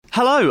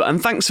Hello,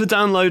 and thanks for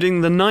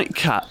downloading the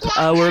Nightcap.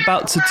 We're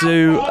about to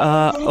do...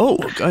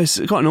 guys,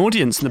 got an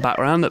audience in the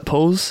background at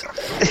Paul's.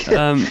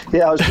 I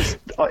was just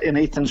in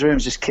Ethan's room,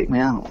 just kicked me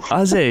out.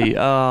 Has he?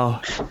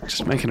 Oh,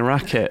 just making a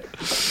racket.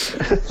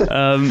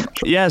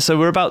 So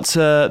we're about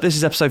to... This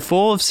is episode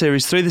 4 of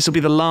series 3. This will be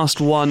the last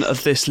one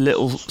of this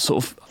little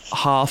sort of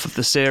half of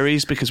the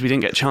series because we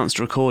didn't get a chance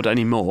to record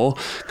any more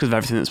because of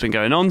everything that's been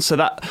going on. So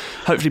that,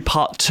 hopefully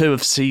part 2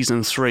 of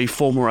season 3,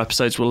 4 more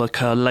episodes will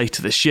occur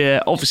later this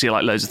year. Obviously,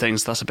 like loads of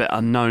things, that's a bit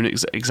unknown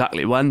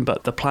exactly when,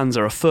 but the plans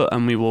are afoot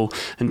and we will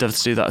endeavour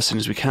to do that as soon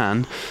as we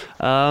can.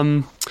 What are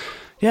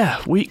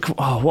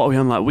we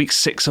on, like week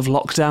 6 of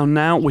lockdown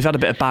now? We've had a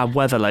bit of bad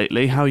weather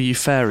lately. How are you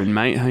faring,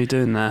 mate? How are you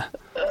doing there?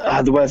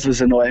 The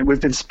weather's annoying. We've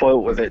been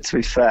spoilt with it, to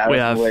be fair,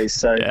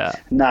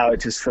 now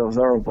it just feels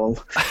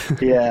horrible.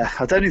 Yeah,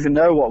 I don't even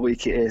know what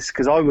week it is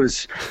because I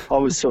was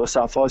sort of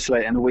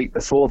self-isolating a week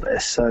before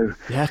this. So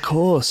yeah, of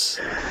course.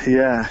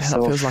 Yeah, that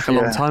feels like a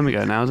long time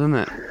ago now, doesn't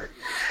it?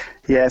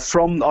 Yeah,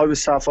 I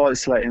was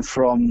self-isolating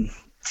from.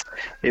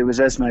 It was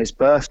Esme's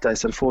birthday,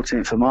 so the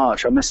 14th of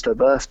March. I missed her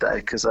birthday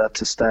because I had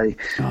to stay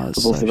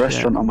above the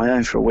restaurant on my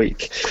own for a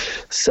week.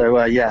 So,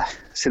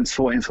 since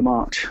 14th of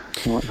March.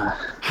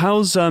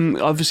 How's,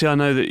 obviously I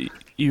know that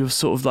you're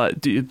sort of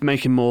like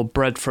making more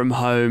bread from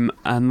home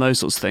and those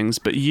sorts of things,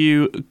 but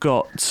you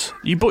bought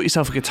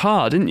yourself a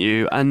guitar, didn't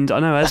you? And I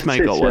know Esme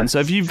got one. So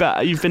have you've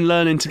been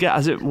learning to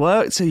has it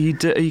worked? Are you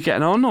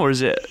getting on, or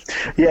is it?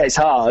 Yeah, it's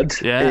hard.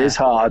 Yeah. It is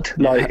hard.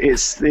 Like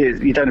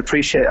you don't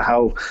appreciate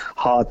how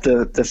hard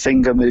the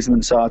finger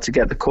movements are to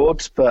get the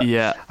chords. But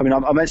yeah, I mean, I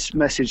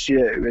messaged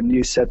you and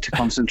you said to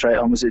concentrate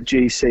on, was it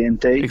G, C and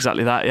D?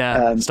 Exactly that.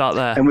 Yeah. Start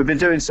there. And we've been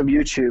doing some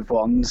YouTube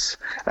ones,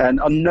 and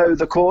I know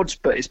the chords,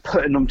 but it's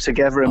putting them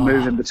together and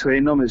moving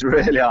between them is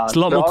really hard. It's a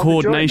lot more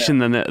coordination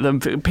than it.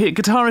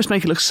 Guitarists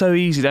make it look so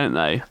easy, don't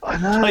they? I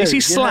know. Like you see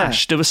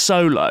Slash do a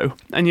solo,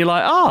 and you're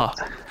like,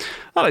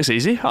 that looks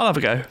easy. I'll have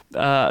a go.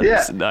 No.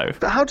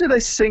 But how do they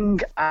sing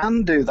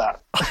and do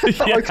that? I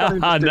can't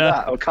even do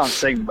that. I can't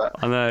sing, but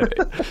I know.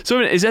 So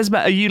is Esme?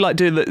 Are you like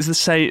doing the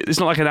same? It's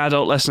not like an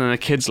adult lesson and a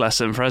kid's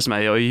lesson for Esme,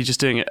 or are you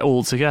just doing it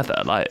all together?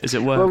 Like, is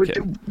it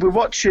working? Well, we're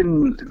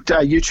watching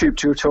YouTube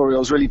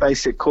tutorials, really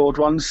basic chord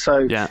ones.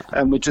 So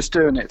and we're just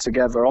doing it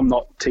together. I'm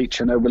not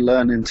teaching her. We're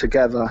learning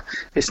together.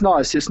 It's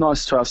nice. It's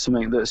nice to have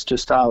something that's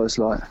just ours.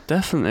 Like,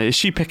 definitely. Is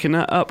she picking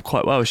that up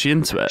quite well? Is she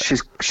into it?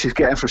 She's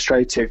getting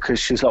frustrated because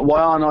she's like,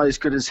 why aren't I as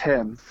good as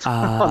him?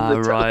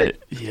 Right.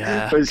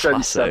 Yeah. But it's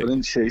only 7,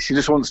 isn't she? She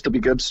just wants to be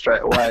good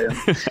straight away.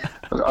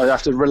 And I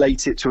have to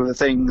relate it to other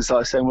things,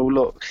 like saying, well,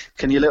 look,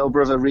 can your little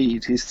brother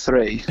read? He's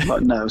 3. I'm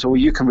like, no. So, well,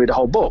 you can read a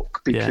whole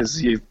book because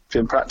you've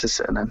been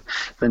practicing, and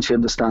then she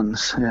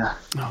understands. Yeah.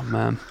 Oh,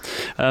 man.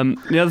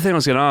 The other thing I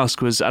was going to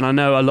ask was, and I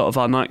know a lot of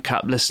our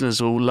Nightcap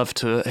listeners will love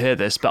to hear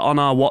this, but on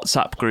our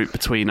WhatsApp group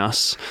between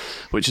us,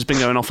 which has been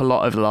going off a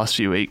lot over the last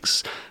few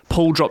weeks,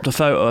 Paul dropped a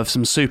photo of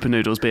some super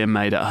noodles being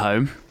made at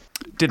home.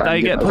 Did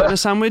they get put in a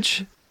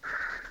sandwich?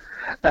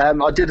 I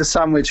did a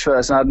sandwich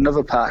first and I had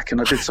another pack,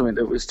 and I did something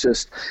that was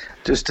just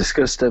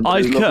disgusting.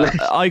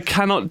 I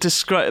cannot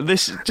describe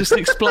this. Just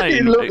explain.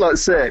 It looked like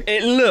sick.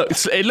 It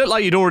looked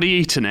like you'd already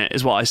eaten it,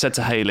 is what I said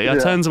to Hayley. I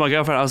turned to my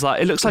girlfriend, I was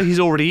like, it looks like he's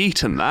already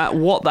eaten that.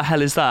 What the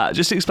hell is that?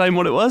 Just explain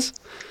what it was.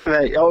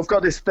 Mate, I've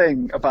got this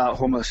thing about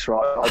hummus,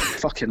 right? I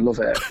fucking love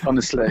it.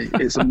 Honestly,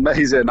 it's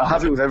amazing. I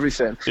have it with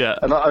everything. Yeah.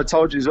 And I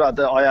told you as well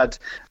that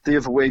the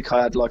other week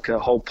I had like a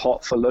whole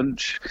pot for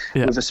lunch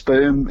with a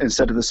spoon.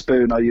 Instead of the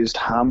spoon, I used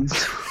ham.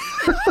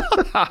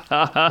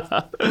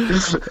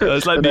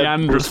 It's like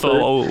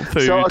Neanderthal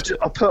food. So I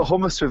put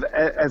hummus with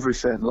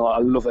everything. Like, I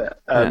love it.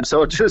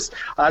 So I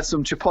had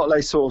some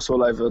chipotle sauce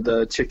all over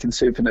the chicken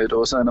super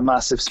noodles and a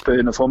massive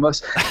spoon of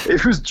hummus.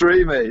 It was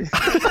dreamy.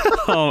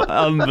 Oh,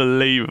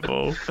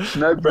 unbelievable!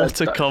 No bread.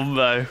 What a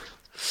combo.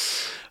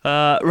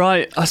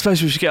 Right, I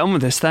suppose we should get on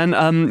with this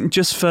then.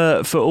 Just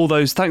for all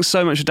those, thanks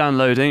so much for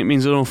downloading. It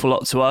means an awful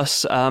lot to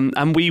us.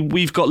 And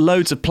we've got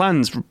loads of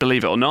plans,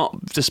 believe it or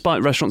not,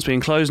 despite restaurants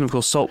being closed and of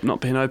course Salt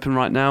not being open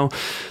right now.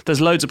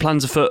 There's loads of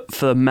plans afoot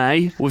for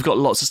May. We've got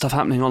lots of stuff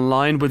happening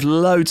online with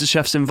loads of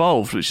chefs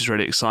involved, which is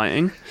really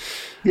exciting.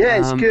 Yeah,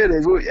 it's good.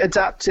 We're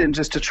adapting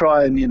just to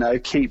try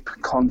and, keep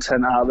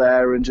content out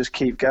there and just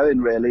keep going,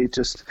 really.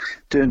 Just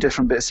doing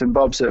different bits and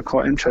bobs that are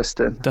quite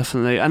interesting.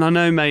 Definitely. And I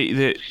know, mate,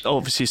 that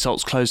obviously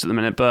Salt's closed at the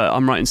minute, but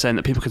I'm right in saying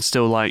that people can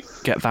still,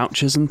 get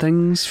vouchers and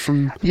things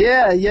from...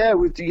 Yeah.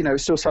 We're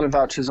still selling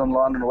vouchers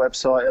online on the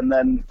website, and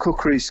then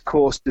cookeries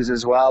courses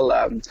as well.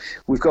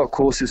 We've got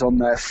courses on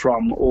there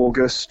from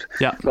August.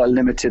 Yeah.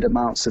 Limited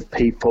amounts of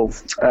people.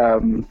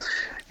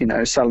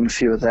 Selling a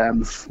few of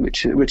them,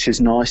 which is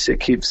nice.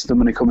 It keeps the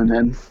money coming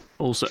in.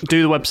 Also,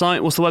 do the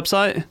website. What's the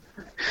website?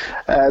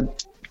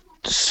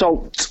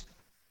 Salt.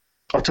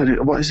 I don't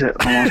know. What is it?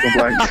 I'm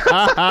blank.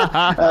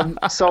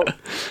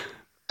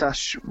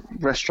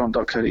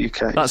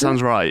 Salt-restaurant.co.uk. That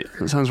sounds right.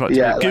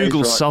 Yeah,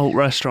 Google Salt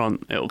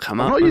Restaurant. It'll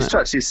come up. I'm not used to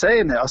actually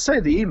saying it. I'll say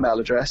the email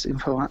address.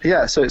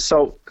 Yeah, so it's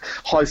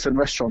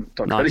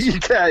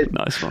salt-restaurant.co.uk.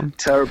 Nice one.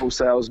 Terrible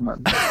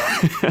salesman.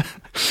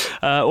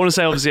 I want to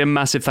say, obviously, a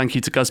massive thank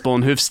you to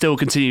Gusbourne, who have still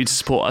continued to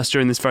support us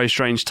during this very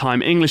strange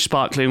time. English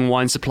sparkling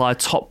wine supplier,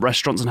 top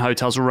restaurants and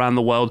hotels around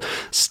the world,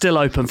 still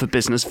open for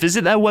business.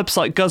 Visit their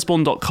website,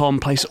 gusbourne.com,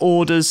 place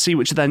orders, see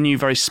which of their new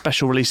very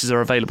special releases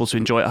are available to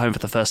enjoy at home for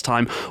the first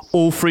time.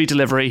 All free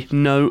delivery,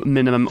 no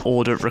minimum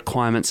order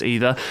requirements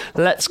either.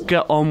 Let's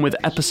get on with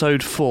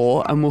episode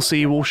 4, and we'll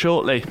see you all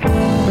shortly.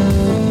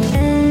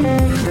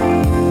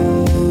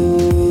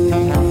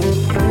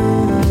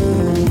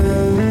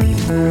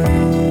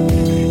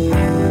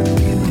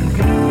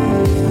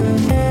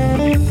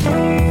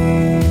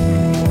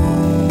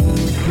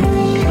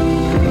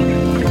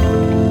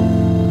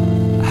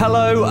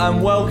 Hello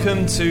and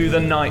welcome to The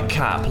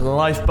Nightcap,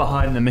 life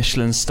behind the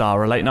Michelin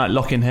star, a late night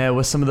lock-in here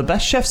where some of the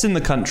best chefs in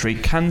the country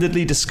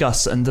candidly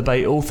discuss and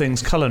debate all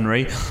things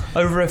culinary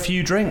over a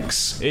few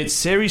drinks. It's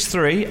Series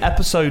 3,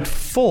 Episode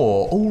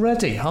 4,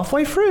 already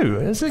halfway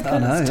through. Is it?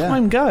 Does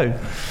time go?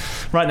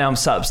 Right now I'm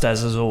sat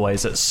upstairs as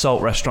always at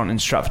Salt Restaurant in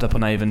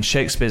Stratford-upon-Avon,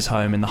 Shakespeare's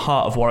home in the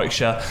heart of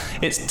Warwickshire.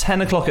 It's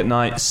 10 o'clock at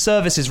night,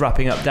 service is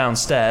wrapping up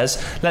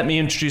downstairs. Let me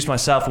introduce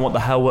myself and what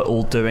the hell we're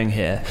all doing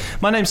here.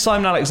 My name's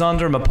Simon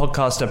Alexander, I'm a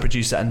podcaster,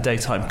 producer and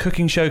daytime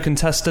cooking show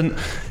contestant.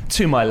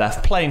 To my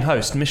left, playing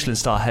host, Michelin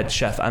star head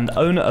chef and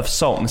owner of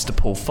Salt, Mr.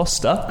 Paul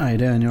Foster. How you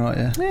doing? You alright,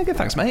 yeah? Yeah, good,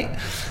 thanks mate.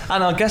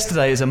 And our guest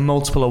today is a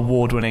multiple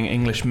award-winning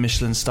English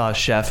Michelin star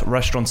chef,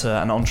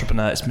 restaurateur and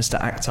entrepreneur. It's Mr.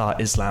 Aktar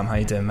Islam. How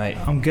you doing, mate?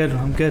 I'm good.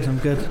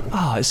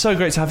 Ah, it's so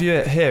great to have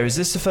you here. Is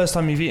this the first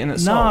time you've eaten at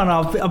Salt?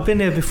 No, I've been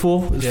here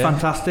before. It was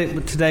fantastic,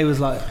 but today was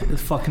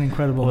fucking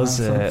incredible. Was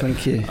it? So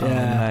thank you. Oh,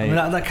 yeah, I mean,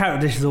 that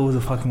carrot dish is always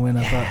a fucking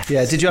winner. But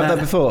yeah, did you have that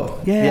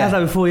before? Yeah, I had that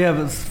before. Yeah,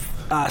 but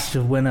that's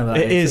the winner. That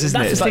it is, isn't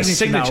it? It's like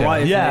signature. Now,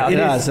 right? Yeah,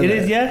 it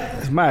is. Yeah,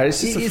 it's mad.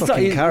 It's just a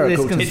fucking carrot.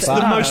 It's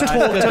the most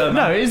talked.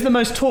 No, it is the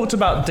most talked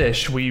about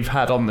dish we've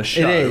had on the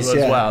show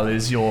well.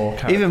 Is your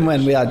carrot even dish.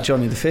 When we had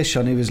Johnny the Fish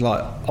on, he was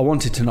like, I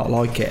wanted to not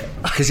like it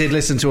because he'd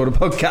listened to all the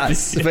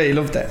podcasts, but he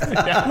loved it.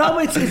 No,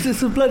 but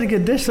it's a bloody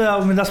good dish. So,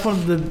 I mean, that's one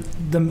of the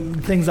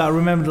things that I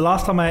remember the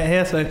last time I ate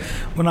here. So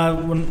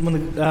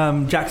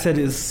when Jack said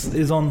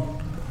is on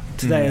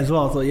today as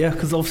well, I thought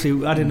because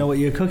obviously I didn't know what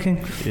you were cooking,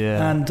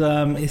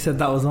 and he said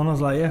that was on. I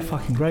was like, yeah,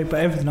 fucking great, but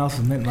everything else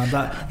was mint, man.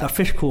 That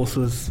fish course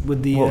was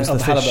with the, what was the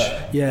fish?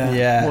 halibut?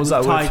 Yeah. What was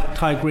that?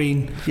 Thai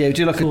green. Yeah, we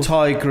do like sauce. a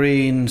Thai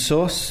green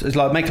sauce. It's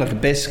like make like a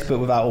bisque, but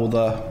without all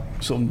the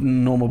sort of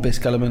normal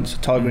bisque elements.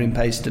 Thai green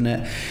paste in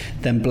it,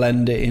 then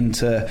blend it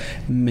into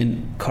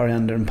mint,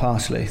 coriander, and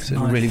parsley.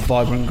 So it's really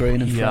vibrant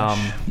green and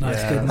fresh.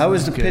 Nice, good. How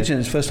was the pigeon?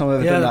 It's the first time I've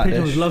ever done that. Yeah, the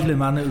pigeon dish. was lovely,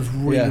 man. It was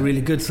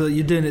really good. So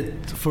you're doing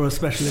it for a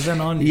special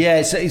event, aren't you? Yeah,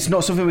 it's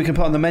not something we can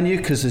put on the menu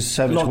because there's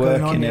so much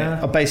work in it.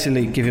 I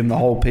basically give him the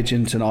whole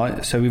pigeon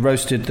tonight. So we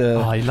roasted the...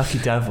 Oh, you lucky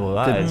devil.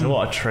 That is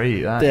what a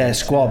treat.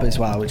 Squab as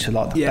well, which are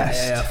like the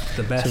best. Yeah,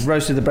 the best. So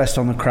roasted the breast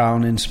on the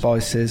crown in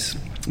spices.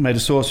 Made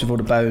a sauce with all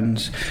the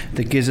bones,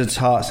 the gizzards,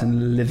 hearts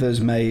and livers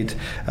made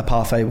a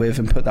parfait with,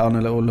 and put that on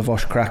a little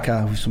lavash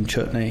cracker with some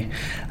chutney,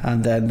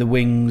 and then the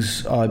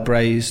wings I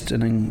braised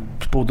and then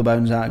pulled the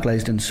bones out,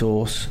 glazed in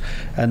sauce,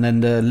 and then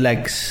the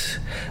legs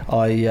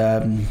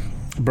I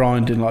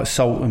brined in like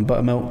salt and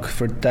buttermilk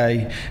for a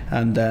day,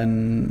 and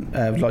then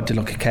did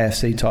like a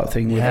KFC type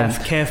thing with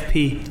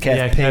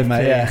KFP,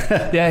 mate.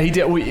 Yeah, he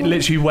did.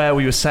 Literally, where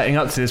we were setting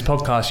up to this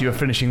podcast, you were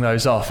finishing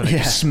those off, and it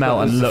just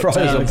smelled and looked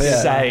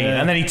insane.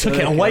 And then he took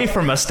it away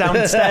from us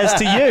downstairs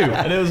to you,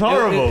 and it was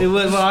horrible. It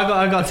was, well,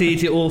 I got to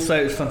eat it also.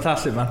 It was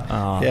fantastic, man.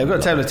 I've got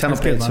a table of 10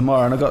 up here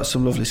tomorrow, and I got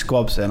some lovely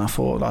squabs there, and I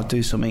thought I'd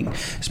do something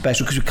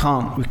special because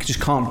we just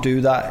can't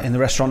do that in the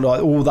restaurant,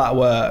 like all that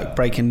work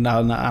breaking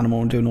down that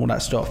animal and doing all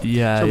that stuff.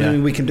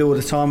 Something we can do all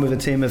the time with a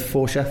team of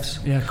 4 chefs.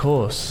 Yeah, of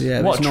course.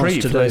 Yeah, what a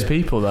treat for those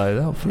people,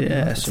 though.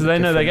 So they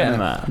know they're getting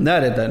that? No,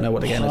 they don't know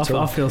what they're getting at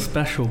all. I feel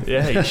special.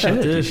 Yeah, you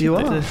should. You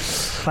are.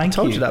 Thank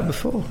you. I told you that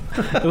before.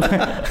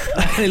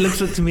 He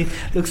looks up to me,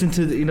 looks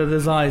into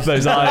those eyes.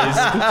 Those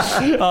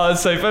eyes.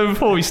 So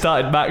before we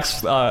started, Max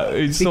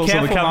sorts all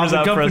the cameras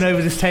out for us. Jumping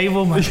over this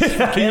table, man.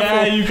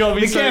 Yeah, you got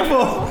me. Be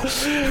careful.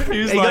 He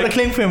was you got the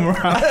cling film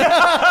around.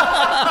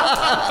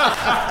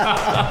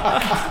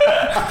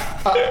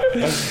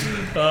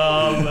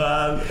 Oh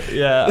man,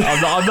 yeah.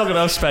 I'm not going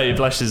to spare your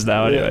blushes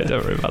now. Anyway,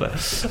 don't worry about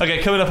it.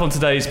 Okay, coming up on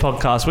today's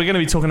podcast, we're going to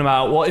be talking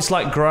about what it's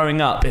like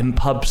growing up in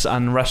pubs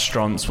and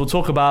restaurants. We'll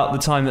talk about the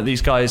time that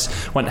these guys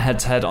went head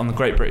to head on the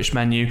Great British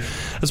Menu.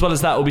 As well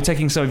as that, we'll be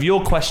taking some of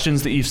your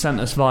questions that you've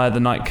sent us via the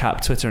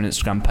Nightcap Twitter and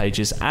Instagram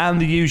pages,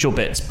 and the usual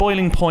bits: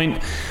 Boiling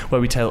Point,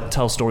 where we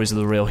tell stories of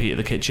the real heat of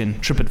the kitchen,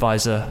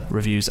 TripAdvisor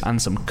reviews,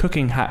 and some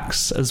cooking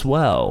hacks as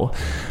well.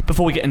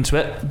 Before we get into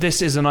it,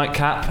 this is a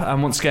Nightcap,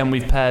 and once again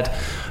we've paired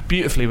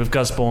beautifully with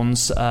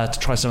Gusbourne's to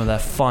try some of their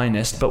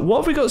finest. But what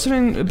have we got?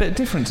 Something a bit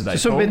different today,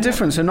 Something a bit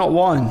different, so not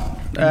wine.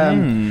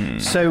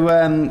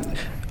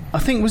 I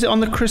think, was it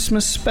on the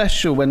Christmas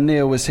special when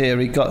Neil was here,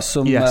 he got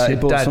some, he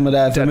bought some of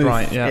their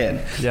vermouth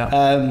in.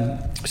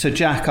 Yeah. So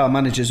Jack, our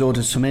manager's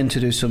ordered some in to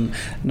do some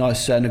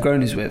nice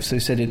Negronis with. So he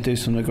said he'd do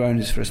some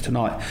Negronis for us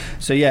tonight.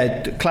 So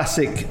yeah,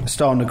 classic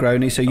style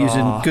Negroni. So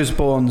using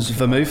Gusbourne's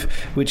vermouth,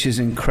 which is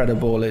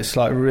incredible. It's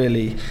like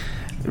really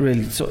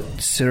sort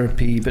of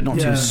syrupy, but not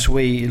too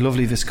sweet.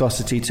 Lovely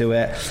viscosity to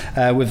it.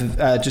 With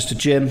just a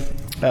gin,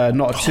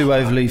 not a too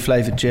overly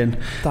flavoured gin,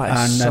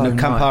 and so a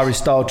Campari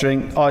style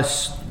drink,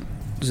 ice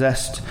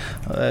zest,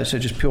 so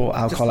just pure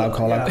alcohol. It's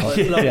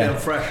lovely and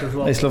fresh as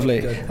well. It's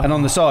lovely. And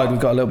on the side we've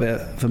got a little bit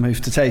of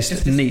vermouth to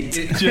taste. Neat.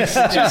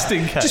 Just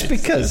in case. Just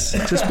because.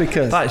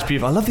 That is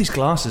beautiful. I love these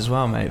glasses as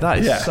well, mate. That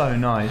is so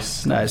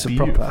nice. No, it's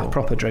beautiful. a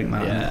proper drink,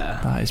 man. Yeah,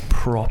 that is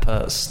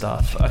proper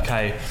stuff.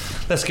 Okay,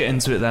 let's get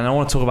into it then. I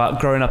want to talk about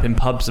growing up in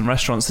pubs and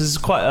restaurants. This is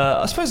quite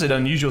I suppose an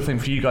unusual thing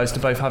for you guys to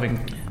both have in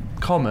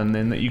common,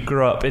 in that you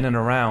grew up in and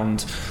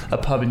around a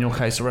pub in your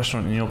case, a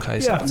restaurant in your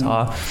case,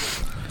 Aktar.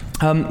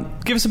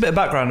 Give us a bit of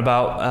background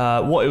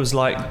about what it was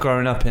like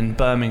growing up in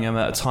Birmingham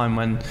at a time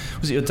when,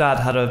 was it your dad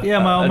had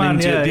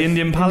the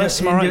Indian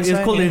Palace? It's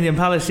called the Indian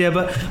Palace,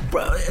 but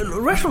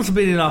restaurants have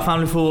been in our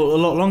family for a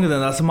lot longer than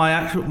that. So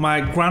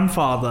my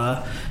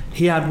grandfather,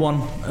 he had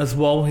one as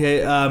well. He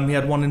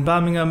had one in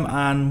Birmingham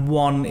and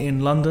one in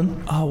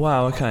London. Oh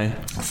wow, okay.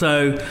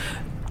 So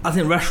I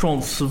think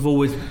restaurants have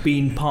always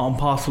been part and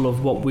parcel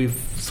of what we've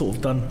sort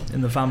of done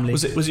in the family.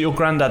 Was it your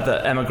granddad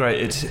that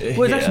emigrated here?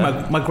 Well, it's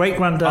actually my great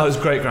granddad. Oh, it was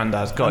great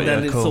granddad. Got and you.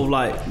 Then it's cool. sort of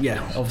like,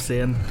 obviously,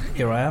 and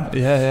here I am.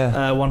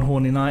 Yeah. One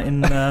horny night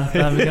in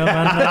Birmingham,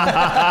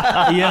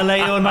 and a year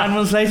later or 9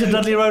 months later,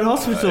 Dudley Road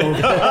Hospital.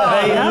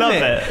 There you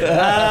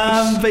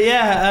have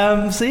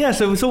it.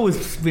 So it's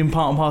always been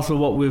part and parcel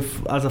of what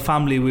as a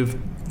family, we've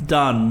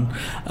done.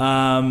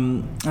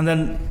 And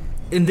then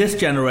in this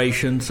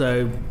generation,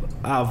 so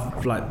out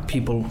of like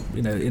people,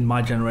 in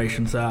my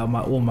generation, so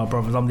all my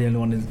brothers, I'm the only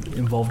one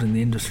involved in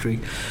the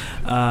industry,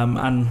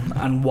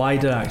 and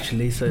wider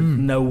actually. So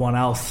no one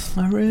else.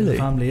 Oh, really? In the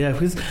family,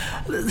 because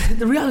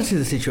the reality of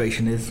the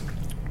situation is,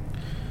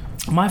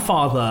 my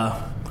father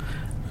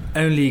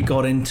only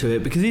got into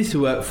it because he used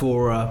to work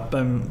for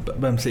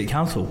Birmingham City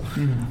Council,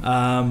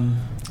 obviously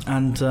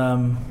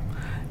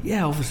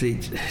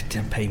it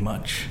didn't pay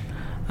much.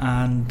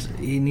 And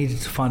he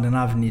needed to find an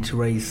avenue to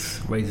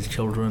raise his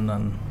children,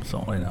 and so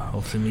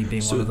obviously me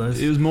being one of those.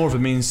 It was more of a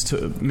means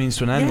to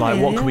an end.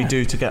 What can we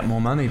do to get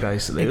more money,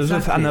 basically?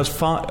 Exactly. And there was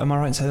 5. Am I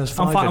right in saying there was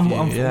 5 I'm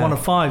of you? one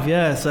of 5.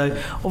 Yeah. So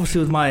obviously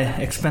with my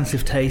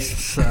expensive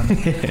tastes, and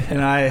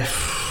my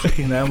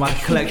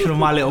collection of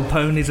My Little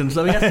Ponies and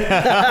stuff, he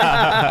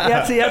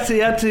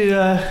had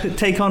to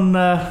take on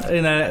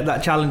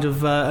that challenge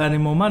of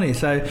earning more money.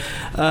 So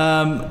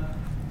at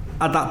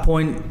that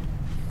point,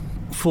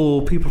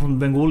 for people from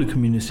the Bengali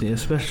community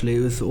especially, it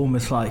was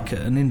almost like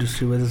an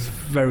industry where there's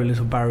very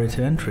little barrier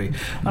to entry.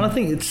 And I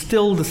think it's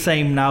still the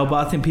same now,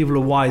 but I think people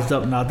are wised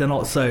up now. They're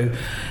not so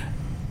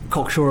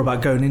cocksure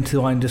about going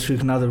into our industry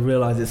because now they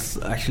realise it's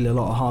actually a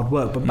lot of hard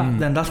work. But back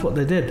then, that's what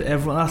they did.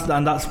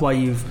 That's why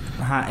you've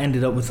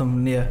ended up with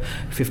something near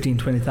 15,000,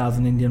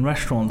 20,000 Indian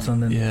restaurants,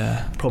 and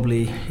then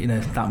probably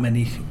that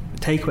many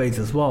takeaways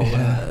as well.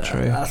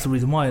 True. That's the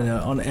reason why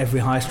on every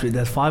high street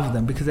there's 5 of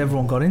them, because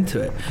everyone got into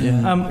it.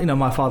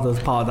 My father was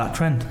part of that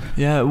trend.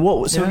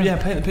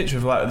 Paint the picture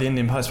of like the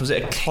Indian Palace. Was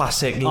it a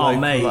classic?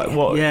 Mate. Like,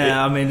 what?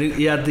 I mean,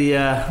 you had the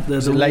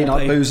late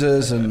night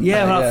boozers and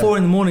 4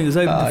 in the morning. It was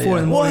open 4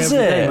 in the morning. Was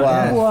every it?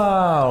 Day,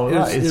 Wow.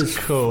 That is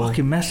cool.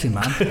 Fucking messy,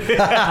 man. And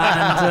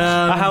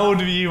how old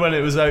were you when it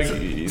was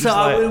open?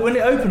 When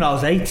it opened, I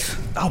was 8.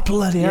 Oh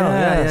bloody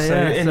hell! So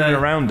in and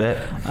around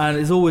it, and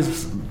it's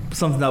always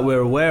something that we're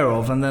aware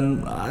of. And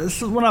then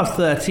when I was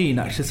 13,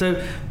 actually, so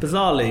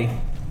bizarrely,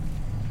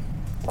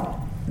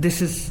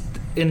 this is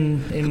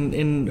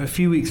in a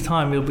few weeks'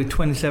 time, it'll be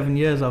 27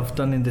 years I've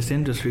done in this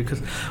industry, because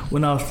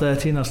when I was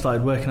 13 I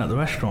started working at the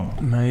restaurant.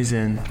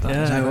 Amazing.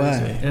 No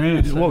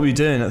way. What were you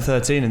doing at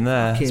 13 in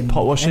there?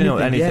 Pot washing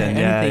or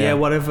anything?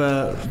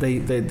 Whatever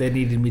they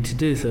needed me to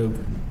do. So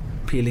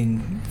peeling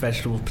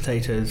vegetables,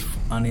 potatoes,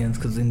 onions,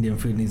 because Indian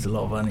food needs a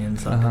lot of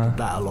onions, so I did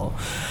that a lot.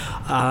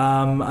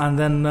 And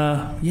then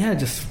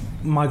just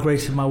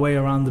migrated my way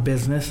around the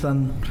business,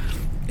 and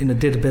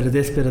did a bit of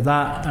this, bit of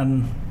that,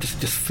 and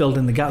just filled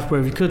in the gaps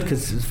wherever you could,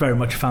 because it's very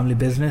much a family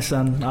business,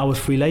 and I was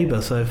free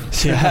labour, so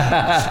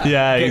exactly.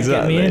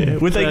 Get me in.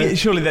 Would they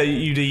surely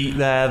you'd eat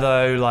there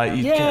though? Like I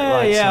mean,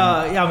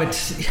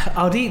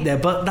 I'd eat there,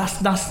 but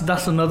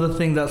that's another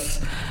thing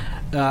that's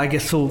I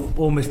guess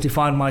almost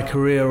defined my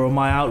career or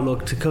my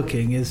outlook to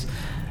cooking, is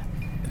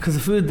because the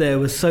food there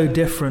was so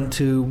different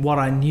to what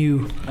I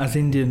knew as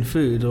Indian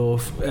food or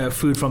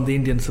food from the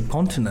Indian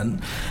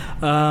subcontinent.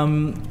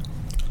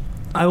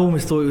 I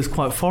almost thought it was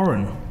quite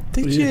foreign.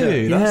 Did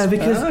you?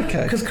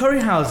 Because curry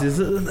houses,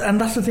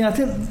 and that's the thing, I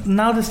think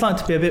now they're starting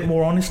to be a bit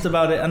more honest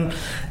about it. And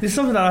there's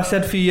something that I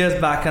said a few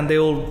years back, and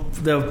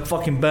they're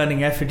fucking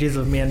burning effigies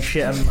of me and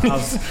shit, and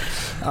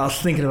I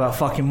was thinking about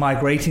fucking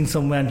migrating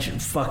somewhere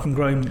and fucking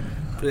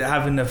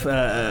having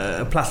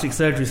a plastic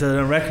surgery so they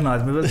don't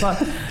recognise me. But it's like,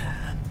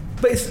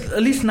 but it's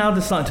at least now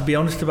they're starting to be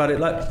honest about it.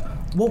 Like,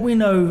 what we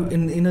know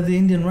in the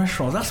Indian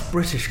restaurants, that's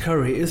British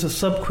curry. It's a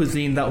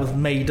sub-cuisine that was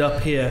made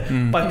up here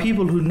by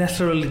people who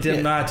necessarily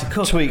didn't know how to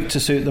cook. Tweaked to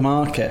suit the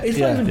market. It's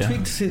not even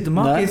tweaked to suit the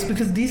market. No? It's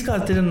because these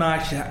guys didn't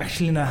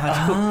actually know how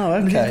to cook.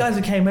 Okay. These guys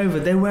who came over,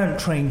 they weren't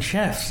trained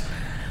chefs.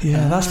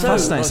 Yeah, that's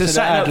fascinating.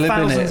 So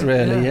ad-libbing it,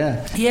 really,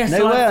 yeah.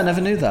 No way, I never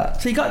knew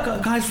that. So you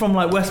got guys from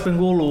like West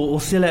Bengal or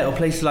Sylhet or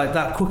places like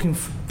that cooking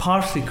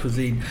Parsi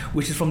cuisine,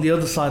 which is from the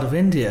other side of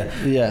India,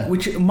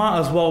 which might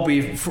as well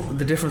be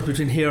the difference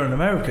between here and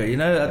America.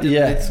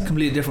 It's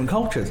completely different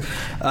cultures,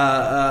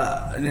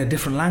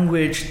 different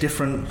language,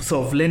 different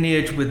sort of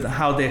lineage with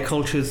how their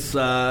cultures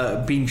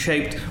being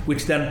shaped,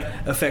 which then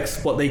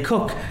affects what they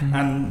cook,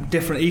 and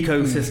different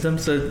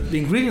ecosystems. So the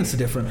ingredients are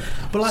different.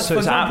 But like, so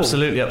it's example,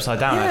 absolutely upside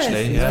down,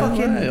 actually.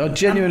 I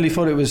genuinely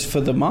thought it was for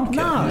the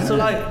market. So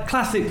like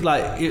classic,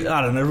 like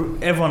I don't know,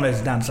 everyone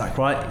knows dansak,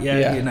 right?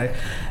 Yeah.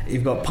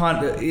 You've got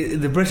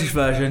the British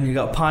version. You've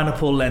got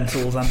pineapple,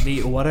 lentils, and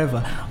meat or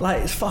whatever.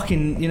 Like it's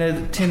fucking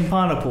tin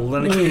pineapple.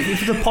 And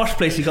if it's a posh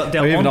place, you got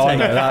Del Monte. Even I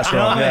know that's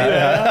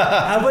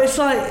right. But it's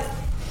like.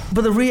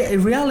 But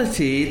in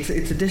reality,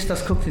 it's a dish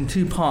that's cooked in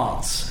two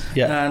parts.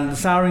 Yeah. And the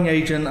souring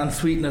agent and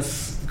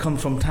sweetness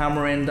comes from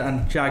tamarind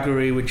and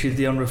jaggery, which is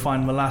the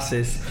unrefined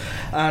molasses.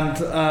 And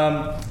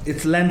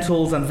it's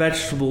lentils and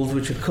vegetables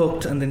which are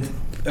cooked and then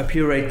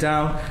pureed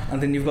down.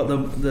 And then you've got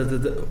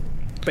the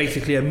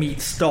basically a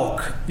meat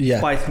stock,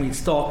 spiced meat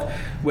stock,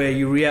 where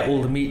you re-ate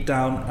all the meat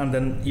down and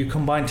then you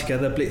combine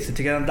together, blitz it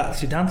together, and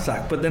that's your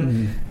dansak. But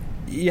then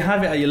you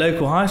have it at your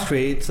local high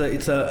street.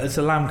 It's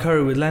a lamb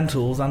curry with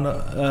lentils and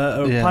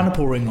a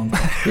pineapple ring on.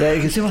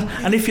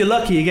 And if you're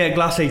lucky, you get a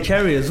glacé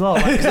cherry as well.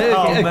 Like,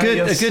 a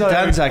good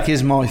dansak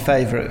is my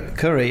favourite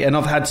curry, and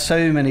I've had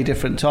so many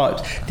different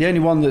types. The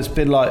only one that's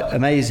been like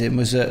amazing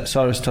was at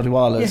Cyrus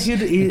Todiwala's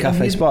in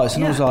Cafe Spice,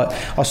 and I was like,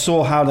 I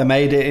saw how they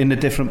made it in the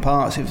different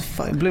parts. It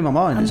blew my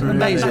mind. It's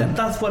amazing.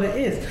 That's what it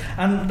is.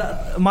 And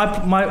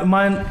my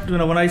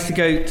when I used to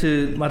go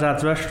to my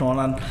dad's restaurant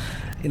and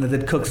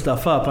they'd cook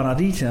stuff up and I'd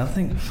eat it. I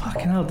think,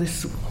 fucking hell,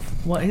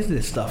 what is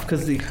this stuff?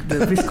 Because the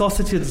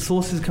viscosity of the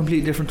sauce is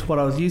completely different to what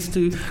I was used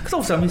to. Because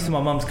obviously I'm used to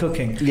my mum's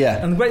cooking.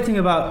 Yeah. And the great thing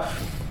about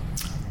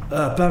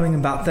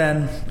Birmingham back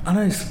then, I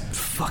know it's a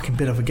fucking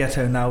bit of a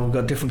ghetto now. We've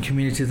got different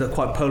communities that are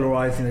quite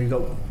polarised. You've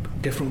got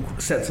different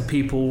sets of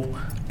people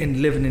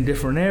living in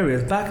different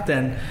areas. Back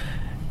then,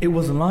 it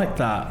wasn't like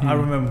that. I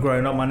remember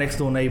growing up, my next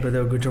door neighbour, they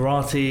were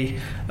Gujarati.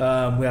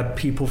 We had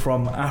people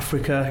from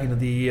Africa,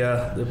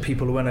 the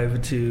people who went over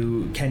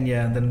to Kenya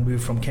and then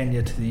moved from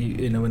Kenya to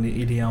when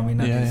the Idi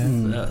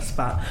Amin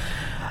spat.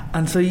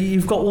 And so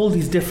you've got all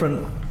these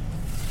different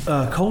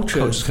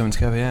cultures coming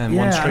together, in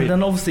one street. And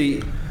then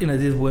obviously,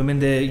 these women,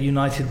 they're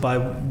united by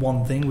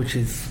one thing, which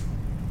is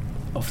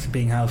obviously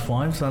being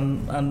housewives,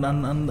 and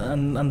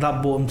that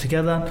brought them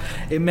together.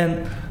 It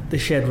meant they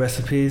shared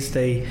recipes,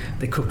 they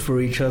cooked for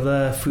each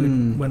other,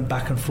 food went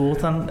back and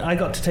forth, and I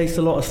got to taste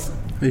a lot of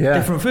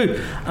different food.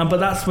 But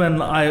that's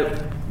when I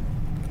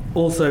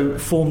also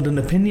formed an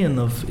opinion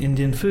of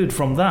Indian food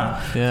from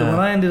that. So when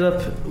I ended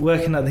up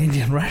working at the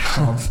Indian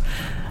restaurants,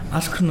 I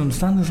just couldn't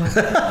understand it.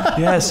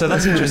 So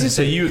that's interesting.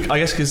 So I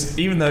guess because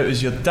even though it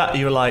was your dad,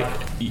 you were like,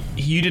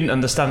 you didn't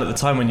understand at the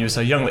time when you were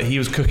so young that he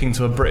was cooking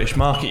to a British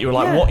market. You were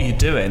like, what are you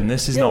doing?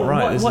 This is not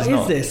right. What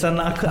is this?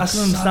 And I couldn't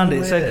understand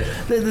it. So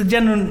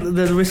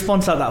the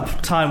response at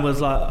that time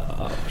was like,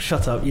 oh,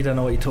 shut up, you don't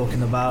know what you're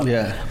talking about.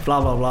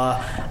 Blah blah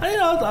blah.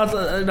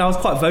 And I was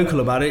quite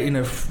vocal about it.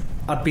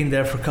 I'd been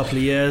there for a couple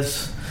of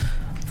years.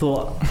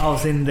 Thought I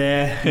was in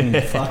there,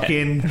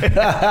 fucking,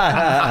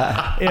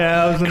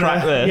 I was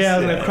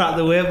gonna crack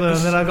the whip, and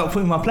then I got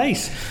put in my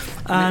place.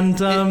 And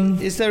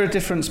is there a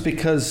difference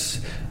because,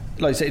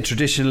 like say,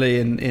 traditionally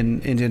in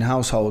Indian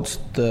households,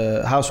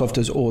 the housewife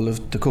does all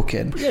of the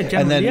cooking,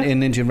 and then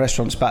in Indian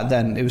restaurants back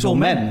then it was all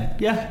men.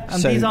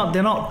 And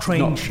they're not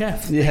trained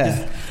chefs.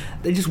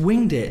 They just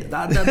winged it.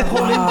 That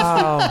whole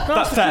industry.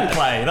 That's fair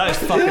play. That is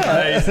fucking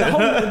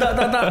amazing.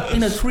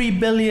 That £3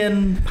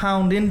 billion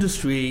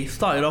industry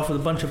started off with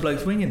a bunch of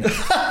blokes winging it.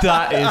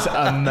 That is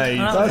amazing.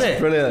 That's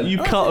brilliant. You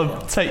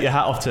can't take your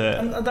hat off to it.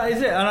 And that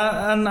is it.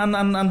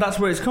 And that's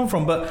where it's come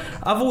from. But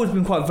I've always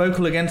been quite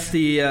vocal against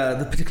the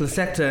particular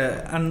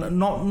sector, and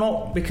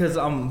not because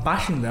I'm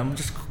bashing them.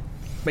 Just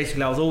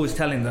basically, I was always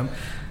telling them,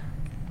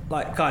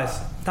 like, guys,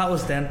 that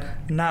was then.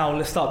 Now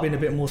let's start being a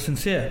bit more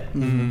sincere.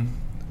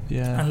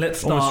 Yeah, and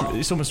let's start.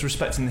 It's almost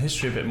respecting the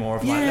history a bit more.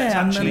 Of like, let's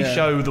actually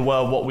show the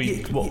world what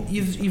we.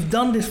 You've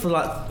done this for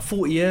like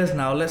 40 years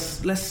now.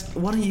 Let's.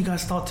 Why don't you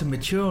guys start to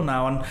mature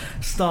now and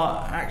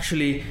start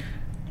actually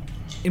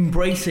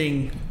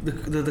embracing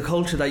the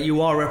culture that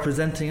you are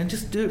representing, and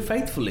just do it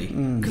faithfully,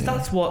 because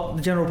that's what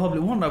the general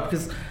public want now.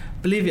 Because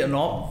believe it or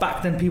not,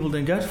 back then people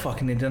didn't go to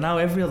fucking India. Now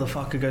every other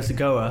fucker goes to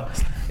Goa,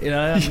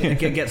 and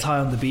gets high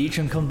on the beach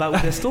and comes back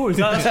with their stories.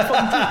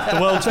 The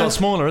world's got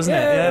smaller, isn't it?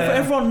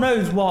 Everyone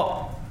knows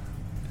what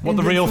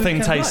the real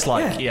thing tastes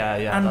like.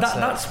 And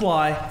that's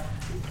why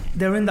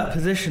they're in that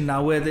position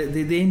now where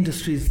the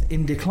industry's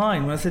in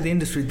decline. When I say the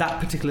industry, that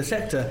particular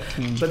sector.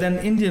 But then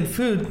Indian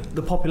food,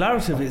 the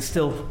popularity of it is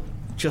still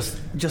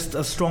just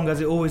as strong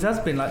as it always has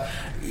been. Like,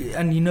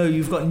 and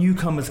you've got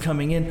newcomers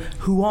coming in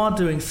who are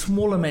doing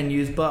smaller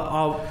menus but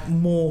are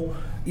more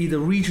either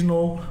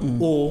regional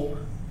or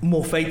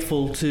more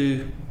faithful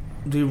to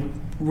the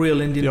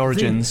real Indian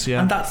origins, cuisine.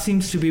 And that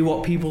seems to be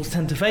what people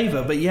tend to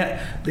favour. But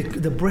yet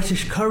the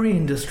British curry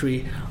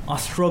industry are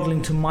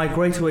struggling to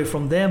migrate away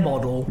from their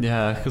model.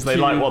 Yeah, because they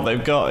like what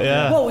they've got.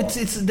 Yeah. Well,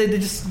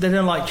 they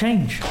don't like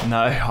change.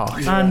 No,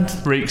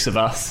 and reeks of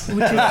us.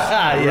 Which is,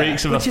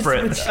 reeks of us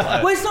Brits.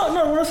 Well, it's not.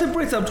 No, when I say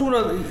Brits, I'm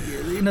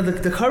talking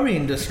about the curry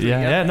industry.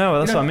 Yeah. No,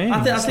 that's what I mean.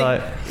 I think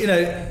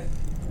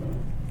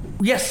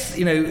yes,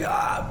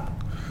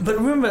 but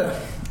remember.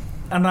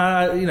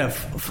 And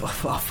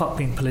fuck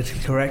being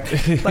politically correct.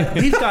 But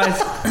these guys...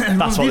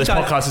 That's what this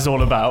podcast is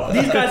all about.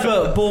 These guys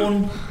were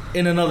born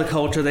in another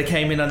culture. They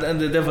came in and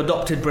they've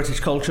adopted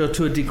British culture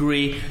to a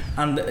degree,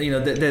 and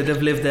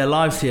they've lived their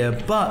lives here.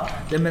 But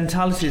their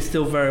mentality is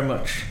still very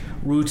much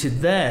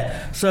rooted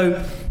there.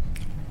 So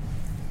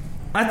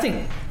I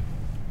think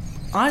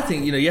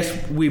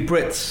yes, we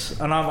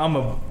Brits, and I'm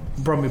a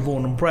Brummie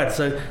born and bred,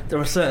 so there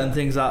are certain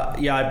things that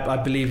I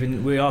believe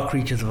in. We are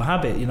creatures of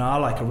habit. I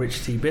like a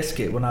rich tea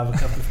biscuit when I have a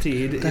cup of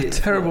tea. They're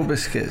terrible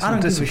biscuits. I'm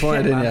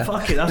disappointed in you.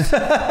 Fuck it. It's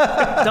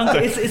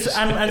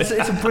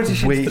a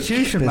British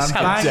institution, man.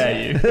 How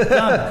dare you?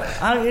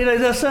 And,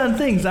 there are certain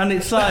things, and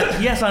it's like,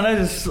 yes, I know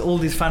there's all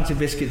these fancy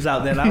biscuits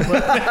out there now,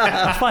 but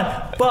that's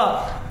fine.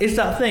 But it's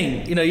that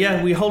thing,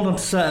 we hold on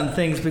to certain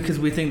things because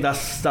we think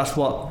that's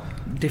what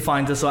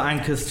defines us or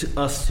anchors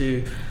us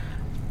to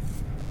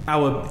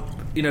our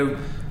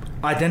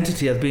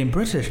identity as being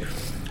British.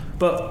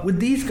 But with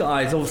these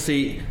guys,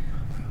 obviously,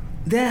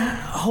 they're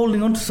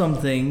holding on to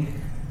something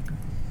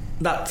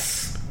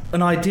that's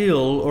an ideal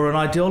or an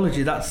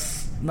ideology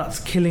that's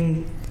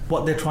killing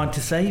what they're trying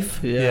to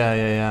save.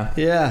 Yeah.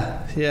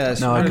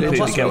 No, I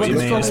completely get what you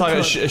mean. It's like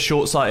a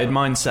short-sighted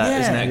mindset,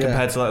 isn't it,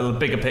 compared to the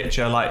bigger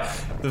picture. Like,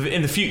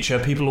 in the future,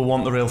 people will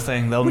want the real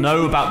thing. They'll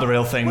know about the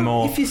real thing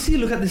more. If you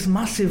look at this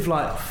massive,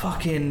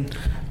 fucking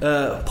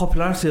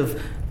popularity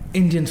of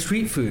Indian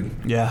street food.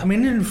 Yeah. I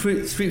mean, Indian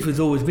street food's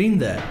always been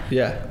there.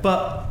 Yeah.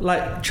 But,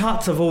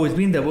 chaats have always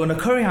been there. But when a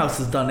curry house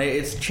has done it,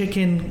 it's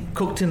chicken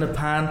cooked in a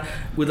pan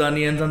with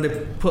onions, and they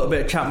put a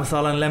bit of chaat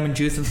masala and lemon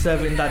juice and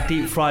serve it in that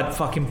deep-fried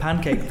fucking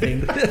pancake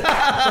thing. But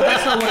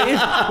that's not what it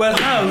is. Whereas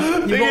now,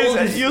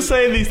 you're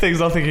saying these things,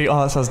 I'm thinking,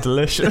 that sounds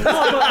delicious. No,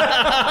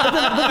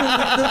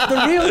 but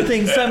the real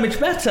thing's so much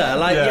better.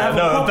 You have a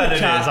proper bet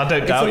chat. It is. I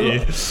don't doubt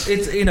you.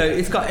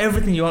 It's got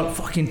everything you want.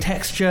 Fucking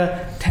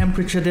texture,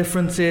 temperature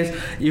differences.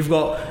 You've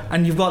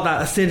got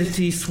that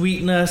acidity,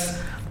 sweetness,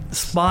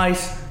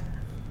 spice,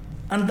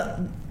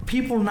 and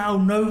people now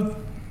know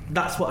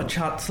that's what a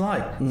chat's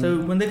like.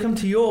 So when they come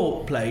to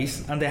your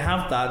place and they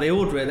have that, they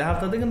order it, they have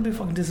that, they're going to be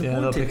fucking disappointed.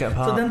 Yeah, they'll pick it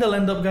apart. So then they'll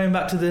end up going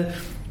back to the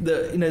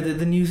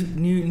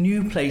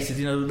new places,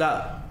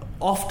 that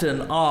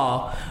often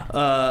are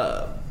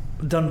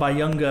done by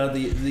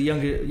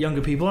the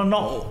younger people, and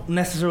not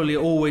necessarily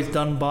always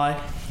done by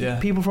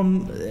people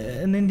from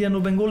an Indian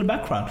or Bengali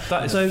background.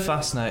 That is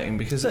fascinating,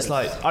 because it's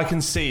like, I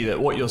can see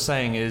that what you're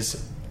saying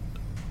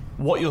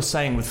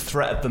would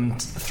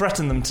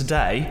threaten them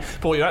today,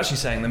 but what you're actually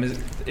saying them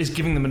is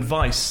giving them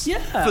advice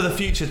for the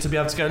future, to be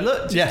able to go,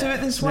 look, just do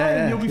it this way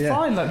and you'll be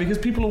fine, because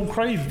people will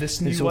crave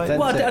this new way.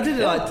 Well, I did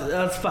it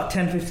that's about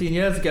 10-15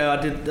 years ago. I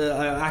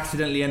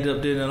accidentally ended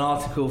up doing an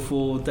article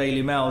for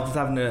Daily Mail, just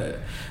having a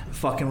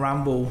fucking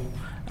ramble,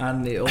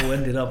 and it all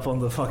ended up on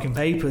the fucking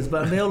papers,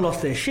 but they all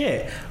lost their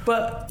shit.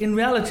 But in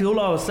reality, all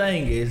I was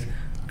saying is,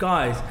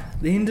 guys,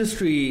 the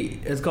industry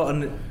has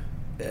gotten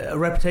a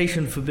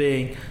reputation for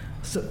being...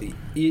 So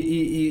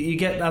you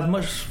get as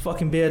much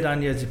fucking beer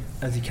down you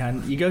as you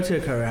can. You go to a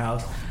curry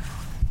house.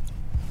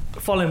 The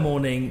following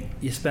morning,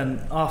 you spend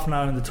half an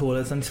hour in the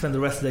toilets, and you spend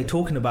the rest of the day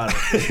talking about it.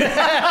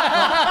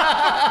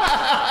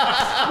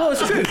 Well,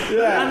 it's true,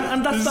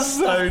 and that's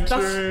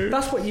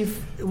what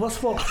you've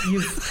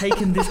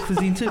taken this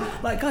cuisine to.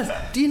 Guys,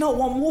 do you not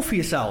want more for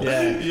yourself?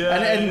 And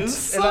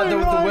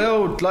the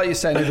world, like you're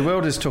saying, the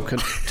world has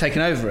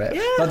taken over it.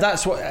 But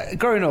that's what,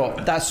 growing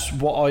up, that's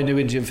what I knew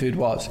Indian food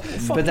was.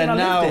 But then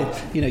now,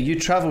 you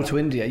travel to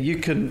India, you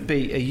can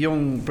be a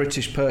young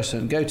British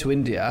person, go to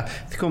India,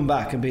 come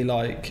back and be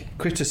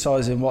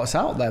criticising what's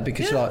out there,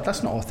 because you're like,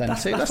 that's not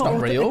authentic, that's not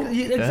real.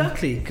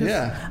 Exactly.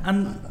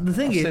 And the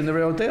thing is, the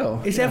real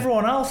deal. It's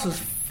everyone else has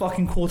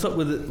fucking caught up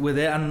with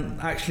it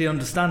and actually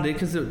understand it,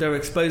 because they're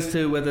exposed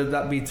to, whether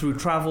that be through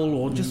travel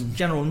or just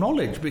general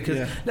knowledge.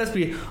 Because let's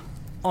be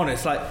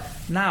honest,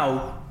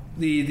 now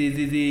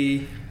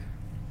the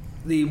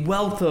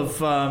wealth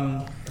of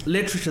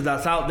literature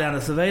that's out there and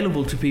that's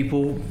available to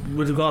people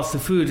with regards to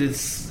food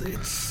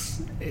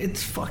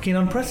it's fucking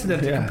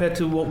unprecedented compared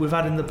to what we've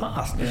had in the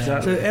past.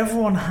 So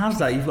everyone has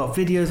that. You've got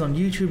videos on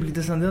YouTube,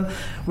 this and that.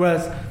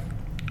 Whereas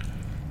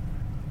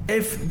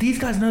if these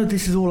guys know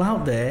this is all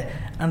out there,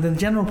 and the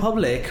general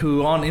public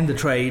who aren't in the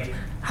trade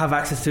have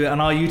access to it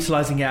and are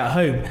utilising it at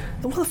home,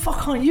 then what the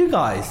fuck aren't you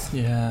guys?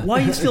 Yeah.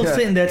 Why are you still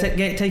sitting there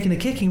taking a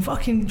kicking?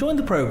 Fucking join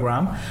the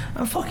programme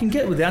and fucking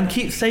get with it and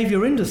save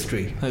your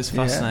industry. That's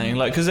fascinating.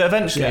 Like, because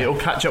eventually it'll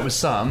catch up with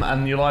some,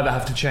 and you'll either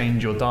have to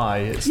change or die.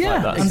 It's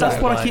like that. And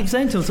that's what I keep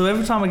saying to them. So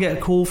every time I get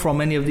a call from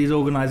any of these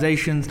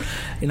organisations,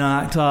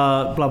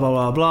 Aktar, blah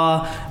blah blah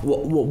blah,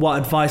 what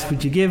advice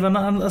would you give? And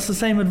that's the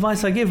same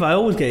advice I give. I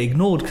always get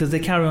ignored because they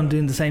carry on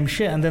doing the same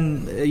shit, and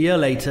then a year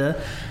later,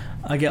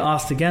 I get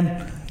asked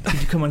again. Could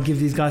you come and give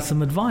these guys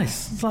some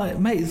advice? It's like,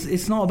 mate,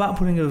 it's not about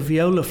putting a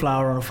viola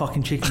flower on a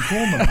fucking chicken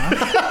korma, man.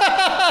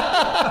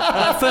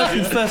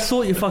 First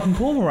sort your fucking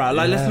korma out.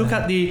 Like, let's look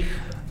at the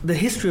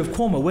history of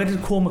korma. Where did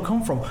korma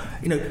come from?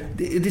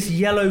 This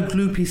yellow,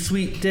 gloopy,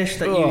 sweet dish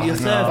that you're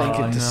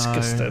serving.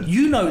 Disgusting.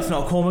 You know it's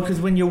not korma because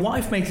when your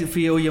wife makes it for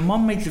you or your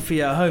mum makes it for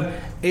you at home,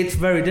 it's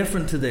very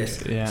different to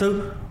this. Yeah.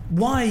 So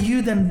why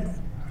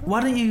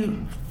don't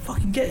you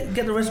fucking get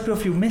the recipe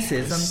off your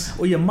missus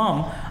or your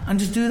mum and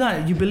just do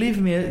that? You believe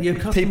me, your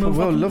customer People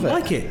will love it.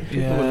 Like it.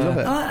 People will love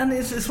it. And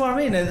it's what I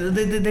mean.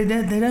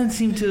 They don't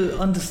seem to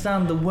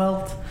understand the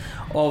wealth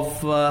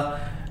of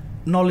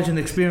knowledge and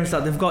experience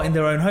that they've got in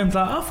their own homes.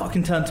 Like, I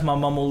fucking turn to my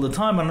mum all the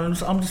time, and I'm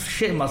just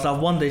shitting myself.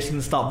 One day she's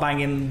gonna start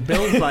banging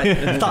bills,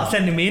 start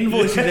sending me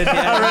invoices. Hang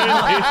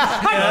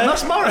on,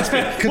 that's my recipe.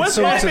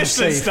 Consultancy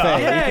fee.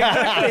 Yeah,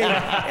 exactly.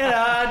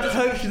 I just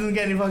hope she doesn't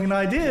get any fucking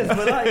ideas.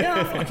 But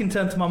I fucking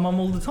turn to my mum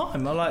all the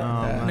time.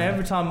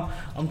 Every time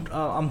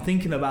I'm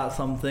thinking about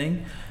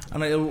something,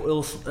 and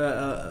a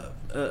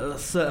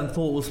certain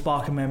thought will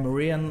spark a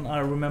memory, and I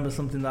remember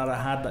something that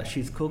I had that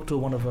she's cooked or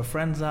one of her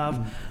friends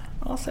have.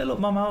 I'll say, look,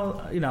 Mum,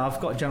 I've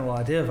got a general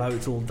idea of how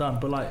it's all done,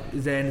 but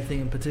is there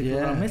anything in particular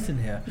that I'm missing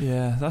here?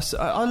 Yeah,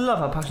 I love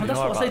how passionate you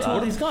are about that. And that's what I say to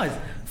all these guys.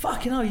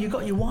 Fucking hell, you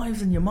got your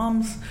wives and your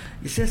mums,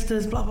 your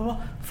sisters, blah blah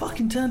blah.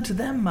 Fucking turn to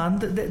them, man.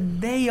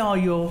 They are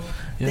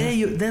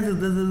they're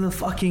the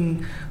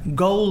fucking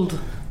gold.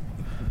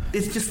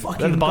 It's just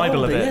fucking they're the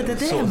Bible gold. of it, Yeah, they're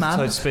there, man.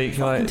 so to speak.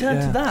 Fucking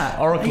turn to that.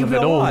 Oracle of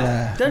it all.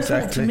 Yeah, Don't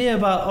talk to me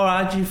about,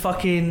 how'd you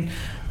fucking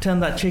turn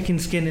that chicken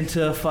skin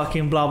into a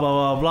fucking blah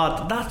blah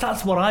blah blah.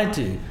 That's what I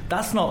do.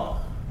 That's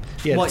not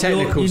what the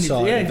technical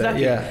side. Yeah,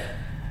 exactly.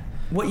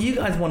 What you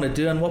guys want to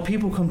do and what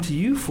people come to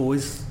you for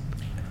is,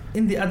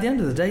 at the end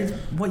of the day,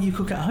 what you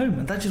cook at home,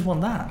 and they just want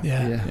that.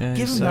 Yeah.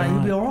 Give them that,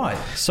 you'll be all right.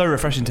 So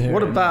refreshing to hear.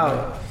 What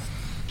about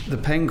the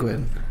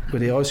penguin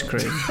with the ice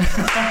cream?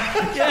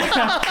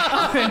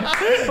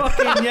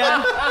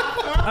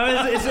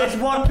 It's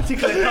one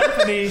particular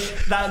company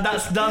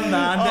that's done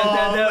that.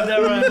 And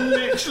they're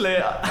literally,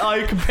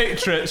 I can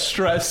picture it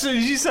straight. As soon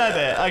as you said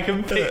it, I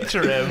can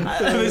picture him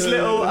with his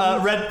little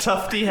red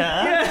tufty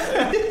hair.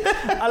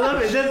 Yeah, I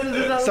love it.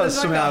 That's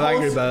something out of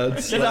Angry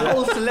Birds. There's a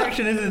whole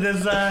selection, isn't there?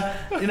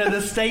 There's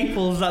the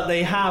staples that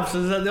they have.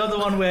 So there's the other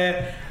one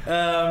where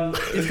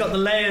it's got the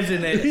layers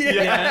in it. So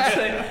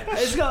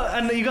it's got,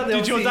 and you got the.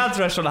 Did your dad's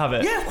restaurant have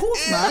it? Yeah, of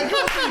course, man. Of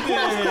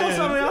course.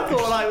 I mean, I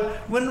thought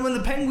when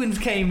the penguins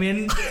came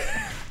in,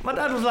 my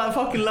dad was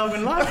fucking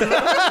loving life. There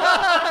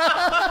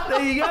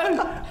you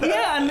go.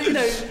 Yeah, and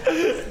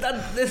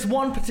there's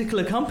one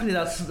particular company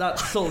that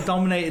sort of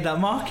dominated that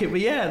market.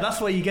 But that's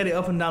where you get it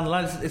up and down the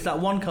line. It's that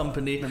one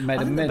company. I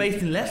think they're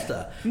based in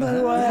Leicester.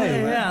 No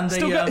way. Yeah, and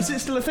is it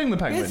still a thing, the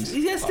penguins?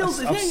 It's still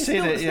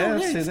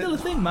a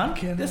thing, man.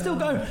 They're still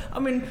going. I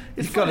mean,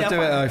 it's you've got to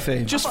do it, I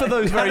think. Just for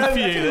those very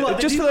few.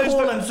 Just for those.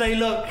 Call and say,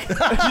 look.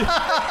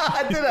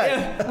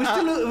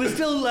 We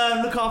still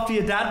look after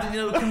your dad.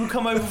 Can we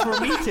come over for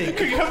a meeting?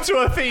 Can you come to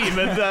a theme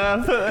and?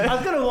 I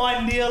was going to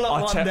wind Neil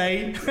up one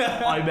day.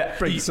 I bet.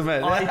 Bring some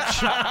in.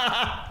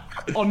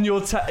 On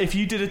your if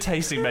you did a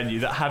tasting menu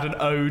that had an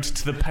ode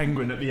to the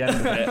penguin at the end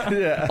of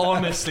it,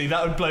 honestly,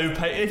 that would blow.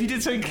 If you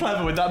did something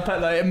clever with that,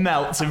 it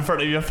melts in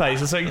front of your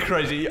face. Or something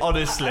crazy.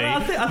 Honestly, I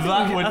think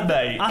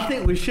I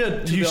think we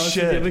should. You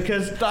should,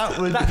 because that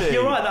would.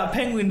 You're right. That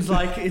penguin's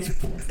it's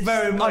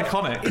very much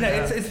iconic.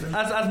 It's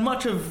as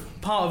much of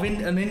part of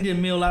an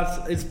Indian meal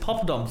as it's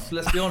poppadoms.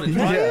 Let's be honest,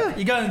 right? Yeah.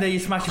 You go in there, you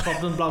smash your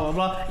poppadoms, blah blah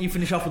blah. You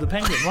finish off with a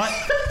penguin, right?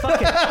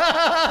 Fuck it.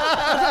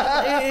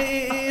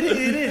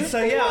 It is.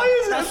 So yeah. Why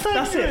is it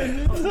that's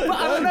it. But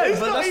I don't know. It's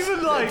not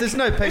even there's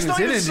no penguins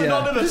in India.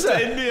 Synonymous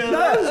to India.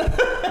 No.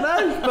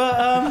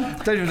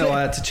 But don't even know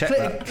I had to check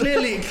that.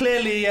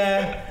 Clearly.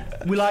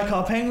 We like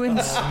our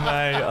penguins. Oh,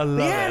 mate, I love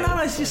it. Yeah, no,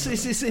 it's just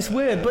it's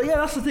weird. But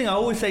that's the thing. I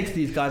always say to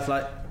these guys,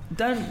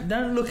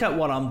 don't look at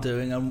what I'm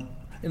doing, and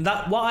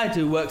that what I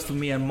do works for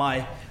me and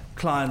my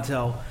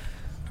clientele.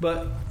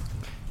 But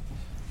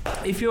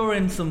if you're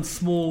in some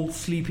small,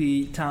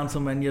 sleepy town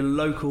somewhere in your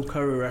local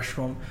curry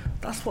restaurant,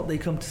 that's what they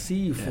come to see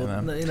you for.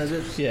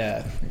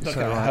 It's like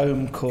a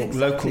home cooked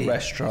local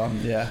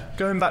restaurant. Yeah.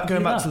 Going back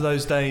to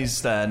those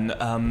days, then,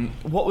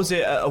 what was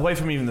it away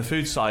from even the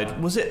food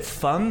side? Was it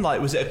fun?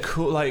 Was it a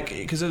cool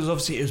because it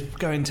was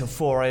going till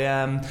 4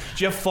 a.m. Do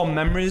you have fond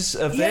memories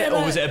of it,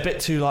 or was it a bit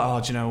too do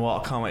you know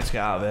what? I can't wait to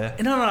get out of here.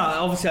 No.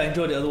 Obviously, I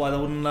enjoyed it. Otherwise,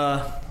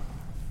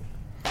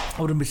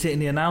 I wouldn't be sitting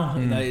here now.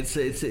 It's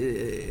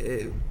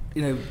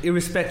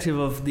irrespective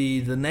of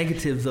the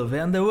negatives of it,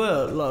 and there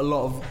were a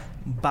lot of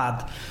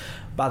bad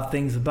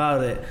things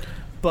about it.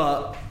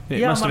 But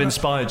it must have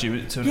inspired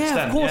you to an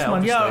extent. Of course,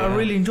 man. Yeah, I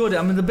really enjoyed it.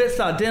 I mean, the bits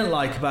that I didn't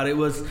like about it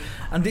was,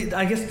 and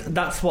I guess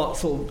that's what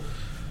sort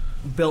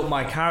of built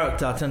my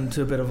character. I turned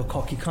into a bit of a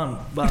cocky cunt.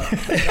 But but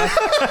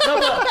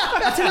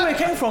I tell you where it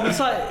came from. It's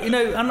like,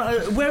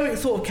 and where it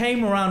sort of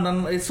came around,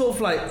 and it's sort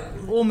of like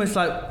almost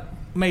like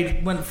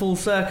went full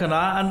circle.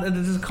 And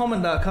there's a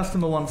comment that a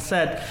customer once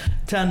said,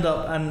 turned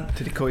up and...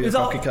 Did he call you a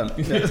cocky cunt?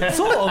 Yeah.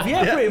 Sort of,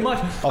 yeah, pretty much.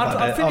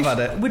 I've had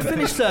it. We'd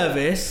finished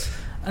service,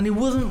 and he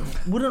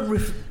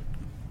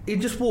he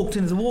just walked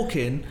in as a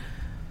walk-in,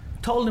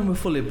 told him we're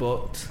fully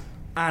booked,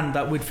 and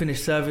that we'd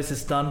finished service,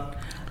 it's done.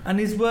 And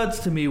his words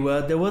to me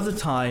were, there was a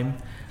time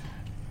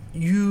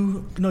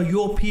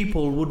your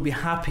people would be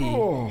happy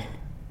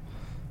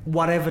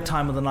whatever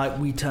time of the night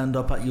we turned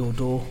up at your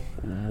door.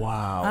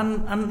 Wow.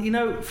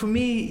 And for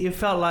me it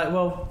felt like,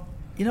 well,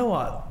 you know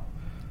what,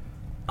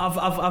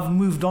 I've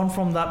moved on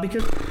from that,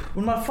 because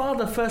when my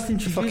father first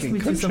introduced me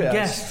to some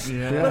guests,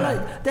 but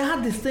like, they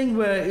had this thing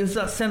where it was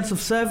that sense of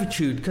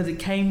servitude, because it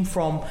came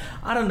from,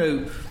 I don't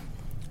know,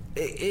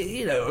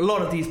 a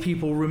lot of these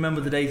people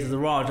remember the days of the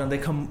Raj, and they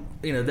come,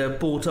 they're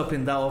brought up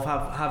in that, or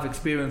have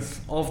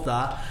experience of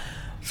that.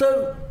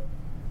 So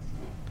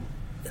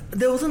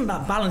there wasn't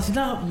that balance.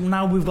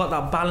 Now we've got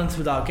that balance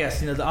with our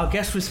guests. Our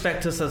guests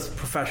respect us as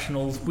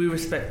professionals. We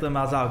respect them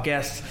as our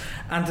guests,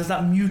 and there's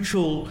that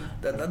mutual.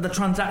 The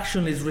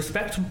transaction is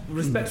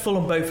respectful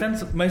on both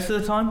ends most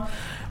of the time.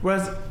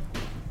 Whereas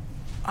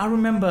I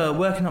remember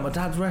working at my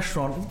dad's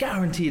restaurant.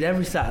 Guaranteed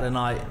every Saturday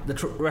night the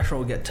restaurant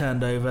would get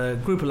turned over. A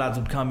group of lads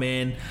would come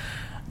in.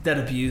 They'd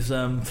abuse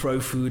them, throw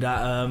food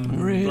at them.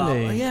 Really? Blah,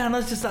 blah. Yeah, and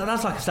that's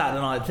like a Saturday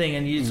night thing.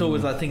 And it's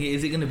always like thinking,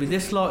 is it going to be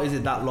this lot? Is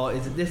it that lot?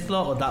 Is it this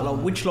lot or that lot?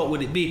 Which lot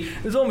would it be?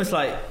 It was almost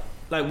like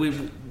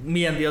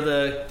me and the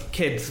other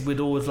kids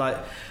would almost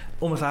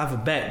have a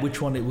bet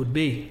which one it would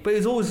be. But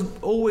it was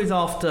always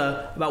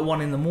after about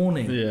 1 a.m.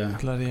 Yeah.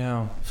 Bloody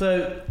hell.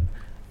 So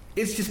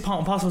it's just part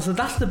and parcel. So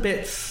that's the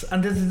bits.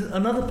 And there's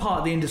another part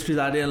of the industry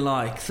that I didn't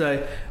like.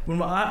 So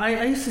when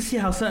I used to see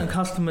how certain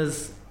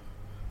customers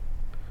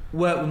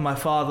worked with my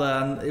father,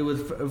 and it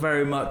was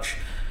very much,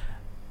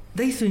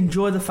 they used to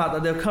enjoy the fact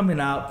that they were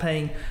coming out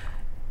paying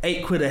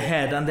 £8 a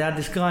head, and they had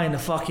this guy in a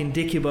fucking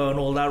dicky bow and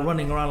all that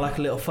running around like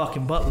a little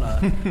fucking butler.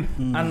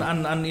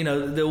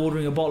 and they're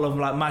ordering a bottle of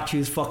like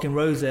Matthew's fucking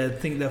rosé,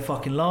 think they're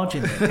fucking large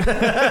in it.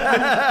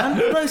 and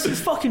no, it's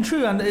fucking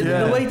true. And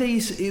the way they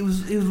used it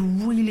was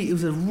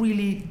a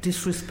really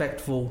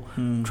disrespectful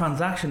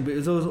transaction, but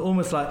it was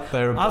almost like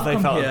they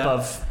felt here,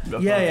 above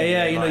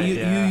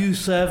you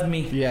served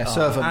me,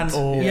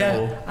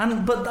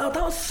 servant, but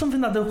that was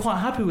something that they were quite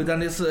happy with,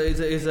 and it's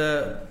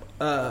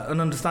an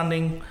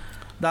understanding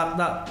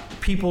that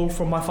people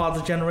from my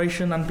father's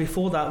generation and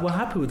before that were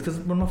happy with. Because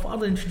when my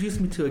father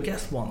introduced me to a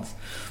guest once,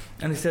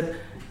 and he said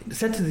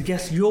to the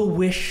guest, your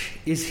wish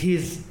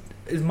is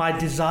my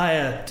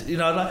desire.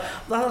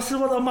 I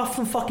said, well, I'm a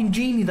fucking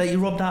genie that you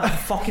robbed out of a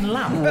fucking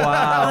lamp.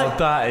 Wow,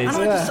 that is.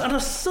 And I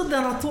stood there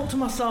and I thought to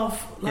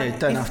myself,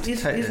 like,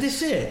 is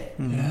this it?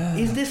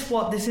 Is this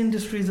what this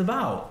industry is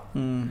about?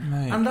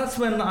 And that's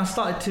when I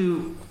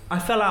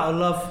fell out of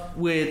love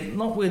with,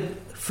 not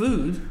with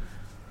food,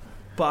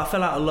 but I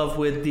fell out of love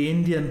with the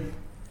Indian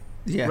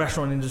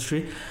restaurant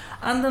industry.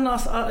 And then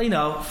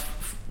I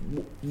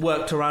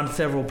worked around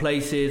several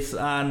places,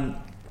 and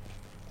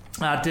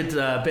I did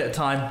a bit of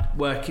time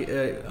work.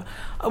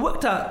 I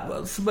went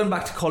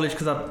back to college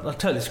because I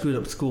totally screwed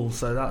up school,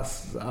 so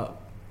that's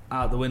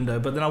out the window.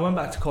 But then I went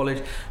back to college,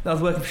 and I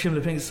was working for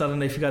Shimla Pinks. I don't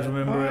know if you guys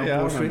remember it on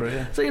Wall Street.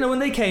 So when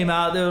they came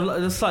out, they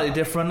were slightly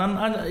different,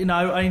 and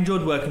I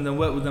enjoyed working with them.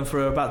 Worked with them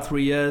for about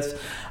 3 years,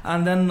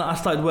 and then I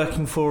started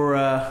working for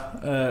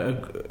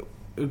a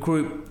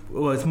group.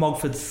 Well, it's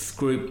Mogford's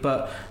group,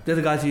 but they're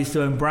the guys who used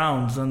to own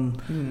Browns,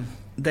 and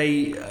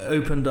they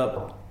opened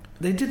up.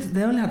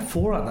 They only had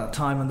 4 at that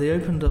time, and they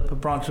opened up a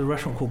branch of a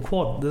restaurant called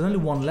Quad. There's only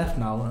 1 left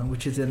now,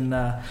 which is in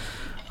I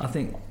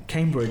think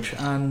Cambridge,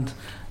 and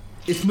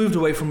it's moved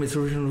away from its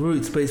original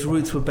roots, but its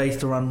roots were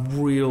based around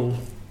real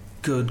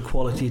good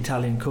quality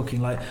Italian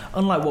cooking,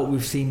 unlike what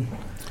we've seen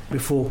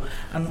before.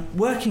 And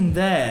working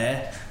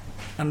there,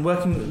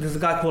 there's a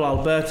guy called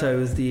Alberto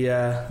who's the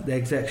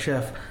exec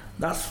chef.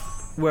 That's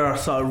where I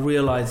started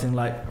realizing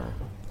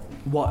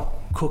what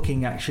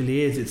cooking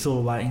actually is. It's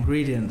all about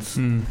ingredients.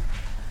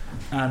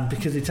 And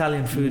because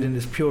Italian food in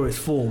its purest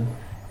form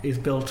is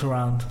built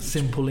around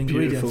simple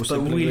ingredients, but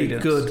really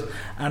good.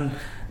 And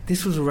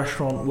this was a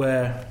restaurant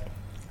where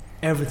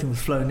everything was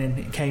flown in.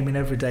 It came in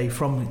every day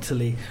from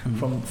Italy,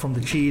 from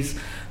the cheese.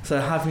 So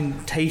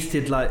having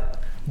tasted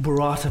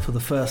burrata for the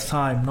first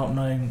time, not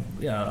knowing,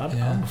 I'm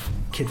a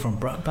kid from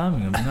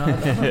Birmingham, I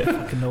don't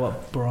fucking know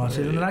what burrata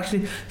is. And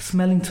actually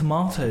smelling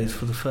tomatoes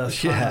for the first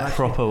time.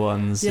 Proper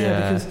ones.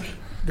 Because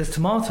there's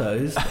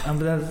tomatoes, and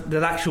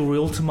there's actual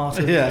real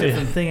tomatoes, a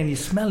different thing, and you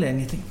smell it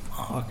and you think,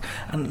 fuck.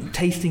 And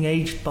tasting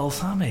aged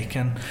balsamic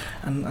and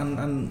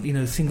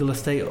single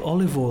estate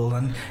olive oil,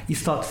 and you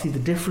start to see the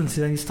differences,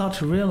 and you start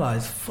to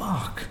realise,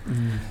 fuck.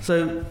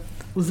 So I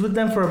was with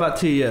them for about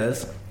 2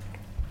 years,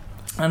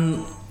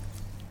 And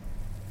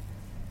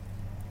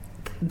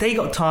they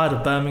got tired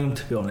of Birmingham,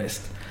 to be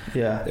honest.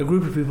 Yeah. A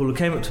group of people who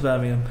came up to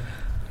Birmingham.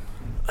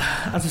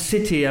 As a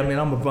city, I mean,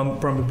 I'm a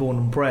Brumby born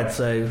and bred,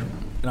 so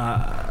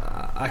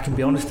I can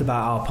be honest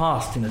about our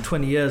past.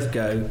 20 years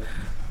ago,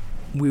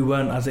 we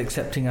weren't as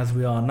accepting as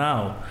we are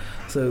now.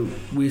 So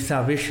we used to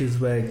have issues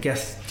where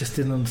guests just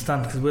didn't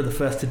understand, because we're the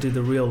first to do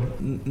the real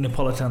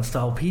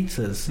Neapolitan-style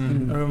pizzas. I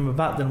remember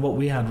back then what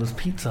we had was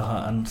Pizza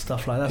Hut and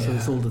stuff like that, so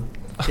it's all the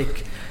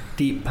thick,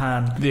 deep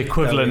pan. The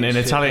equivalent in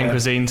Italian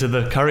cuisine to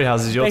the curry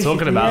houses you're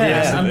talking about.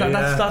 Yeah, and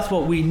that's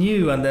what we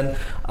knew. And then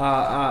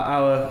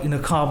our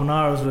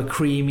carbonaras were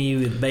creamy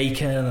with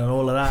bacon and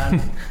all of that.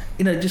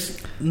 And,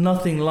 just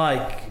nothing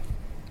like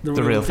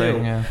the real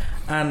thing. Yeah.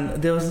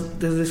 And there's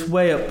this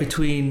way up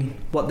between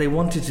what they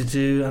wanted to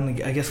do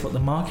and I guess what the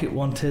market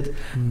wanted,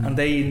 and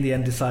they in the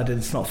end decided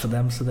it's not for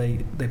them, so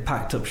they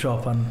packed up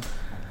shop and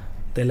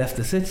they left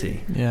the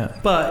city. Yeah.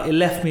 But it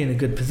left me in a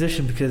good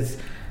position, because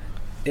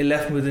it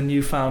left me with a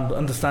newfound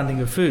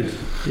understanding of food.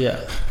 Yeah.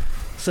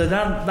 So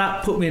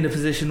that put me in a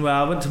position where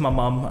I went to my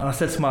mum and I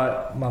said to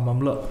my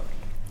mum, look,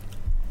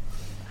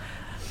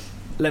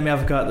 let me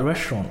have a go at the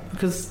restaurant,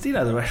 because the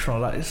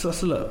restaurant, like, it's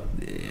just, look,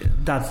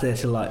 Dad's there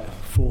till like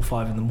 4 or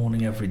 5 in the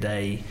morning every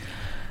day.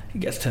 He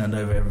gets turned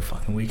over every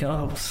fucking weekend.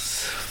 Oh,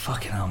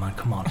 fucking hell, man,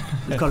 come on.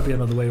 There's got to be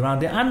another way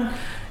around it. And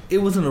it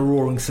wasn't a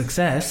roaring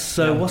success,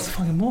 so what's the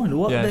fucking point?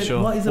 What we got to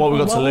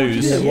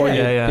lose? What are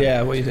you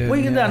doing? What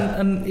you can do,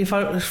 and if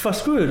I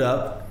screw it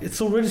up,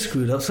 it's already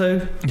screwed up.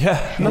 So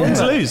nothing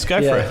to lose.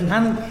 Go for it.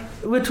 And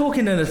we're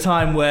talking in a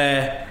time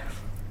where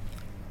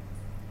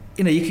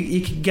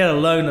you could get a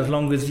loan as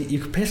long as you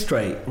could piss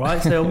straight, right?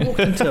 So I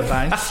walked into a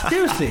bank.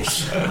 Seriously,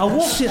 I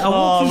wish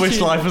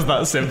life was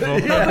that simple.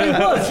 It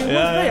was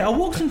great. I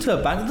walked into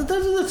a bank.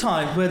 Those are the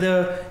times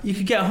where you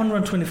could get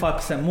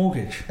 125%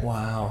 mortgage.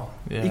 Wow.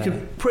 Yeah. You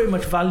could pretty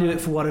much value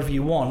it for whatever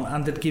you want,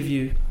 and they'd give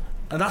you.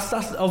 And that's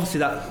obviously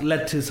that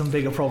led to some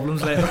bigger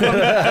problems later on.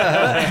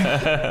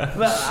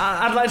 but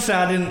I'd like to say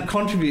I didn't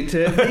contribute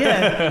to it. But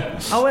yeah,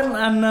 I went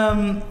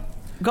and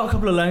got a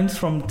couple of loans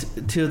from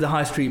two of the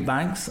high street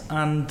banks,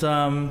 and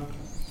I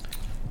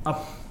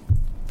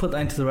put that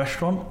into the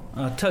restaurant.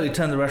 I totally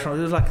turned the restaurant.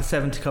 It was like a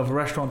 70 cover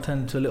restaurant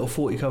turned into a little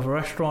 40 cover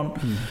restaurant,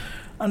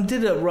 and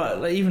did it right.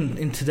 Like, even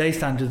in today's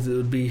standards, it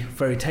would be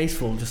very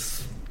tasteful.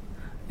 Just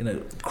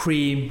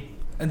cream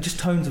and just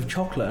tones of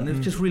chocolate, and it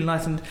was just really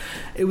nice. And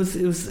it was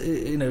it was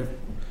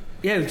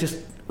just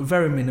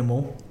very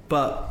minimal,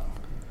 but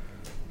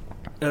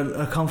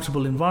a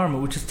comfortable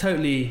environment, which is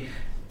totally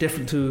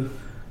different to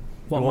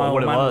what my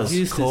old man was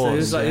used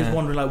to. So he was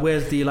wondering, like,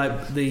 where's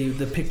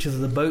the pictures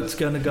of the boats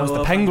going to go? What's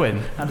the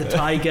penguin and the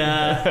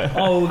tiger?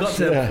 We got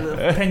to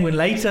the penguin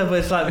later, but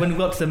it's like when we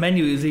got to the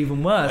menu, it was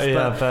even worse.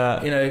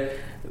 But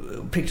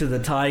picture of the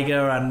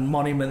tiger and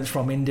monuments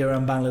from India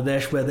and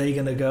Bangladesh, where they're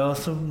going to go?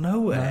 So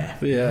nowhere.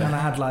 Yeah. And I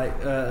had like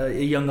a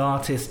young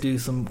artist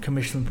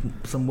commission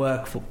some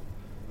work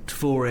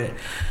for it.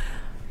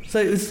 So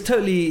it was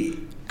totally.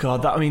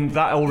 God,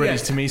 that already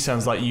to me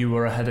sounds like you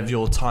were ahead of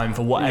your time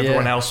for what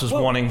everyone else was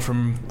wanting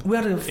from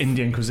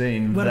Indian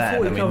cuisine. We had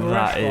a 40 cover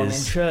restaurant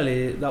in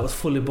Shirley that was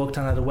fully booked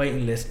and had a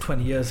waiting list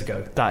 20 years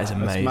ago. That is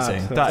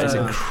amazing. That is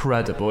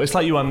incredible. It's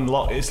like you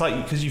unlock. It's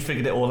like because you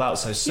figured it all out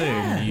so soon.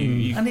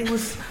 Yeah. And it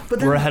was. But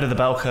then, we're ahead of the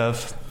bell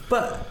curve.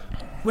 But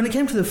when it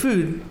came to the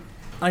food,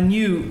 I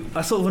knew.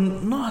 I sort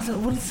of I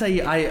wouldn't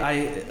say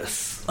I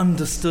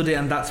understood it,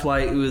 and that's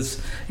why it was.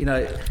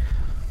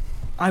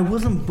 I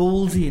wasn't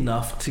ballsy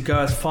enough to go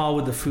as far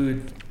with the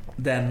food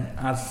then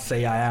as,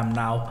 say, I am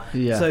now.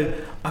 Yeah. So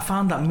I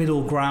found that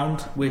middle ground,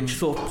 which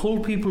sort of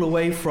pulled people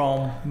away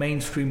from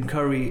mainstream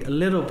curry a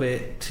little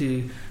bit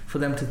for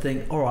them to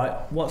think, all right,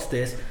 what's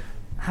this?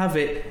 Have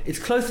it. It's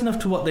close enough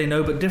to what they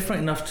know, but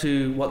different enough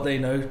to what they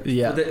know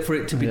for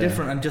it to be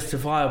different and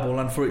justifiable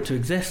and for it to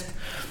exist.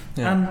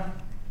 Yeah. And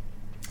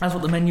that's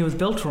what the menu was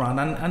built around.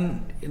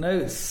 And it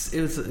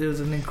was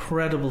an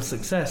incredible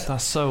success.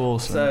 That's so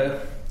awesome.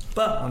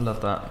 But I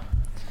love that.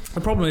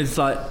 The problem is,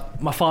 like,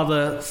 my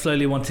father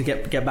slowly wanted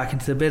to get back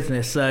into the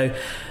business, so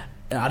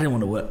I didn't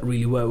want to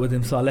really work with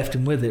him, so I left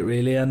him with it,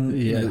 really.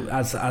 And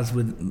as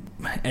with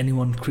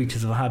anyone,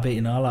 creatures of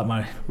habit, I like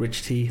my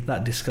rich tea.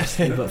 That disgusts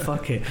me, but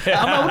fuck it.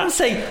 I wouldn't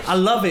say I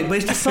love it, but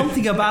it's just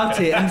something about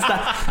it, and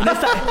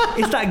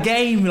it's that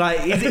game.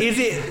 Like, is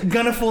it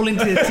gonna fall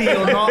into the tea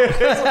or not?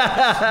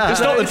 It's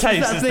not the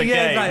taste, it's the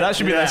game. Like, that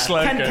should be their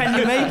slogan. Can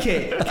you make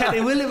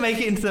it? Will it make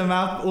it into the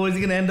mouth, or is it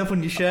going to end up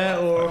on your shirt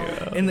or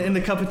in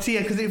the cup of tea?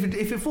 Because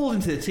if it falls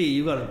into the tea,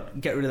 you've got to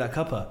get rid of that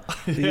cuppa.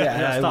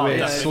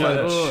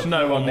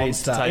 No one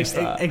needs to taste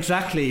that.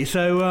 Exactly.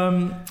 So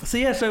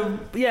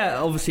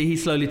obviously he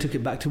slowly took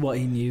it back to what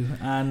he knew,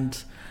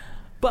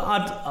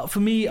 but for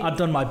me, I'd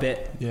done my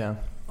bit. Yeah.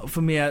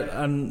 For me,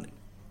 and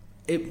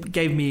it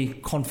gave me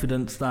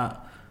confidence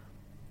that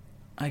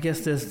I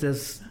guess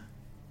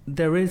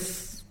there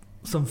is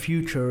some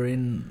future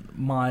in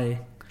my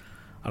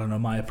I don't know,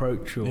 my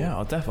approach. Or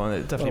it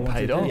definitely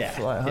paid off,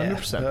 like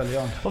 100%. Early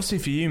on. Obviously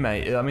for you,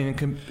 mate, I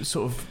mean,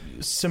 sort of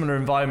similar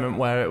environment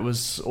where it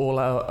was all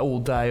out, all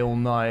day, all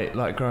night,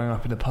 like growing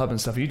up in a pub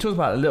and stuff. You talked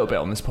about it a little bit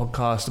on this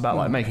podcast about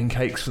like making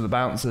cakes for the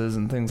bouncers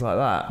and things like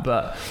that,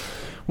 but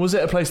was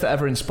it a place that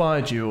ever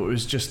inspired you, or it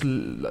was just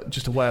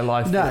a way of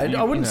life? No,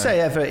 I wouldn't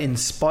say ever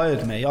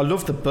inspired me. I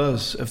love the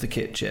buzz of the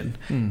kitchen.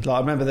 Like, I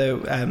remember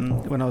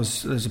when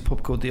there's a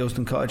pub called the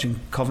Earlston Cottage in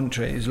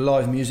Coventry. It was a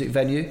live music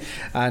venue,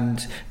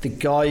 and the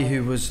guy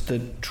who was the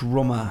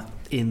drummer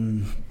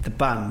in the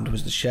band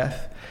was the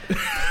chef.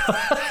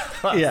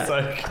 Yeah,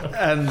 so cool.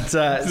 And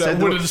so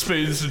wooden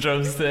spoons and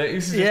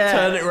drumsticks. Yeah,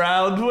 turn it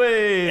round.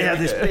 Yeah,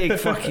 this big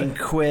fucking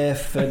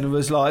quiff, and it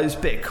was a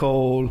bit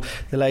cool.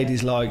 The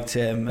ladies liked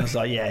him. I was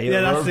like, you're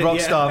a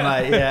rock star,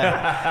 mate.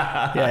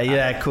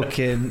 Yeah,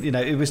 cooking.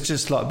 It was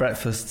just like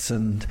breakfasts,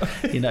 and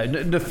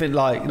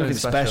nothing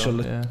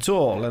special at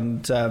all.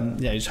 And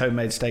just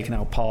homemade steak and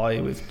apple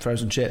pie with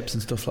frozen chips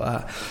and stuff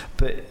like that.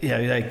 But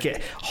they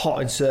get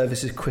hot in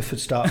service as quiff would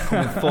start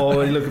coming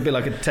forward. You look a bit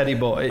like a teddy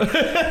boy.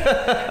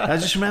 I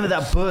just remember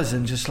that buzz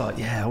and just like,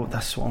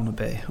 that's what I want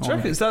to be. Do you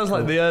reckon it sounds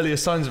like the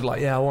earliest signs of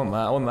I want that.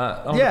 I want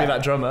to be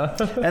that drummer.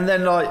 And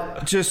then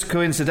just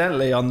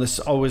coincidentally on this,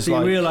 I was so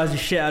you realised you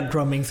shit at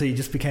drumming, so you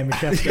just became a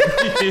chef.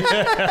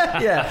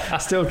 Yeah,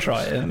 still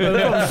trying. We'll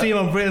probably see you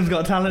on Britain's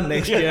Got Talent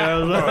next year.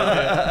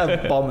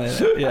 Bombing,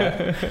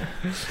 yeah.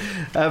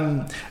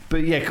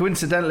 But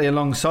coincidentally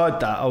alongside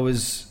that, I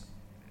was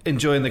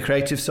enjoying the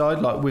creative side,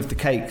 like with the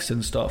cakes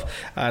and stuff,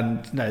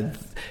 and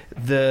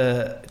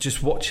the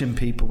just watching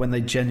people when they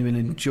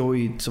genuinely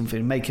enjoyed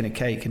something, making a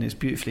cake and it's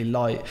beautifully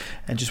light,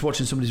 and just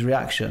watching somebody's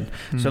reaction.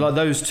 So like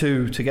those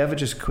two together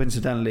just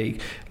coincidentally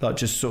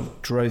just sort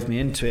of drove me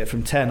into it.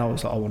 From 10 I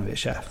was like, I want to be a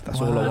chef.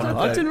 That's all I want to do.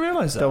 I didn't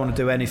realise that. Don't want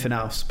to do anything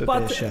else but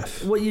be a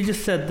chef. What you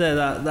just said there,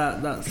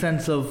 that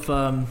sense of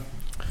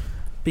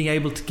being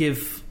able to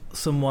give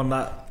someone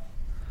that,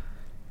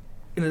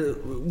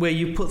 where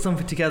you put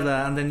something together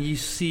and then you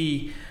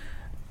see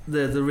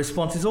the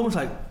response, is almost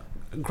like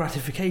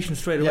gratification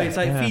straight away. It's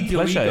like feed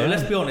your ego.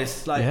 Let's be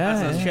honest,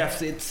 as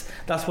chefs,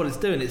 that's what it's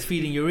doing. It's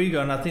feeding your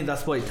ego, and I think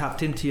that's what it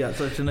tapped into at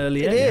such an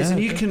early age. It is,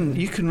 and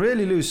you can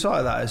really lose sight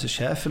of that as a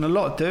chef, and a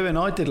lot do, and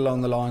I did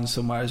along the line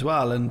somewhere as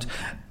well. And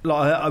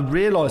I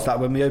realised that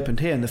when we opened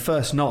here in the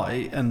first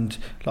night, and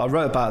I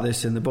wrote about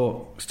this in the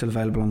book, still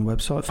available on the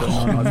website for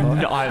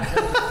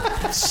 $9.95.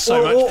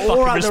 So much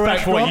fucking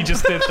respect for what you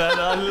just did there.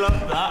 I love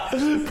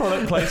that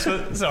product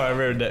placement. Sorry, I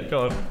ruined it.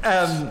 Go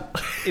on.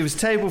 It was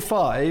table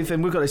 5,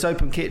 and we've got this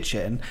open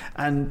kitchen,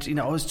 and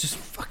I was just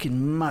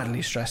fucking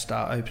madly stressed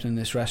out opening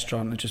this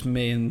restaurant, and just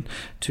me and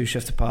 2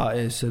 chef de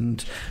parties,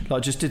 and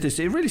just did this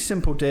really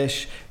simple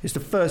dish. It's the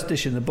first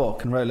dish in the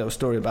book, and wrote a little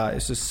story about it.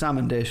 It's a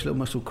salmon dish, little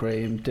mussel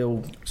cream,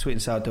 dill, sweet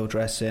and sour dill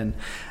dressing,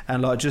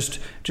 and just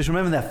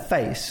remember their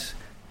face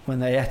when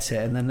they ate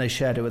it, and then they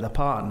shared it with their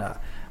partner.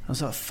 I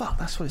was like, fuck,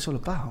 that's what it's all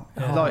about.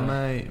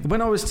 Mate.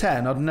 When I was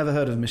 10, I'd never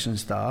heard of Michelin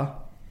star,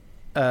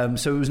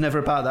 so it was never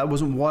about that. It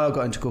wasn't why I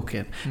got into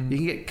cooking. You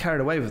can get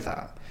carried away with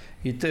that.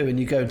 You do, and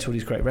you go into all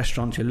these great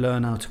restaurants, you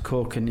learn how to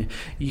cook, and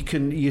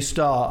you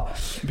start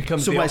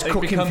somebody's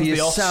cooking for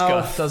yourself, the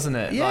Oscar, doesn't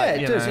it? Yeah,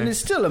 it does, and it's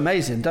still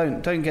amazing.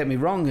 Don't get me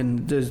wrong,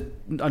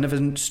 and I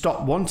never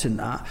stopped wanting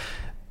that.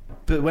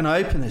 But when I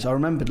opened this, I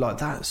remembered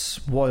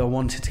that's why I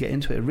wanted to get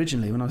into it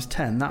originally when I was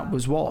 10. That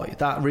was why.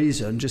 That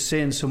reason, just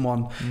seeing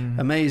someone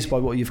amazed by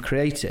what you've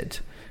created.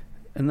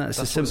 And that's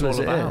as simple as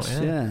it is.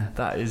 Yeah.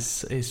 That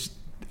is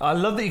I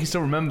love that you can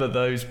still remember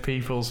those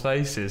people's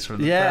faces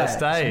from the first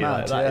day.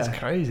 Mad, that is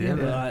crazy, isn't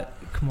it?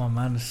 Come on,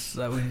 man. It's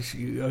like when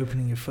you're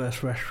opening your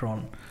first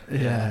restaurant.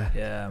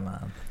 Yeah,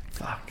 man.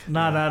 Fuck.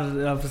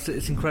 No,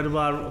 it's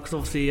incredible, because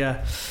obviously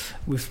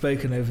we've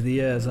spoken over the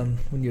years, and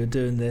when you were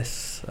doing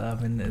this,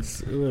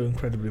 we're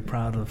incredibly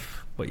proud of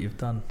what you've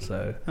done.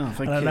 So, thank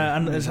you.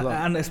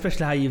 And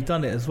especially how you've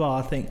done it as well.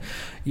 I think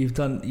you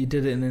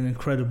did it in an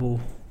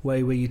incredible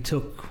way, where you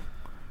took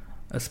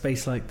a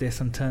space like this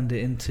and turned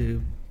it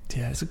into.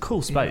 Yeah, it's a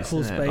cool space.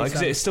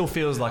 Because it still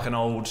feels like an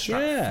old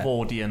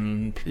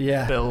Stratfordian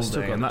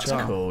building, and that's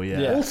cool.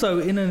 Yeah. Also,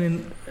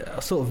 in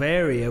a sort of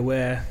area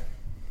where,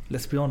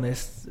 let's be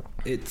honest,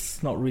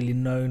 it's not really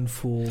known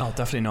for. Oh,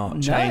 definitely not.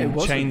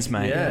 Chains,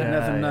 mate.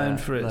 Never known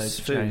for its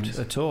food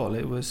at all.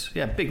 It was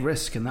big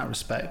risk in that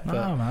respect. But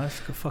man, it's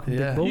fucking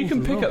big balls. You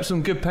can pick up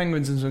some good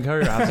penguins and some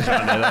curry houses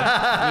around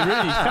there. You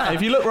really can.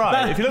 If you look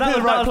right, if you look at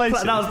the right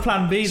places. That was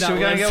plan B. Should we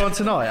go and get one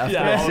tonight?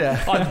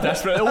 I'm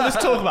desperate. All this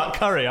talk about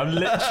curry, I'm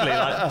literally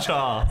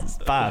char. It's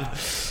bad.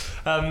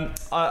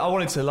 I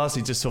wanted to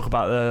lastly just talk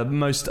about the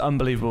most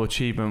unbelievable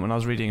achievement when I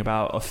was reading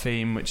about a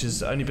theme which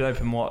has only been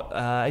open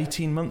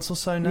 18 months or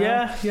so now.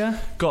 Yeah.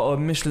 Got a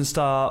Michelin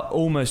star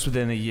almost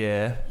within a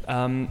year,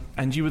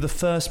 and you were the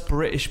first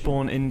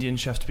British-born Indian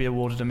chef to be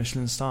awarded a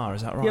Michelin star.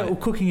 Is that right? Yeah, well,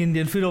 cooking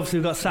Indian food. Obviously,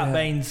 we've got Sat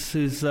Baines,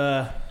 who's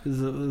a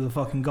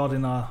fucking god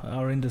in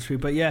our industry.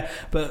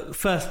 But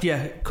first,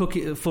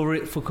 cooking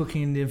for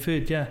cooking Indian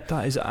food. Yeah,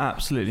 that is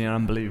absolutely an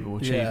unbelievable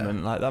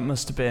achievement. That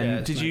must have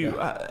been. Did you?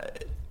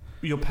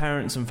 your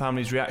parents' and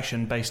family's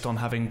reaction based on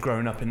having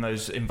grown up in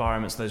those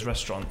environments, those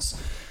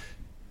restaurants?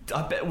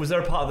 I bet, was there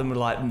a part of them who were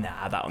like,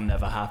 nah, that'll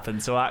never happen?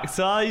 So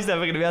Aktar, he's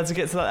never going to be able to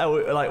get to that.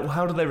 Like,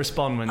 how do they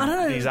respond when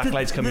these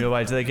accolades come your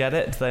way? Do they get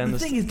it? Do they understand? The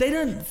thing is, they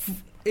don't.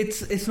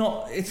 It's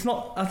not.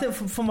 I think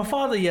for my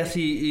father, yes,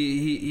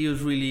 he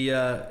was really.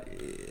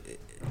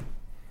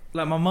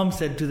 Like my mum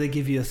said, do they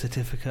give you a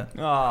certificate?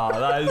 Oh,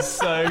 that is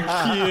so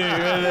cute,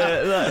 isn't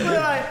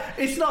it?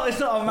 It's not a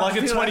like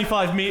a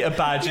 25-metre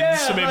badge in the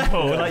swimming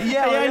pool. Like,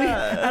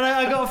 and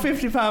I got a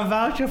 £50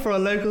 voucher for a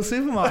local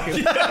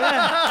supermarket. But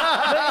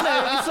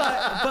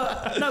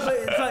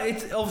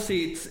it's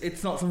obviously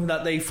it's not something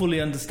that they fully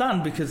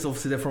understand, because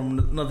obviously they're from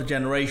another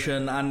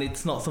generation, and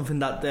it's not something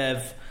that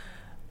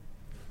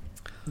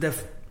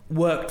they've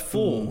worked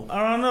for. And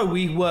I know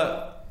we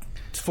work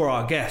for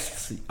our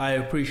guests. I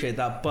appreciate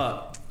that,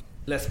 but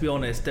let's be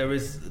honest, there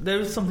is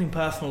something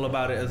personal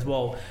about it as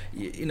well.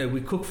 You know,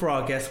 we cook for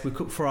our guests, we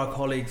cook for our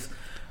colleagues,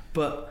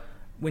 but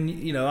when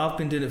I've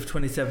been doing it for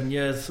 27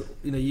 years.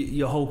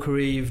 Your whole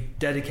career you've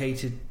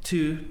dedicated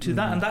to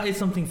that, and that is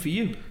something for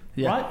you.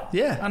 Right?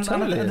 Yeah, and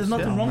totally. there's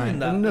nothing wrong in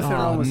that. Nothing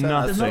wrong with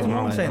that. There's nothing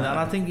wrong with saying that. And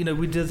I think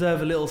we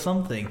deserve a little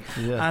something.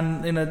 Yeah.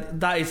 And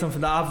that is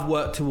something that I've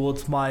worked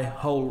towards my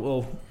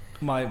whole.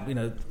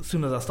 As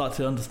soon as I started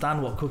to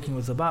understand what cooking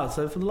was about.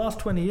 So for the last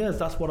 20 years,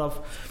 that's what I've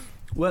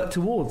worked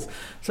towards.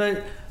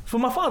 So for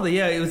my father,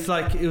 it was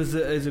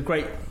a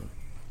great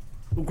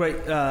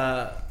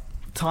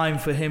time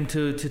for him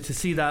to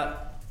see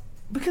that,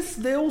 because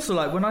they also,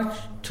 like, when I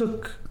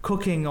took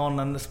cooking on,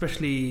 and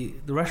especially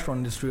the restaurant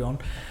industry on,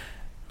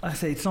 I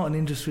say it's not an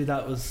industry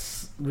that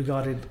was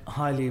regarded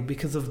highly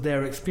because of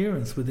their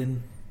experience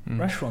within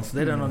restaurants.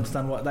 They don't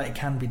understand that it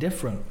can be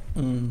different.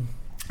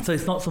 So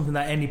it's not something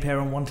that any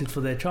parent wanted for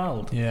their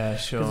child. Yeah,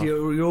 sure. Because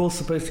you're all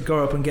supposed to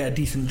grow up and get a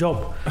decent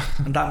job,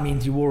 and that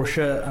means you wore a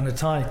shirt and a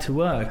tie to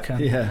work, and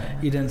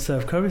you didn't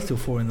serve curries till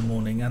 4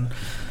 a.m. And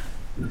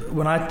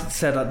when I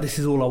said that this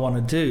is all I want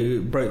to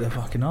do, it broke their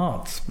fucking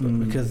hearts,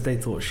 because they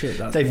thought, shit,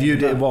 they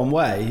viewed it one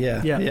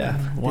way.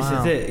 Wow. This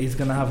is it. He's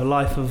going to have a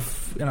life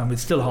of,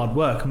 it's still hard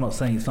work. I'm not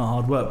saying it's not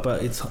hard work,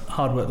 but it's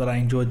hard work that I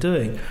enjoy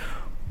doing.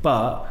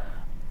 But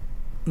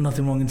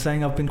nothing wrong in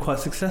saying I've been quite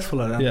successful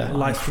at it.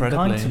 Life's been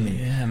kind to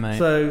me. Yeah, mate.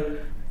 So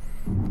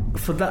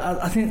for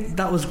that, I think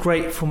that was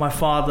great for my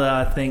father,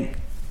 I think.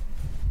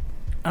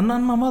 And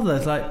then my mother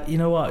is like, you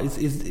know what,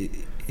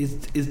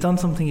 he's done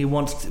something he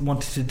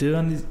wanted to do,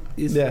 and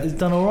he's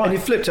done all right. And you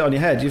flipped it on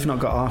your head. You've not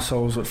got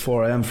arseholes at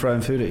 4 a.m.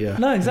 throwing food at you.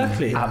 No,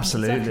 exactly.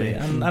 Absolutely.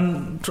 Exactly.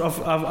 And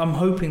I'm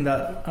hoping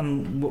that,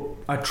 and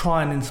I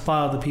try and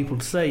inspire other people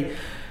to say,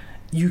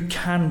 you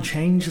can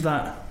change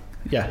that.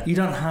 Yeah. You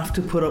don't have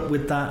to put up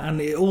with that,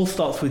 and it all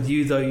starts with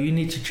you, though. You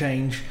need to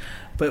change,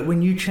 but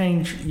when you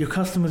change, your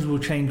customers will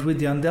change with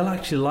you, and they'll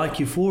actually like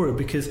you for it,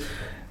 because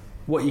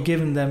what you're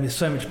giving them is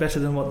so much better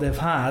than what they've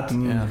had.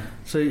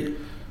 So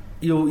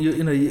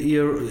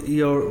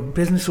your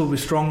business will be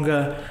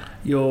stronger,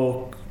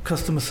 your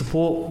customer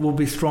support will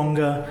be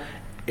stronger.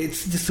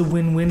 It's just a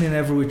win-win in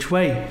every which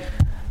way,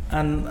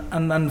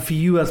 and for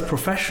you as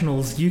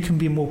professionals, you can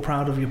be more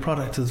proud of your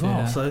product as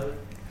well. So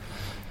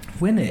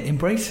win it,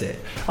 embrace it.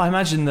 I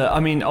imagine that,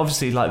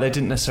 obviously, like, they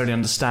didn't necessarily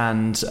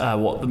understand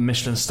what the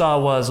Michelin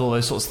star was, all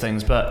those sorts of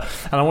things, and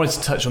I wanted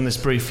to touch on this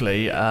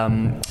briefly,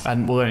 and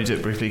we'll only do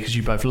it briefly because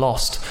you both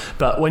lost,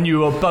 but when you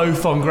were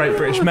both on Great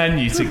British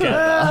Menu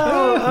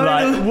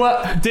together,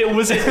 what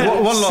was it?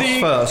 One lost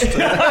first.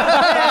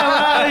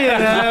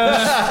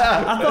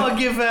 I thought I'd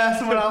give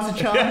someone else a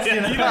chance.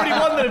 You'd already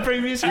won the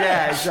previous year.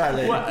 Yeah,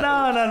 exactly.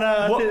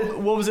 No.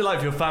 What was it like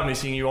for your family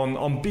seeing you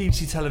on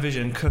BBC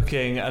television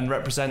cooking and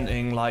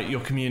representing, like, your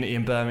community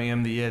in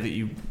Birmingham the year that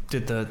you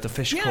did the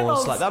fish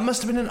course? Like, that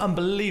must have been an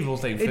unbelievable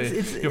thing for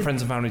your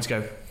friends and family to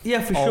go.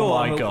 Yeah, for sure. Oh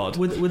my God!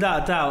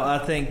 Without a doubt, I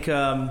think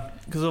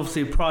because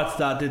obviously prior to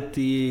that, I did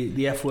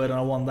the F word, and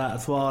I won that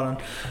as well.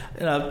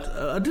 And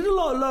I did a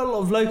lot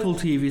of local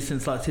TV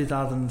since like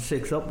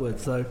 2006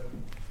 upwards. So,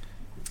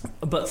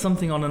 but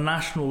something on a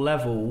national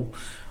level,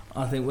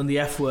 I think when the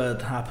F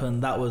word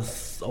happened, that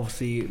was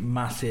obviously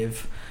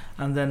massive.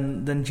 And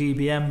then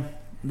GBM.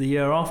 The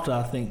year after,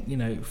 I think,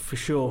 for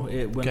sure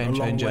it went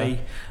a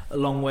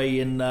long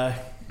way in I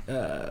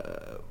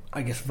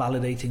guess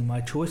validating my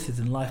choices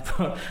in life.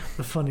 But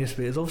the funniest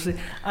bit is, obviously,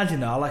 as you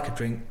know, I like a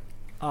drink.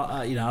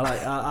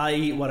 I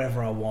eat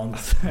whatever I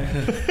want.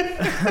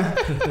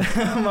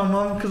 My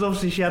mum, because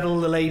obviously she had all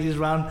the ladies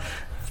around,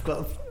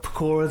 got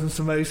pakoras and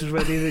samosas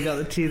ready. They got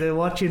the tea they're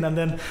watching, and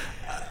then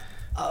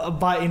I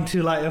bite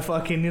into like a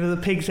fucking the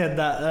pig's head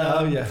that.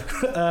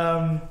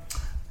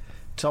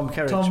 Tom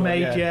Kerridge. Tom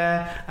made,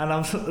 and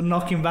I'm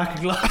knocking back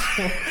a glass.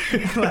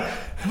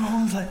 My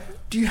mom's like,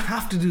 do you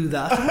have to do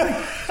that?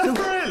 So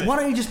why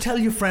don't you just tell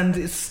your friends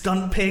it's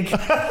stunt pig?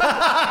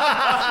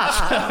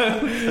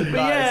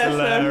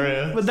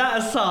 But that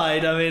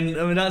aside, I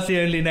mean that's the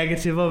only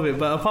negative of it.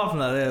 But apart from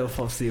that, they're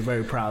obviously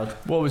very proud.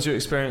 What was your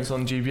experience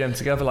on GBM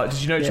together like?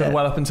 Did you know each other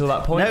well up until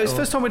that point? No, it was the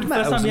first time we'd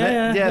met.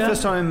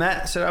 First time we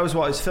met. So that was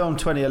what? It was filmed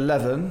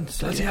 2011.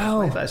 So bloody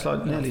hell! That's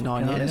like nearly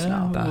 9 years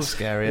now. That's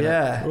scary. Isn't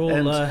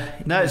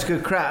it? No, it's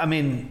good crack. I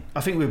mean,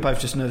 I think we were both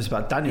just nervous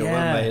about Daniel,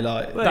 weren't we?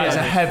 Like that is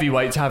a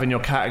heavyweight to have in your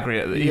category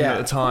at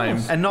the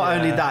time. And not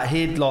only that,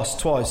 he'd lost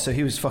twice, so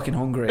he was fucking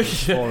hungry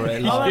for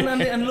it. Like.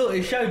 And look,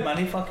 it showed, man.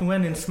 He fucking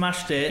went and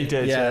smashed it. He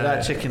did. Yeah,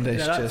 that chicken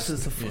dish that's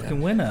just a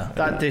fucking winner.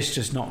 That dish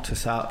just knocked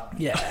us out.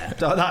 Yeah,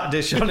 that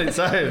dish on its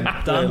own.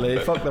 Really,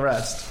 fuck the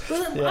rest.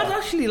 But I'd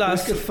actually like. It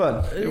was good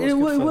fun. It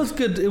was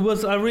good. It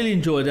was. I really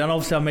enjoyed it, and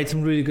obviously I made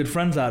some really good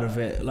friends out of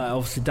it. Like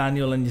obviously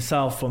Daniel and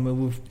yourself. I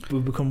mean,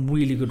 we've become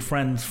really good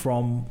friends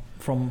from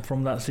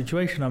that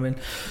situation. I mean,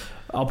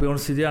 I'll be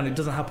honest with you, and it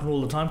doesn't happen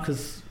all the time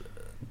because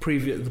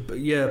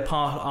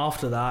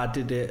after that I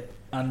did it,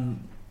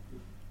 and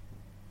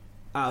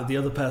out of the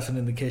other person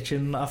in the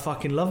kitchen, I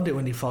fucking loved it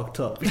when he fucked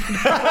up. It's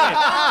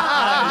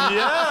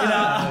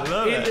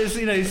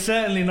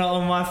certainly not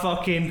on my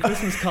fucking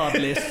Christmas card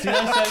list. So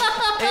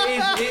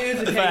it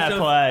is a case fair of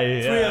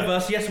play, three of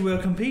us. Yes, we were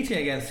competing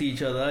against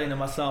each other.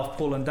 Myself,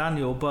 Paul, and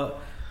Daniel,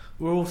 but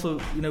we're also,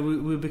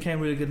 we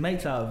became really good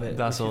mates out of it.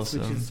 That's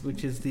awesome.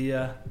 Which is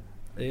the.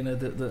 I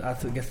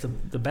guess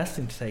the best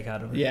thing to take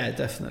out of it. Yeah,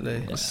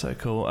 definitely. That's so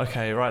cool.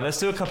 Okay, right, let's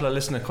do a couple of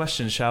listener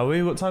questions, shall we?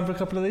 Got time for a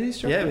couple of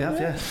these? Yeah, we have,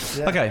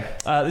 yeah. Okay,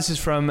 this is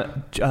from,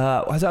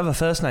 does it have a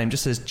first name?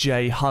 Just says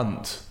J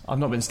Hunt. I've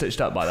not been stitched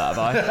up by that,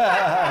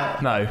 have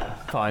I? No,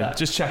 fine,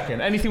 just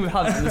checking. Anything with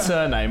Hunt in the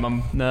surname,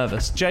 I'm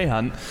nervous. J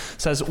Hunt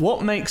says,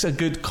 what makes a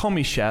good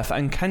commie chef,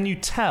 and can you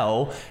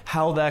tell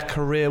how their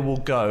career will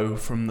go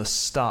from the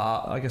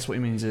start? I guess what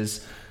he means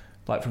is,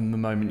 like, from the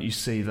moment you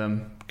see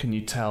them, can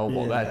you tell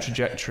what their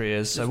trajectory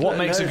is? So what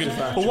makes a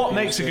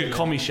good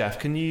commie chef?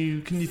 Can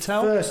you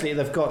tell? Firstly,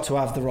 they've got to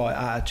have the right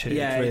attitude.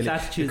 Yeah, really. It's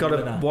attitude. You've got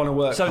to want to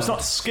work. So it's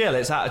not skill,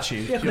 it's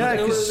attitude. Yeah,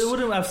 they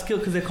wouldn't have skill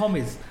because they're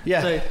commies.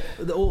 Yeah. So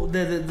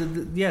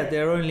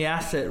their only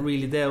asset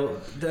really.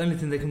 The only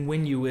thing they can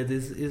win you with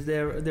is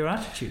their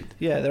attitude.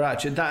 Yeah, their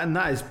attitude.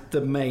 That is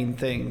the main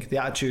thing. The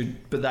attitude,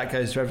 but that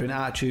goes to everything.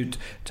 Attitude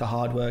to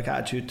hard work,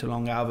 attitude to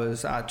long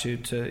hours,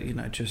 attitude to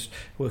just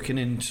working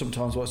in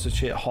sometimes what's a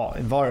shit hot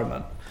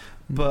environment.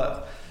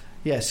 But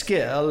yeah,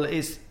 skill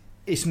is.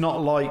 It's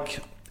not like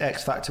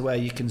X Factor where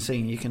you can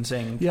sing.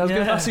 Yeah,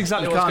 that's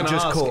exactly what I was going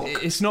to ask.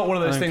 Cook. It's not one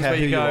of those things where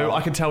you go, I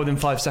can tell within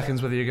 5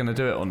 seconds whether you're going to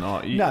do it or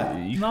not. You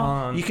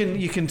can't.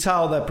 You can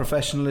tell their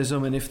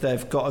professionalism, and if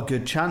they've got a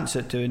good chance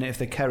at doing it, if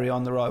they carry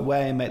on the right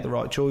way and make the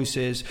right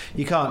choices.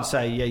 You can't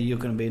say, you're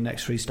going to be a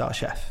next 3-star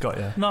chef. Got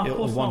you. No,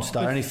 or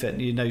 1-star,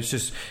 anything. It's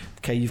just,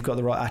 okay, you've got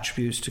the right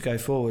attributes to go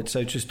forward.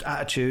 So just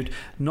attitude,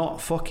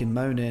 not fucking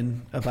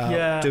moaning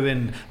about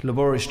doing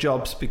laborious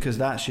jobs, because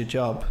that's your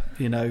job.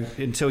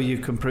 Until you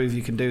can prove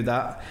you can do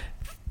that.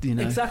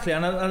 Exactly,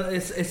 and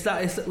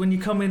it's when you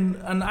come in,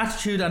 an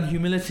attitude and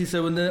humility.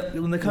 So when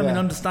they come in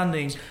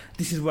understanding,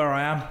 this is where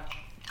I am,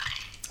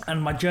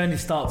 and my journey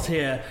starts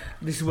here.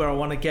 This is where I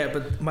want to get,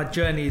 but my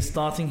journey is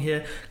starting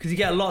here. Because you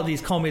get a lot of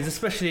these commies,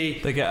 especially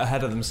they get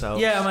ahead of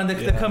themselves. Yeah, man,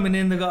 they're coming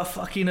in. They've got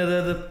fucking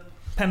the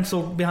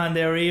pencil behind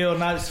their ear,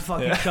 now it's a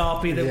fucking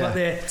Sharpie. They've got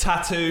their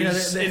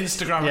tattoos,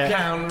 Instagram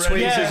account,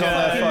 tweezers on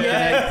their fucking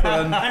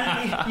apron.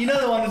 And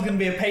the one who's going to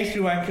be a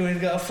pastry wanker and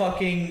he's got a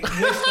fucking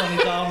wrist on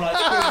his arm, like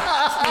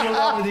screwing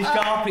along with his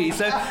Sharpie.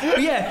 So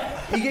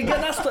you can get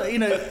that stuff.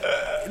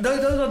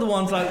 Those are the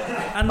ones like,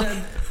 and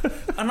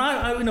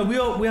I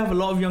we have a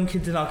lot of young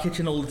kids in our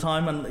kitchen all the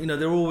time, and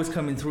they're always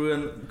coming through,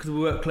 and because we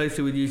work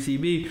closely with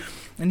UCB,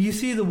 and you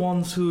see the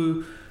ones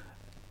who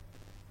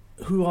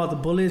are the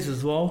bullies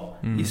as well.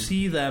 You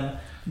see them,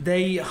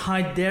 they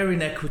hide their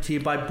inequity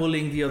by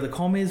bullying the other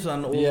commies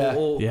or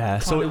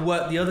trying to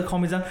work the other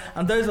commies down,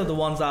 and those are the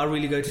ones that I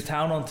really go to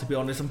town on, to be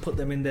honest, and put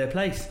them in their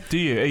place. Do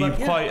you? Are you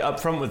quite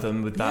upfront with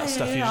them with that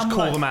stuff? You just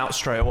call them out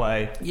straight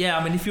away? Yeah,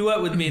 I mean, if you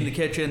work with me in the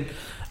kitchen,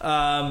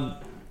 when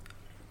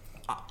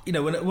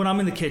I'm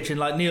in the kitchen,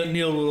 like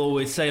Neil will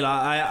always say,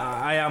 like,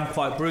 I am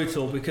quite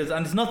brutal, because,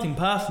 and it's nothing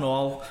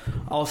personal,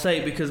 I'll say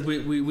it because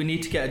we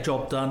need to get a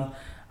job done,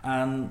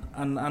 and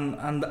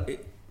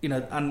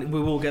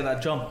we will get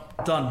that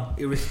job done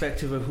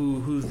irrespective of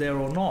who's there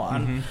or not.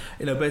 And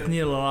both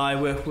Neil and I,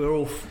 we're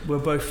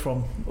both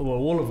from, well,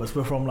 all of us,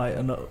 we're from like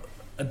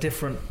a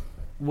different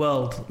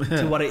world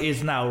to what it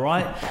is now,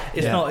 right?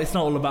 It's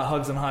not all about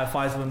hugs and high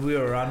fives when we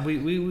were around.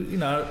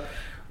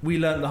 We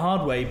learned the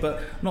hard way,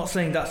 but not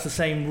saying that's the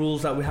same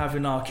rules that we have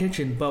in our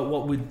kitchen. But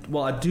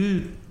what I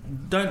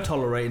don't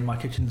tolerate in my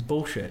kitchen is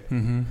bullshit.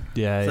 I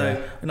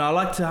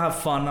like to have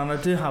fun, and I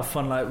do have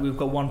fun. Like, we've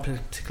got one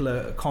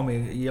particular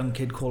commie, a young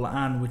kid called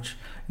Anne, which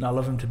I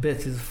love him to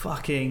bits. He's a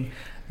fucking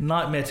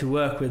nightmare to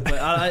work with,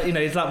 but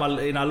he's like my.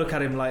 I look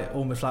at him like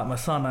almost like my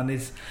son, and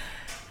he's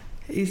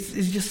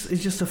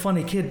just a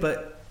funny kid.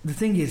 But the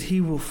thing is,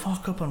 he will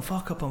fuck up and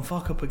fuck up and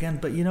fuck up again.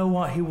 But you know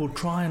what? He will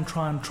try and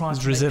try and try.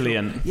 He's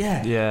resilient.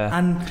 Yeah.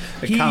 And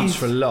it counts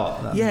for a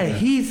lot.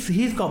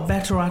 He's got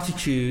better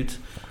attitude.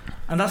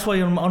 And that's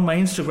why on my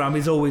Instagram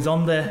he's always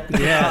on there.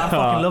 Yeah, I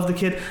fucking love the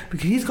kid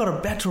because he's got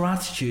a better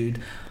attitude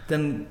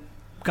than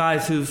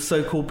guys who've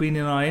so-called been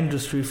in our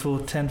industry for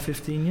 10,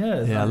 15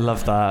 years. Yeah, I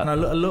love that.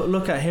 And I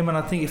look at him and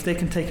I think if they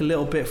can take a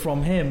little bit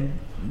from him,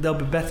 they'll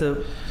be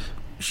better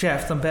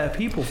chefs and better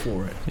people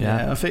for it.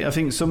 Yeah, I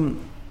think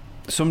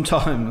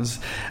sometimes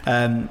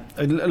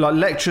like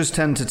lecturers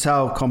tend to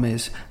tell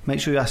commies, make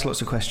sure you ask lots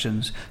of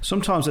questions.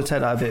 Sometimes they take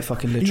that a bit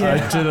fucking literally.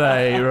 Yeah, do they?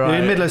 Right. You're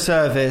in the middle of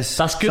service.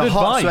 That's good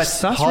advice.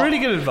 That's really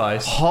good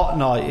advice. Hot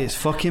night. It's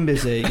fucking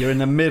busy. You're in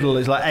the middle.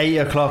 It's like 8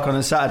 o'clock on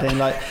a Saturday. And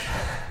like,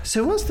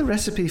 so what's the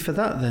recipe for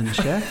that then,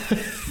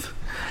 chef?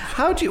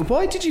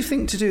 Why did you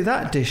think to do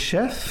that dish,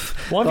 chef?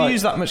 Why have you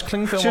used that much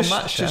cling film on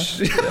that, chef?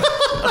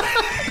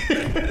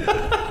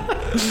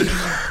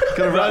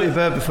 Got to wrap your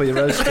bird before you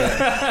roast it.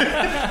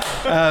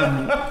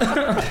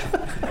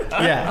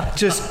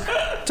 Just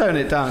tone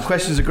it down.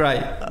 Questions are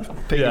great.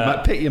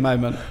 Pick your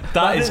moment.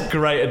 That is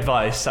great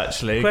advice,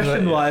 actually.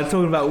 Question-wise,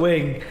 talking about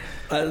wing,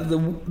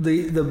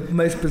 the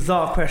most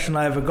bizarre question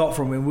I ever got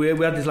from him. We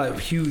had these like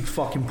huge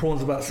fucking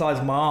prawns about the size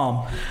of my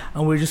arm,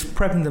 and we were just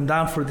prepping them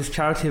down for this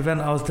charity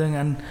event I was doing,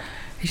 and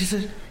he just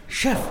said,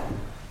 "Chef,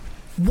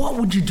 what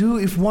would you do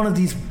if one of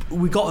these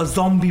we got a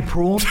zombie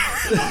prawn?"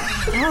 And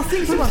I was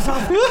thinking to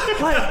myself,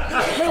 like,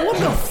 what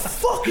the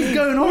fuck is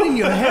going on in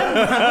your head?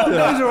 What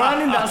goes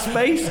around in that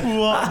space?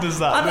 What does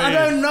that mean? I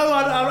don't know.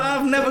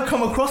 I've never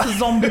come across a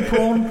zombie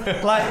prawn.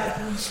 Like,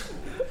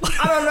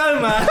 I don't know,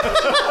 man.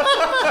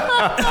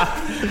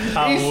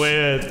 How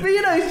weird. But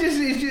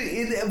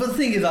but the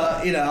thing is,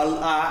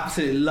 I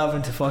absolutely love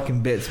him to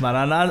fucking bits,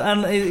 man.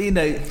 And you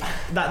know,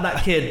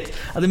 that kid.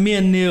 I think me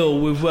and Neil,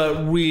 we've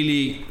worked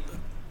really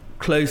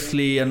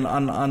closely and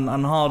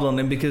hard on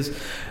him because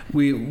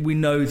we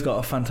know he's got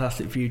a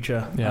fantastic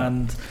future. Yeah.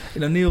 And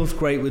Neil's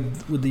great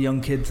with the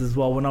young kids as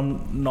well. When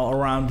I'm not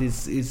around,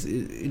 it's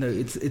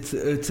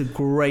a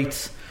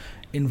great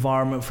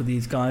environment for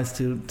these guys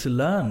to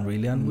learn,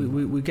 really.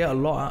 And we get a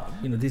lot out,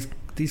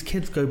 these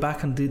kids go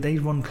back and they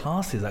run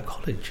classes at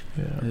college.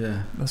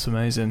 Yeah, that's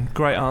amazing.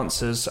 Great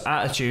answers,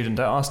 attitude, and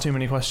don't ask too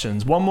many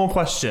questions. One more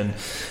question.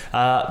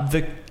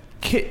 The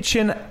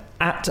kitchen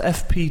at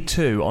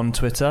FP2 on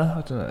Twitter.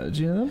 I don't know.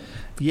 Do you know them?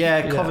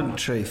 Yeah,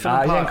 Coventry.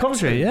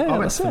 Coventry. Yeah, I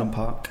went to Fulham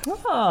Park.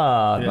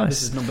 Nice.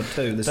 This is number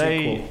 2. The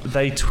sequel.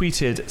 They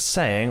tweeted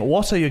saying,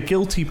 "What are your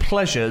guilty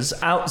pleasures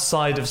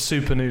outside of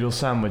super noodle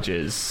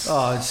sandwiches?"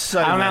 Oh, it's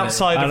so and many.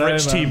 outside of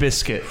rich tea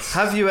biscuits.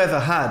 Have you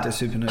ever had a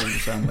super noodle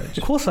sandwich?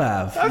 Of course I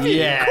have. Have you?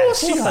 Yeah, of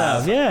course you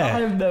have. Yeah,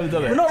 I've never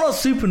done it. We're not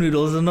super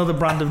noodles. Another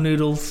brand of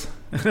noodles.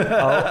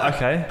 Oh,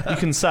 okay. You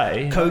can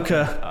say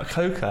Coca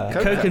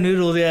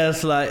noodles. Yeah,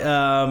 it's like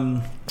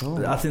I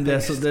think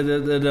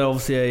they're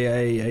obviously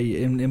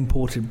a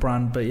imported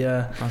brand, but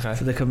yeah. Okay.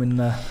 So they come in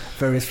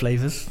various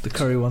flavors. The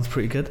curry one's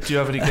pretty good. Do you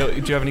have any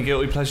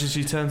guilty pleasures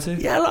you turn to?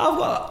 Yeah, I've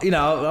got,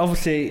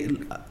 obviously,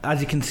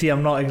 as you can see,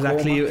 I'm not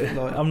exactly.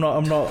 I'm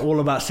not all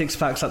about six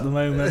packs at the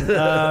moment.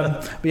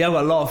 But yeah, I've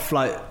got a lot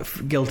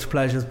of guilty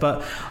pleasures.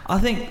 But I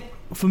think,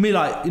 for me,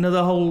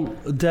 the whole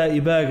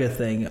dirty burger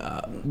thing,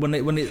 when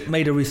it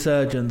made a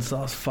resurgence, I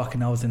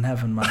was in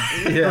heaven, man.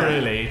 Yeah.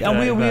 Really?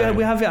 And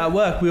we have it at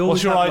work.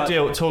 What's your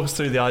ideal? Talk us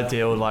through the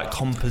ideal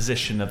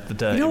composition of the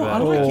dirty burger. I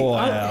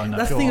like it.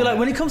 That's the thing.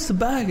 When it comes to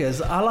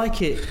burgers, I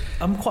like it.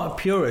 I'm quite a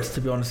purist,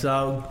 to be honest.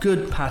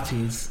 Good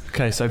patties.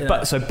 Okay, so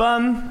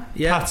bun,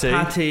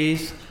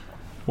 patties.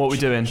 What are we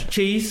doing?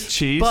 Cheese.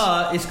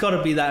 But it's got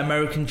to be that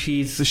American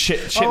cheese. The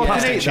shit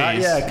plastic cheese. That,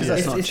 yeah, because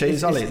that's not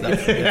cheese. I'll eat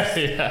that.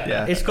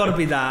 Yeah. It's got to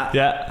be that.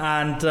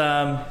 Yeah. And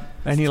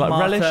any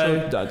relish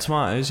or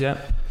tomatoes? Yeah.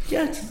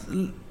 Yeah, it's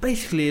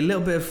basically a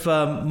little bit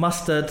of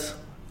mustard.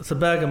 It's a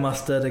burger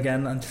mustard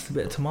again, and just a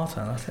bit of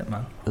tomato. And that's it,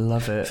 man.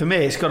 Love it. For me,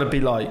 it's got to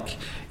be like,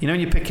 when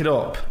you pick it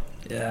up.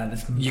 Yeah,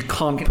 you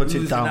can't put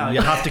it down.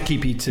 You have to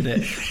keep eating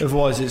it,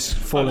 otherwise it's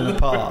falling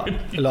apart.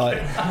 You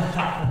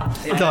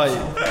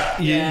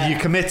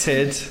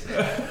committed.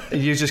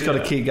 You just got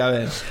to keep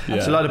going. Yeah.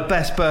 So the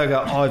best burger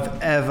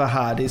I've ever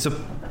had. It's a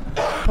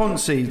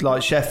poncy,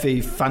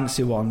 chefy,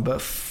 fancy one,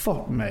 but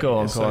fuck me,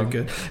 it's so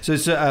good. So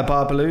it's at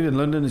Bar Baloo in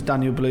London. It's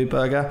Daniel Blue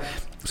Burger.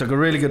 It's like a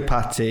really good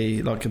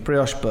patty, like a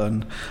brioche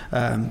bun,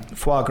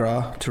 foie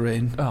gras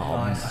terrine,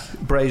 nice.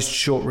 Braised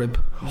short rib,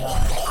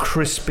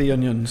 crispy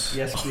onions.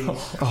 Yes, please.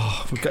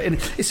 We've got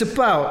it's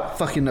about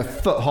fucking a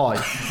foot high.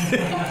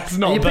 It's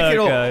not a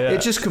burger.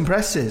 It just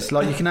compresses.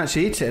 You can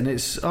actually eat it, and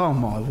it's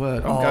my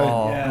word.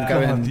 I'm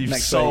going. You've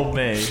next sold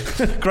week.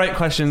 me. Great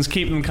questions.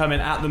 Keep them coming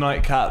at the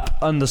Nightcap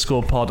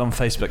 _pod on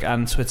Facebook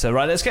and Twitter.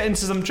 Right, let's get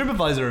into some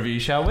TripAdvisor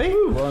reviews, shall we?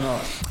 Why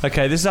not?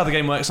 Okay, this is how the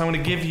game works. I'm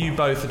going to give you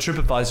both a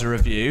TripAdvisor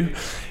review.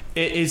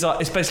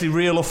 It's basically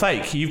real or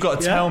fake. You've got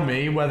to tell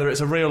me whether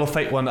it's a real or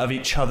fake one of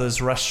each other's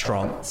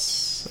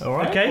restaurants. All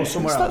right? Okay. Or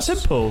somewhere else. It's that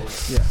simple.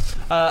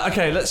 Yeah.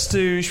 Okay, let's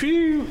do... Should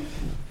we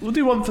We'll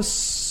do one for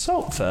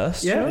salt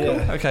first.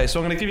 Yeah. Okay, so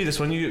I'm going to give you this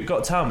one. You've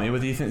got to tell me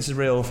whether you think this is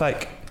real or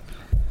fake.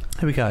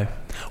 Here we go.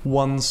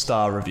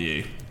 1-star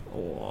review.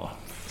 Oh,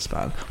 it's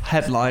bad.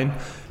 Headline: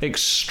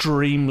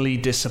 extremely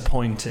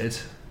disappointed.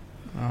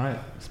 All right,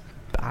 it's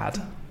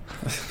bad.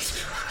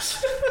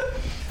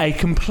 A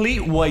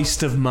complete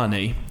waste of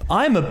money.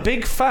 I am a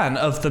big fan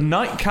of the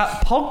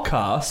Nightcap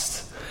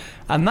podcast,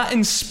 and that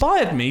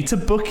inspired me to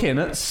book in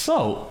at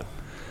Salt.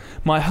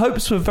 My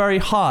hopes were very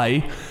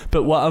high,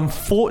 but were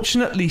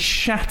unfortunately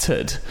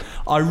shattered.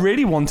 I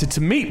really wanted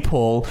to meet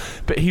Paul,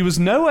 but he was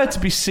nowhere to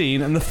be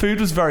seen, and the food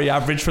was very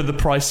average for the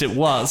price it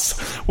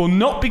was. Will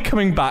not be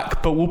coming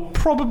back, but will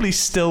probably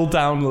still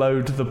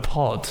download the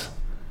pod.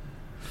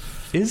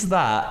 Is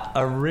that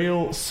a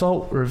real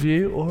Salt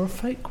review or a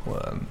fake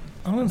one?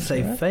 I'm going to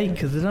say fake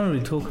because they don't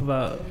really talk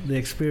about the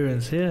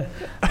experience here.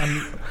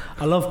 And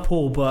I love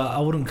Paul, but I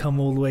wouldn't come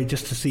all the way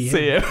just to see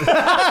him.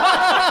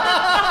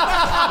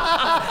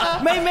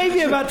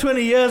 Maybe about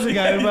 20 years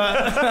ago,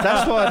 but...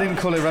 That's why I didn't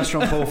call it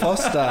Restaurant Paul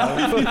Foster.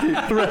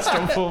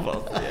 Restaurant Paul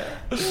Foster, yeah.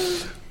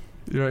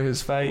 You reckon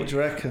it's fake? What do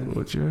you reckon?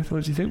 What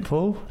do you think,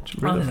 Paul?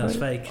 I think that's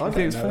fake. I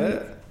think it's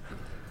fake.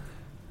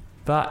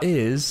 That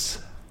is...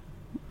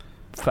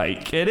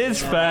 fake. It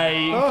is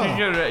fake.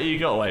 Oh. You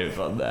got away with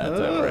one there.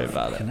 Don't worry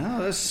about it.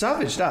 No, that's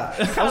savage. That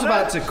I was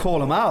about to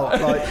call him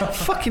out. Like,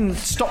 fucking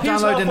stop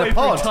downloading the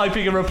pod.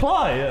 Typing a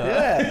reply.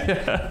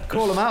 Yeah.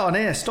 Call him out on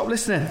here. Stop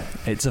listening.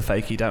 It's a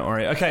fakie. Don't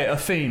worry. Okay, a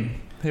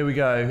theme. Here we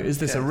go. Is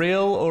this a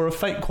real or a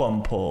fake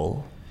one,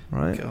 Paul?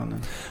 Right. Go on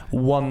then.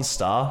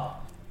 1-star.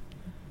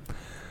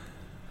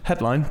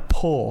 Headline: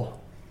 poor.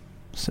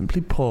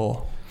 Simply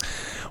poor.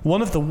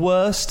 One of the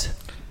worst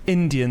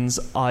Indians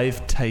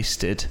I've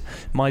tasted.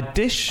 My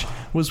dish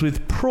was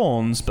with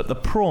prawns, but the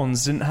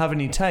prawns didn't have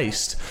any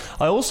taste.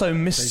 I also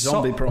missed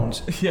zombie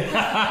prawns.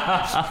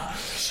 Yeah.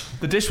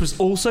 The dish was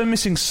also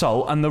missing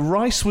salt, and the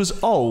rice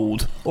was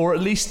old, or at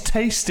least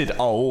tasted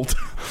old.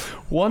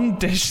 One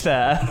dish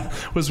there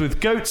was with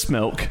goat's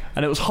milk,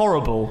 and it was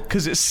horrible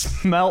because it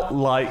smelt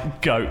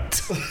like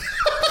goat.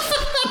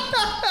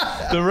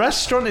 The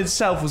restaurant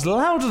itself was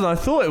louder than I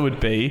thought it would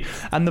be,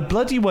 and the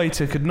bloody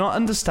waiter could not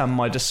understand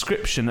my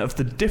description of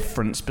the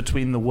difference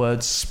between the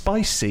words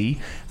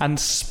spicy and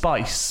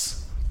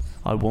spice.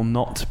 I will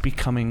not be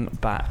coming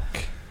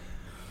back.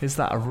 Is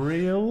that a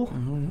real?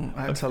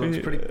 Aktar looks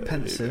pretty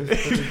pensive.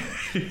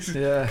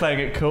 Yeah.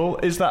 Playing it cool.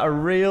 Is that a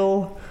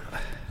real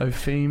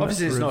theme?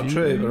 Obviously it's review? Not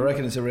true, but I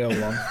reckon it's a real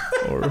one.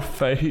 Or a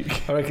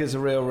fake? I reckon it's a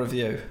real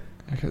review.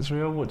 I reckon it's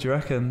real? What do you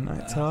reckon,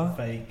 Aktar?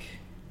 Fake.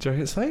 Do you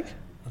reckon it's fake?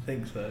 I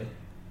think so.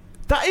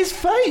 That is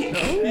fake!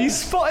 Oh. You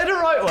spotted it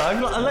right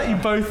one. I let you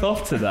both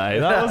off today.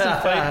 That was a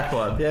fake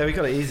one. Yeah, we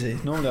got it easy.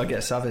 Normally I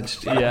get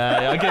savaged.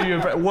 Yeah, I give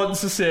you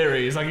once a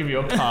series, I give you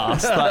a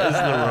pass. That is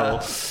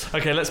the rule.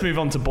 Okay, let's move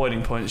on to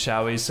boiling point,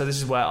 shall we? So this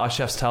is where our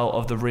chefs tell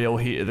of the real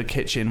heat of the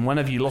kitchen. When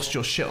have you lost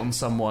your shit on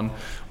someone,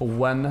 or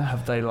when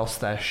have they lost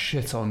their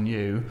shit on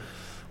you?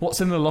 What's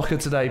in the locker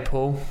today,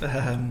 Paul?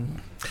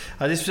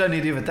 This was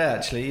only the other day,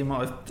 actually. You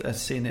might have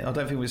seen it. I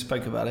don't think we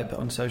spoke about it, but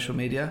on social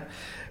media.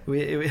 I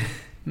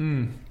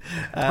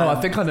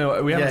think I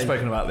know. We haven't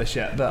spoken about this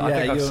yet, but I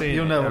think I've seen it.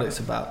 You'll know what it's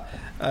about.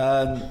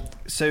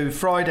 So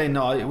Friday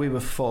night, we were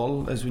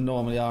full, as we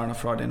normally are on a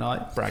Friday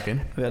night.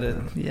 Bragging. We had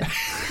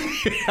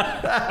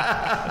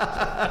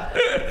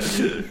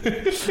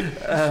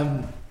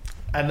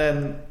and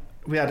then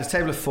we had a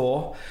table of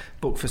 4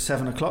 booked for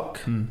 7 o'clock.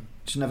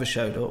 Just never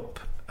showed up,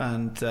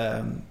 and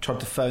tried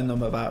to phone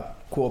them about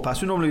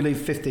 1:15. We normally leave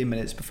 15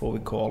 minutes before we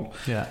call.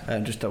 Yeah.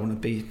 And just don't want to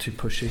be too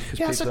pushy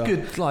because it's a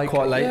good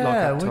quite late, like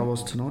Aktar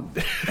was tonight.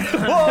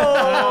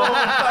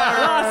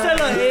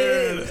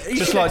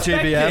 Just like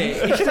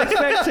GBM. You should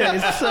expect it.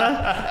 It's,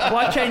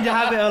 why change a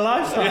habit or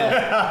lifestyle?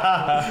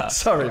 Yeah.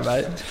 Sorry,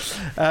 mate.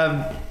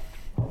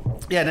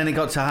 Then it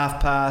got to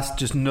 1:30,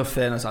 just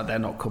nothing. I was like, they're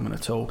not coming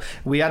at all.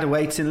 We had a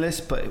waiting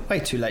list, but way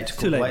too late to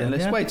call a waiting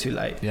list. Way too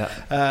late. Yeah.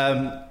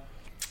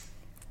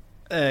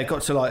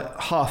 Got to like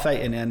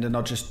 8:30 in the end, and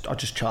I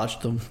just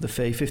charged them the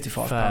fee,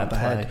 £55 per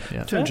head,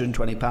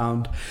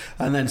 £220,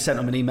 and then sent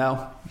them an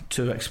email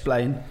to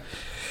explain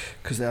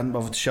because they hadn't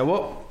bothered to show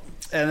up.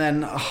 And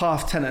then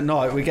 10:30 at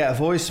night, we get a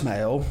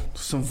voicemail.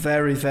 Some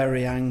very,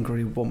 very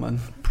angry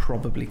woman,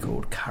 probably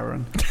called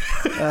Karen.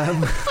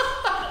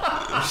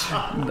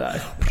 No,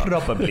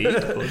 probably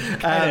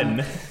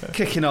Karen.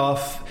 Kicking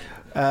off.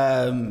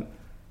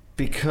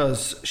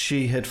 Because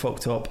she had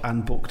fucked up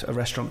and booked a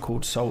restaurant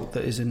called Salt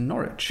that is in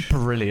Norwich.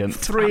 Brilliant.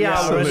 3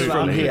 hours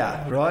from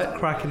here, right?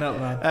 Cracking up,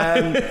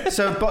 man.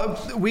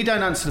 But we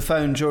don't answer the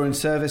phone during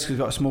service because we've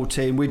got a small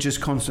team. We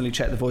just constantly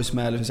check the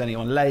voicemail if there's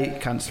anyone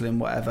late, cancelling,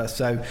 whatever.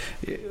 So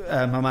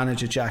my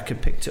manager, Jack,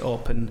 had picked it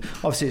up, and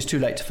obviously it's too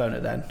late to phone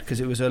it then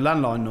because it was a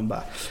landline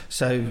number.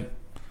 So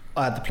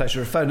I had the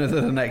pleasure of phoning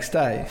her the next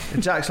day.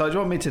 And Jack's like, do you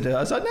want me to do it?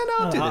 I was like, no,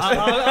 I'll do this. I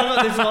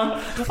got this one.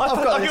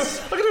 I've got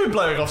this. I'm going to be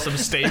blowing off some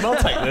steam. I'll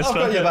take this I've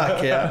got your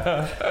back,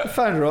 yeah. I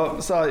phoned her up.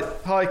 It's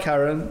like, hi,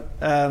 Karen.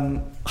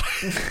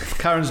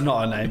 Karen's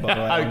not her name, by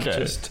the way. Okay.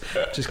 I'm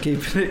just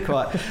keeping it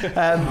quiet.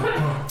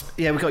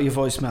 Yeah, we got your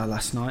voicemail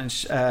last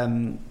night,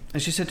 and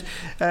she said,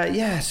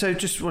 so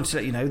just wanted to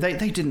let you know,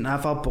 they didn't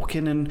have our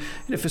booking, and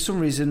for some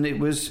reason it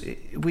was,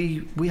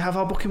 we have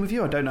our booking with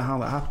you. I don't know how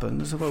that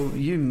happened. I said, well,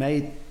 you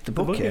made the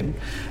booking.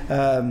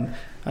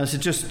 And I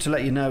said, just to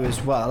let you know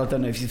as well, I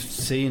don't know if you've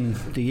seen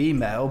the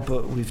email,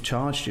 but we've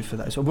charged you for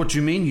that. So what do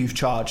you mean you've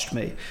charged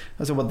me?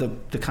 I said, well,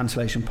 the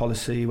cancellation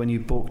policy, when you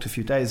booked a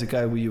few days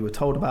ago, where you were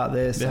told about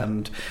this,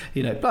 and,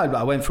 blah,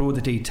 blah. I went through all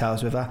the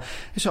details with her.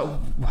 It's like,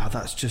 wow,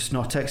 that's just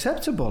not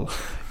acceptable.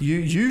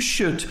 You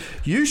should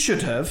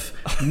have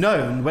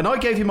known, when I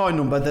gave you my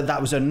number,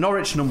 that was a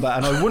Norwich number,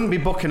 and I wouldn't be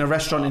booking a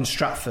restaurant in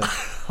Stratford.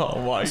 Oh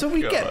my God. So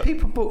we get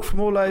people booked from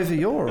all over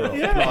Europe,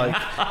 like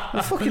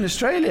fucking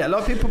Australia. A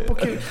lot of people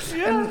booking,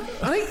 and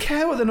I don't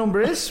care what the number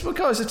is. Well,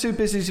 guys are too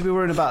busy to be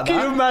worrying about that.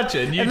 Can you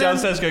imagine? You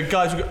downstairs go,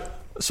 guys, we've got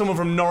someone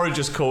from Norwich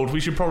has called.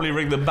 We should probably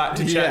ring them back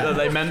to check that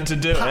they meant to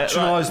do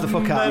Patronise the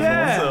fuck out of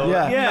them.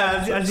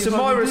 Yeah. So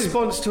my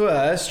response to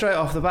her straight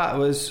off the bat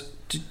was,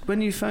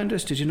 when you phoned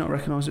us, did you not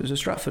recognise it was a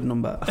Stratford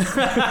number? Which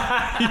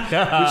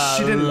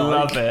she didn't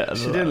like.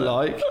 She didn't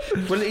like.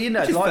 Well,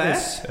 like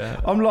this. Yeah.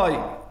 I'm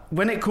like,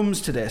 when it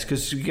comes to this,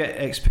 because you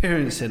get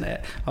experience in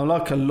it, I'm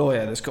like a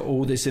lawyer that's got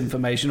all this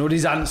information, all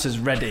these answers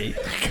ready.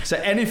 So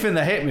anything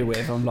they hit me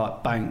with, I'm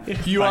like, bang.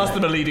 You ask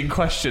them a leading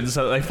question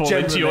so that they fall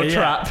into your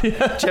trap.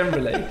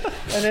 Generally.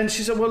 And then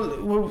she said,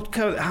 well,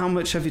 how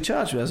much have you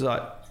charged me? I was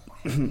like,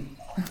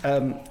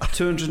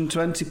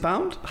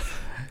 £220.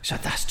 She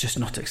said, that's just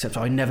not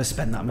acceptable. I never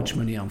spend that much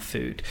money on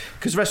food.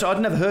 Because I'd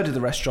never heard of the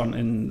restaurant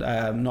in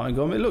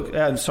Nottingham.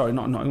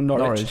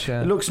 Norwich.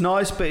 Yeah. It looks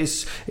nice, but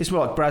it's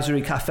more like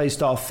brasserie cafe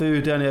style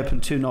food. They only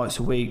open 2 nights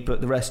a week, but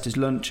the rest is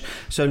lunch.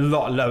 So a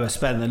lot lower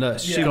spend than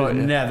us. She was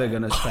never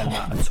going to spend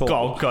that at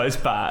all. God, it's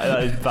bad.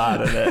 That is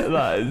bad, isn't it?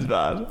 That is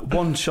bad.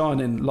 One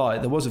shining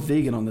light. There was a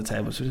vegan on the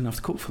table, so we didn't have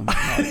to cook for them.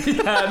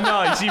 Yeah,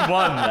 nice. You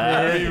won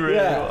there. You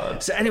really won.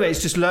 So anyway,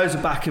 it's just loads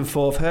of back and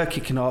forth. Her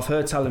kicking off.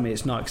 Her telling me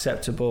it's not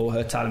acceptable.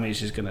 Her telling me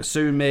she's going to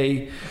sue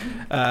me.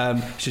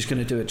 She's going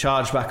to do a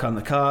chargeback on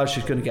the card.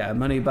 She's going to get her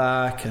money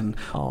back, and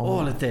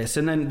all of this.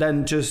 And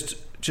then just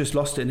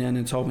lost it in the end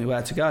and told me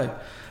where to go.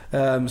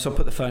 So I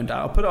put the phone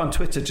down. I put it on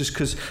Twitter just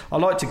because I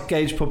like to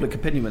gauge public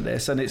opinion with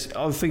this, and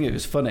I think it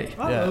was funny.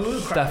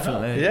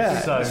 Definitely. Yeah,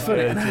 so it's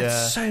funny. Good, and I had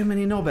so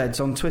many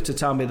knobheads on Twitter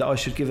telling me that I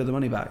should give her the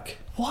money back.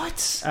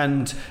 What?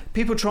 And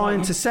people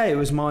trying to say it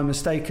was my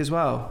mistake as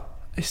well.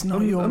 It's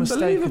not your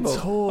mistake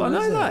at all. I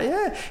know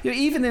that, yeah.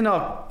 Even in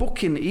our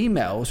booking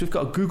emails, we've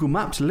got a Google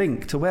Maps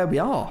link to where we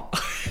are.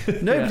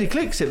 Nobody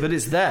clicks it, but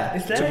it's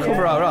there to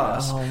cover our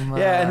ass. Oh, man.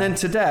 Yeah, and then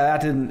today I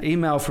had an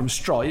email from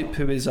Stripe,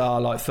 who is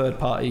our third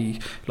party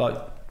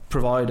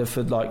provider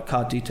for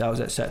card details,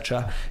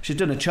 etc. She's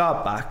done a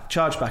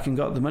chargeback and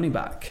got the money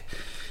back.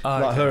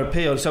 Her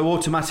appeal, so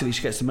automatically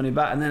she gets the money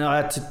back, and then I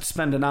had to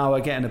spend an hour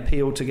getting an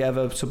appeal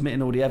together,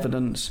 submitting all the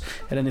evidence,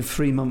 and then in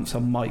 3 months I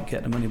might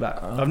get the money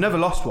back. I've never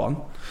lost one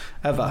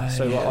ever, I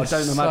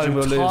don't imagine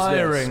we'll lose this.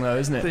 Tiring though,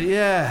 isn't it? But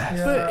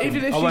yeah. But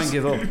even if I won't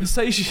give up.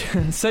 Say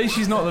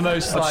she's not the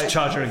most I'll just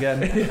charge her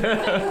again.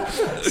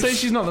 Say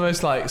she's not the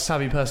most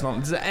savvy person.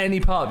 Does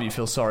any part of you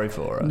feel sorry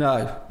for her?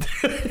 No.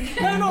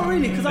 No, not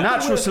really.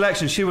 Natural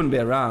selection, she wouldn't be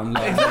around.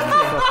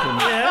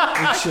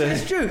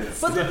 It's true.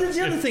 But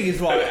the other thing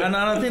is and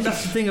I think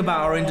that's the thing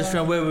about our industry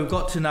and where we've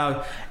got to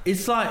now.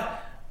 It's like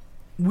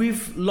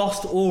we've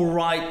lost all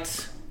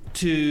right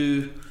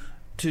to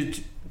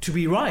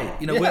be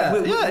right.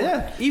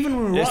 We're even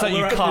when we're it's right,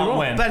 like you can't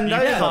win. Bend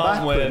over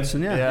backwards.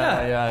 And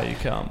yeah, you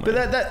can't win.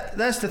 But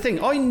that's the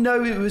thing. I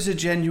know it was a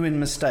genuine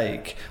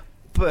mistake.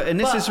 But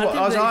this is what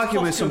I was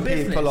arguing with some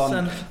people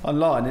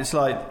online. It's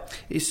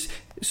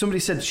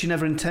somebody said she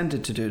never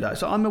intended to do that,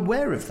 so I'm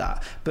aware of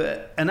that.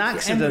 But an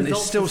accident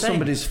is still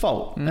somebody's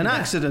fault. An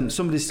accident,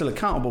 somebody's still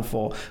accountable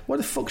for. Why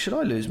the fuck should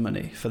I lose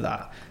money for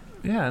that?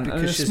 Yeah, and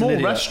a small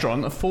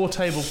restaurant, a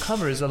 4-table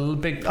cover is a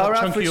big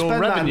chunk of your revenue. Our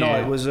average spend that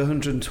night was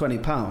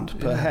 £120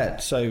 per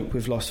head, so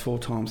we've lost 4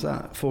 times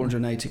that,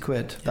 480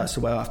 quid. That's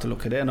the way I have to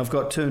look at it, and I've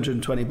got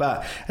 220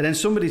 back. And then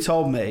somebody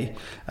told me,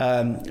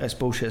 it's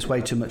bullshit, it's way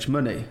too much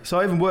money.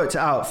 So I even worked it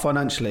out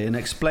financially and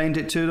explained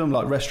it to them,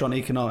 like restaurant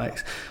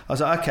economics. I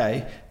was like,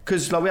 okay,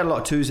 because we had a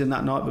lot of twos in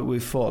that night, but we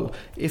were full.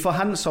 If I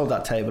hadn't sold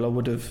that table, I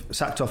would have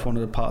sacked off one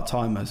of the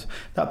part-timers.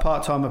 That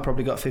part-timer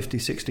probably got 50,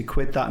 60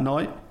 quid that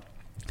night.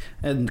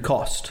 And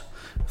cost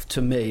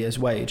to me as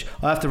wage.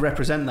 I have to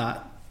represent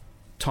that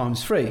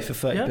times 3 for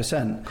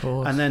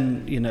 30%. And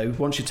then,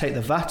 once you take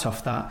the VAT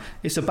off that,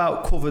 it's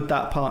about covered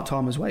that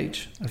part-timer's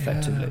wage,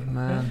 effectively. Yeah,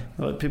 man.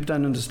 People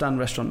don't understand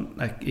restaurant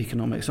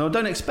economics. And I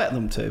don't expect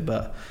them to,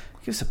 but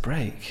give us a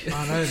break.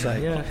 I know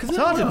that, yeah. It's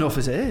hard enough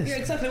as it is. Yeah,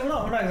 exactly. We're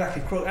not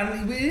exactly crook.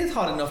 And it is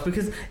hard enough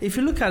because if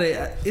you look at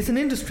it, it's an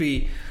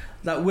industry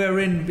that we're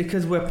in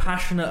because we're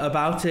passionate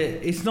about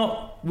it.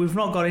 We've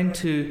not got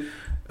into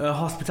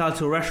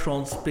hospitality or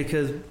restaurants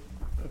because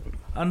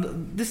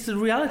And this is the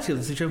reality of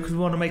the situation, because we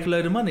want to make a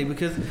load of money,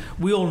 because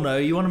we all know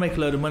you want to make a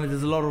load of money,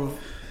 there's a lot of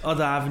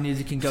other avenues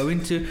you can go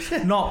into,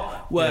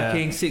 not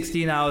working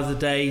 16 hours a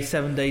day,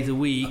 7 days a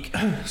week.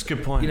 That's a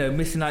good point.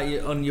 Missing out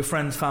on your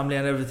friends, family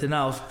and everything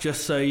else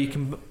just so you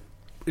can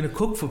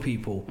cook for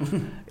people.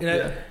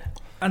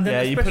 And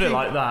then you put it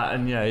like that,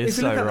 and it's so right. If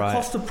you look at the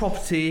cost of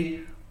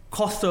property,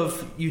 cost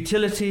of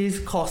utilities,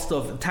 cost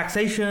of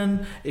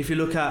taxation, if you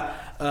look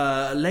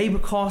at labour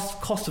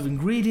costs, cost of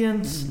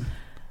ingredients,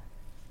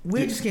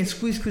 we're just getting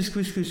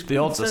squeezed. The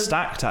odds are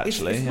stacked,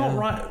 actually. It's not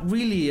right,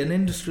 really, an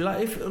industry.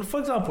 Like, if, for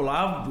example,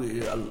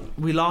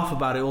 we laugh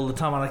about it all the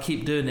time, and I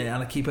keep doing it,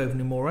 and I keep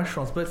opening more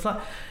restaurants. But it's like,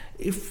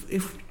 if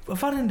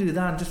I didn't do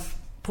that and just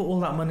put all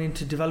that money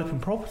into developing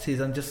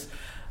properties and just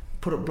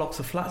put up blocks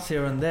of flats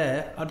here and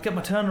there, I'd get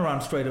my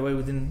turnaround straight away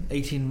within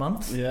 18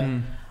 months.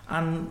 And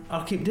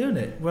I'll keep doing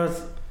it.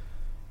 Whereas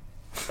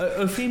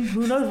Ofim,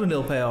 who knows when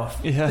it'll pay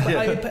off?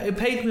 It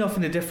paid me off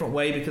in a different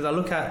way, because I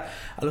look at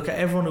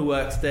everyone who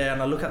works there,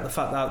 and I look at the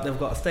fact that they've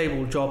got a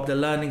stable job, they're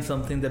learning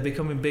something, they're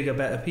becoming bigger,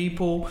 better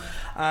people,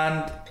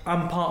 and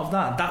I'm part of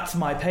that. That's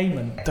my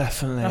payment.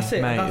 Definitely, that's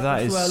it, mate.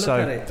 That's the way I look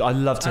at it. I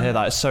love to hear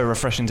that. It's so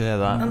refreshing to hear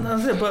that. And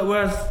that's it. But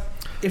whereas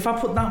if I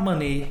put that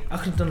money, I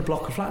could have done a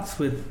block of flats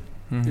with,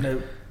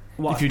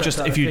 if you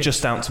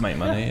just out to make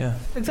money,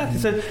 exactly.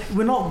 So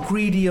we're not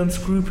greedy,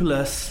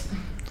 unscrupulous.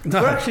 No.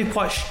 We're actually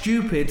quite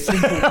stupid,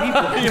 simple people.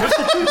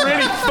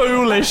 Really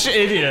foolish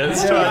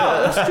idiots.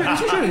 That's true.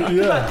 It's true.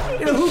 Yeah.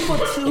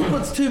 Who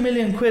puts 2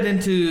 million quid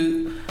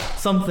into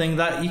something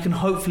that you can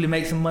hopefully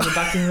make some money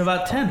back in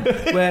about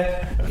 10?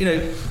 Where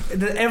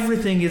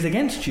everything is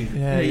against you.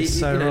 Yeah, right.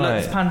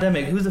 Like this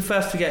pandemic, who's the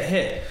first to get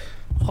hit?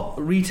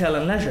 Retail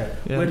and leisure.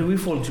 Yeah. Where do we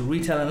fall into?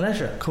 Retail and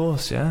leisure. Of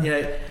course,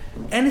 yeah.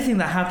 Anything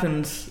that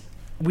happens,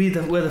 we're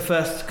the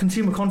first.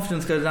 Consumer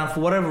confidence goes down for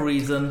whatever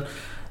reason.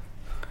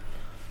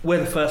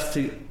 We're the first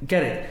to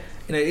get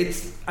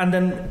it. And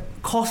then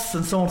costs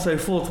and so on and so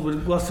forth.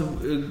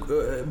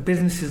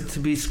 Businesses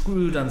to be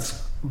screwed and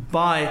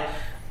by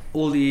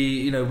all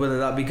the whether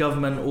that be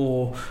government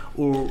or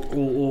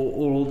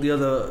all the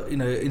other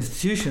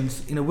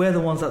institutions. We're the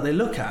ones that they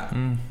look at,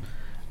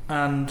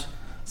 and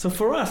so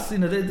for us,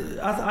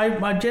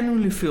 I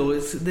genuinely feel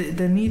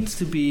there needs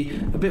to be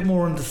a bit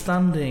more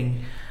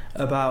understanding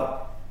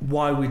about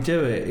why we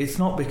do it. It's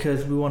not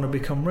because we want to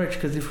become rich,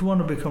 because if we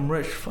want to become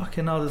rich,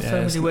 fucking hell, there's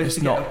so many ways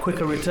to get a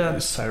quicker return.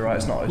 It's so right.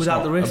 It's not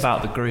the risk,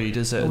 about the greed,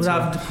 is it?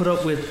 Without having to put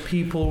up with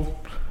people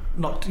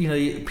not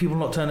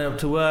turning up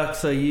to work.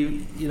 So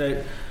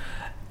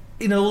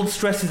all the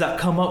stresses that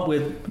come up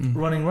with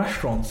running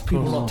restaurants,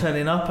 people not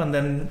turning up, and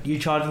then you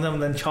charging them,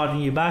 and then charging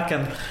you back,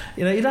 and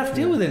you don't have to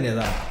deal with any of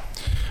that.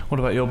 What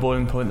about your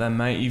boiling point then,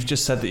 mate? You've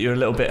just said that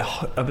you're a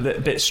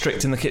bit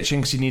strict in the kitchen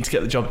because you need to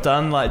get the job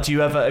done. Like, have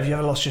you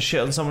ever lost your shit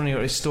on someone? You got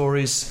any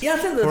stories? Yeah, I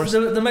think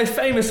the most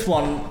famous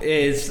one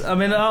is,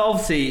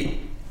 obviously,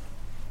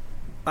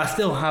 I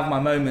still have my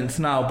moments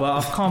now, but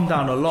I've calmed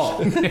down a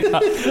lot. How many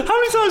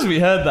times have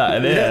we heard that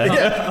in here?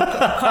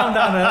 I've calmed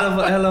down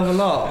a hell of a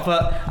lot,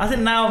 but I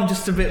think now I'm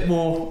just a bit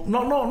more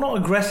not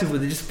aggressive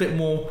with it, just a bit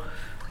more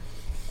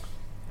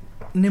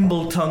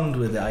nimble-tongued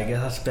with it, I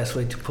guess that's the best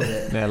way to put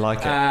it. Yeah, I like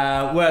it.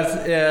 Whereas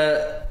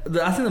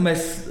I think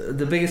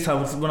the biggest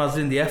time was when I was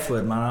doing the F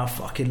word, man.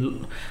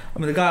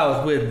 The guy I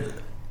was with,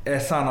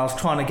 Ehsan, I was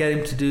trying to get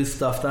him to do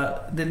stuff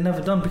that they'd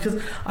never done, because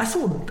I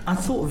sort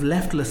of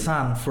left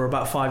Lausanne for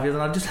about 5 years,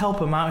 and I just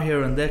help him out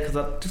here and there because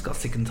I just got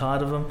sick and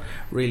tired of him,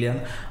 really.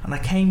 And I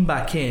came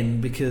back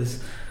in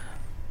because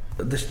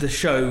the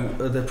show,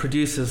 the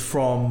producers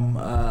from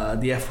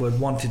the F word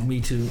wanted me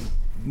to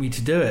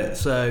do it.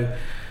 So.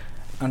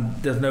 And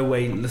there's no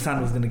way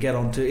Lausanne was going to get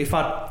onto. If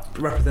I'd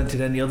represented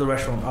any other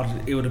restaurant,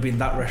 it would have been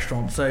that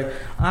restaurant. So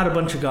I had a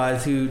bunch of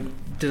guys who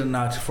didn't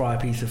know how to fry a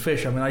piece of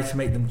fish. I used to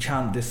make them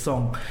chant this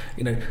song,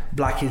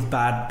 black is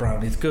bad,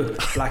 brown is good.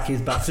 Black is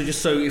bad. So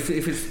just so if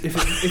it's a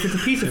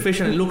piece of fish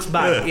and it looks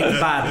bad, it's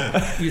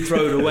bad. You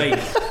throw it away.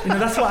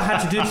 That's what I had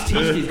to do to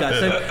teach these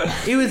guys. So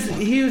he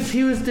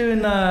was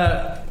doing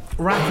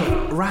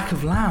rack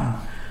of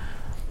lamb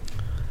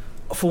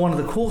for one of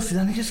the courses,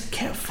 and he just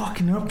kept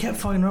fucking her up,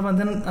 and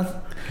then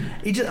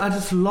I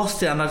just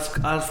lost it, and I was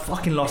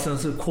fucking lost it. I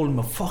was calling him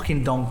a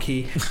fucking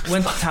donkey,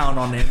 went to town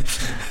on him,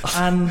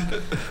 and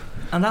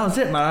that was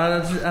it,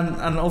 man.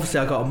 And obviously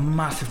I got a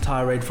massive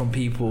tirade from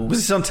people. Was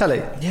this on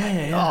telly?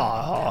 Yeah.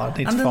 Oh, I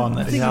need to find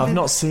that. Yeah, I've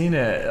not seen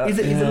it. He's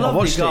a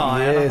lovely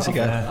guy. It years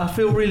ago. I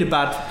feel really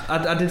bad.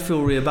 I did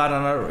feel really bad,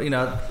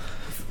 and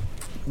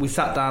we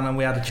sat down and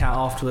we had a chat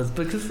afterwards,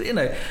 because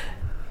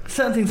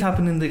certain things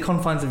happen in the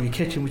confines of your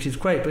kitchen, which is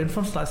great, but in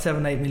front of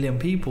 7-8 million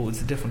people,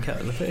 it's a different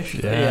kettle of fish.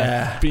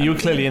 Yeah. But you were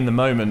clearly in the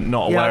moment,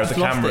 not aware of the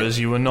cameras.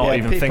 You were not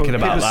even thinking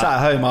about that. People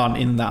sat at home aren't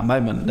in that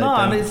moment.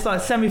 And it's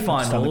like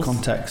semi-finals. Understand the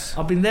context.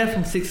 I've been there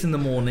from 6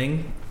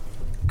 in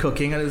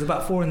cooking, and it was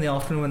about 4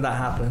 PM when that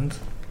happened.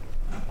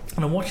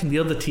 And I'm watching the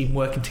other team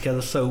working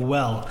together so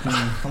well.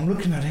 I'm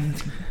looking at him and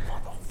thinking,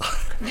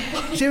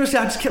 motherfucker. seriously,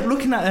 I just kept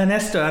looking at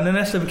Ernesto, and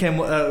Ernesto became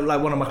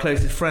like one of my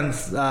closest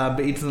friends, but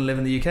he doesn't live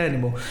in the UK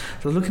anymore.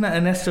 So I was looking at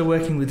Ernesto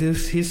working with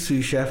his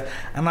sous chef,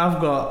 and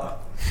I've got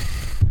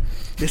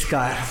this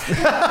guy.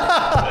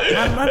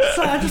 And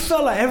I just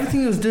felt like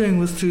everything he was doing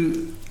was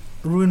to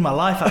ruin my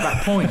life at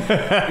that point.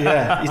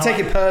 Yeah, you take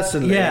it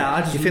personally. Yeah,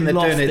 I just you think they're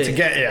doing it to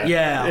get you.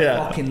 Yeah,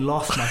 I fucking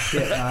lost my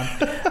shit, man.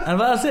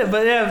 And that's it.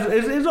 But yeah,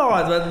 it's all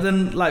right. But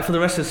then, like for the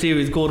rest of the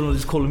series, Gordon was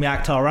just calling me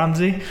Aktar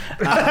Ramsey.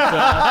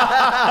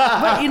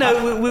 But you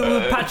know, we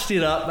patched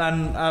it up,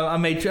 and I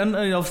made sure. And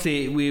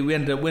obviously, we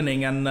ended up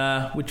winning, and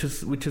which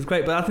was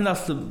great. But I think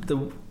that's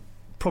the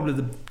probably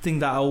the thing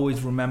that I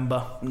always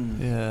remember.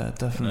 Yeah,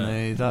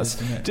 definitely. I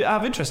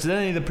have interest. Did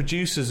any of the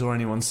producers or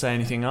anyone say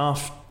anything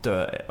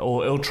after,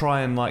 or he'll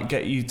try and like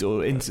get you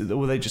into?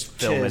 Or they just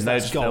filming? They're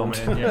just filming.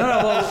 Yeah.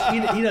 No, well,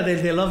 you know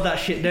they love that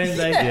shit, don't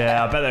they?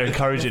 Yeah, I bet they're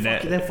encouraging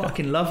it. They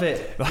fucking love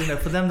it. You know,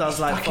 for them that was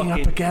like fucking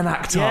up again,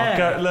 Aktar.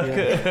 Yeah. Go, look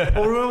at.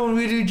 Or remember when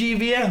we do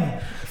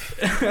GBM?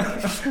 Is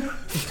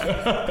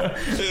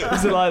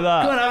it like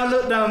that? Go and have a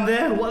look down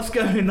there. What's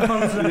going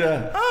on? So,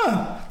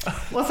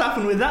 what's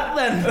happened with that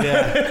then?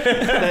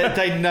 Yeah,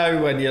 they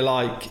know when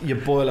you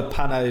boil a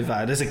pan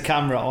over. There's a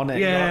camera on it.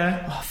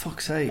 Yeah. Like, oh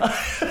fuck's sake!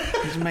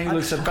 This mate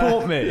looks so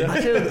caught me.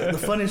 Actually, the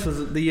funniest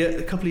was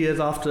a couple of years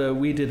after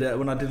we did it,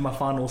 when I did my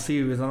final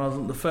series, and I was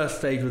on the first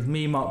stage with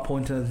me, Mark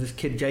Poynton, and this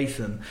kid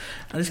Jason.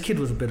 And this kid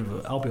was a bit of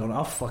a. I'll be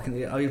honest.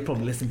 You'll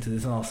probably listen to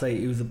this, and I'll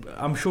say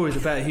I'm sure he's a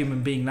better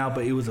human being now,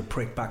 but he was a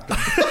prick back then.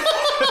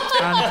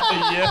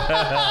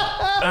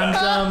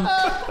 And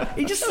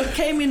he just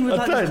came in with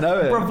like this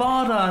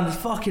bravado and this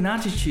fucking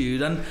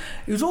attitude, and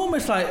it was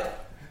almost like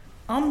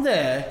I'm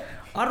there.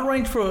 I'd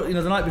arranged for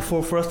the night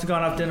before for us to go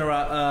and have dinner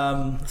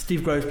at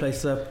Steve Grove's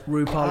place,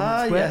 Rue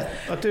Parliament Square.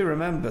 Yeah, I do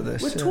remember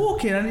this. We're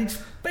talking, and he's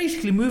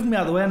basically moved me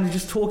out of the way, and he's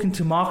just talking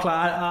to Mark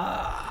like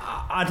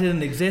I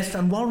didn't exist.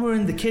 And while we're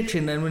in the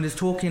kitchen, and when he's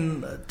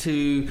talking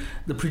to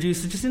the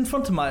producer just in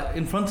front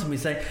of me,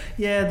 saying,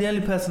 "Yeah, the only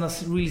person I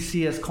really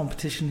see as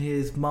competition here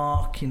is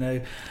Mark,"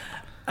 and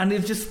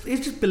it's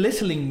just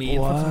belittling me.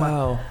 Wow. In front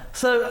of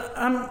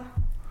so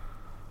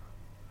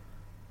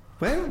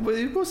where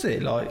was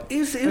it? Like,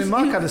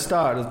 Mark had a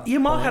star. Yeah,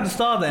 Mark had a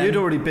star there. You'd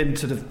already been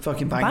to the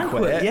fucking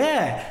banquet.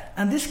 Yeah.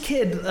 And this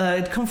kid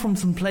had come from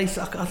some place,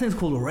 I think it's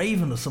called a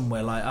Raven or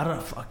somewhere. Like, I don't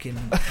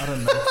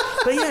know.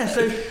 But yeah,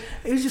 so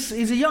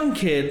he's a young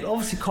kid,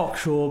 obviously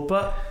cocksure,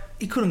 but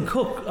he couldn't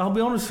cook. I'll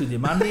be honest with you,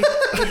 man. He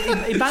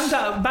banged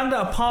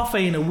out a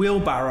parfait in a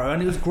wheelbarrow,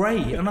 and it was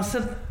great.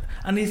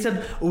 And he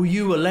said, "Oh,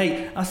 you were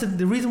late." I said,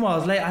 "The reason why I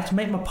was late, I had to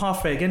make my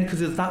parfait again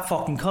because it was that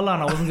fucking colour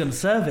and I wasn't going to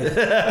serve it."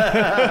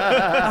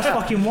 That's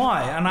fucking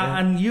why.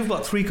 And you've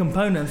got 3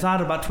 components. I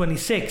had about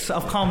 26.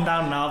 I've calmed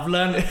down now. I've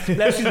learned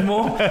less is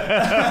more.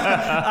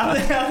 I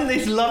think they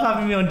just love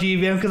having me on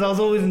GBM because I was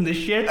always in the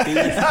shit.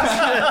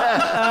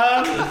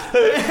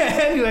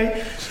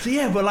 Anyway, so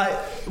yeah, but like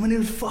when he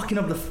was fucking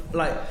up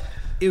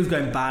it was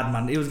going bad,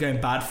 man. It was going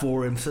bad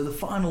for him. So the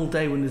final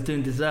day when he was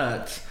doing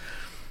desserts,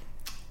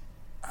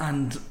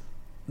 and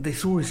they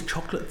saw his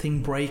chocolate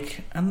thing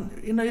break, and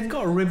he's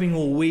got a ribbing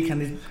all week,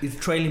 and he's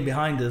trailing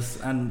behind us,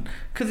 and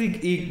because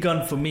he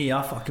gunned for me,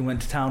 I fucking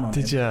went to town on him.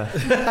 Did you?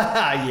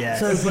 Yes.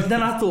 So, but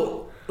then I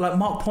thought, like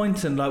Mark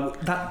Poynton,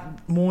 like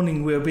that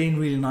morning we were being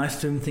really nice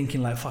to him,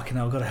 thinking like, fucking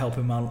hell, I've got to help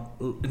him out,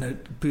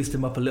 boost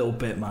him up a little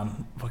bit,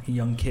 man. Fucking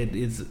young kid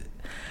is.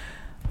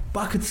 But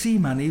I could see,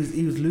 man, he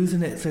was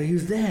losing it. So he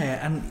was there,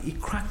 and he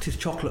cracked his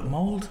chocolate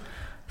mould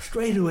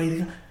straight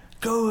away.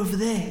 Go over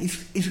there. He's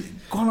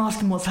gone ask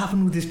him what's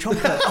happened with his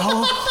chocolate.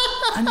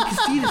 And you can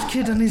see this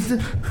kid, and his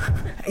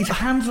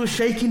hands were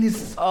shaking.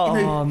 He's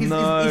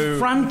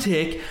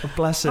frantic.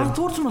 Bless him. I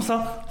thought to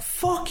myself,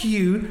 "Fuck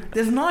you!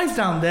 There's knives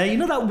down there. You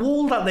know that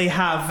wall that they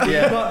have.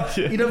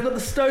 You've got the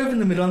stove in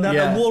the middle, and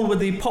that wall with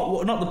the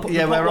pot. Not the pot.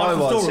 Yeah, the pot where I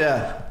was. store.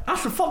 Yeah. I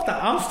said, fuck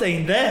that, I'm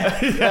staying there.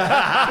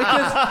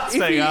 Because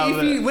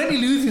when he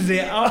loses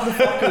it, I'm the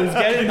fucker who's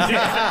getting it.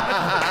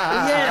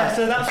 Yeah,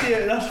 so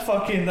that's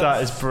fucking...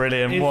 That is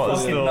brilliant. What a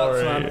story.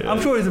 Nuts, man.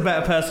 I'm sure he's a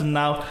better person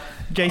now.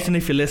 Jason,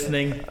 if you're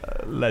listening,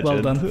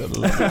 legend. Well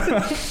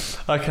done.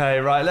 Okay,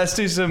 right, let's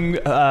do some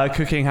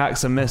cooking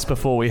hacks and myths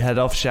before we head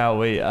off, shall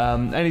we?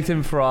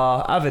 Anything for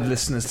our avid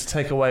listeners to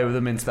take away with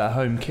them into their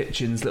home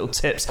kitchens, little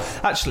tips?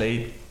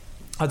 Actually,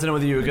 I don't know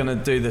whether you were going to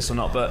do this or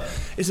not, but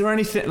is there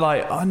anything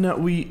like I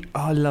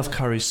love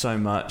curries so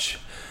much,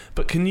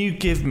 but can you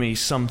give me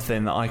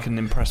something that I can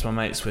impress my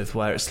mates with,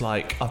 where it's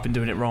like I've been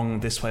doing it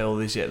wrong this way all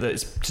these years, that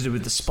it's to do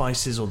with the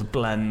spices or the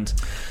blend?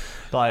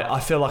 Like, I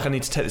feel like I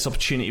need to take this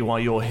opportunity while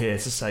you're here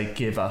to say,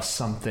 give us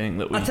something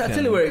that we can... I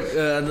tell you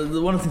where,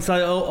 one of the things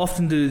I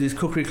often do, these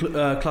cookery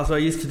classes I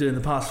used to do in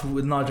the past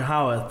with Nigel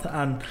Howarth,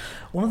 and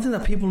one of the things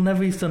that people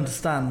never used to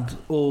understand,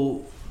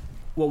 or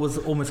what was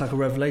almost like a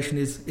revelation,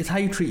 is how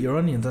you treat your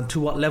onions and to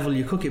what level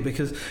you cook it,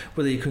 because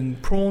whether you can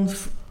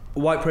prawns,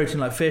 white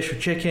protein like fish or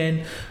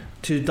chicken,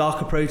 to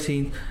darker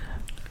protein,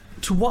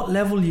 to what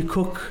level you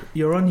cook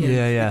your onions.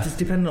 Yeah. It's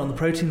dependent on the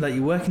protein that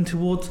you're working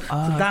towards. So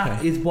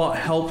that is what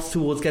helps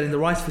towards getting the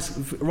right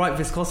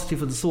viscosity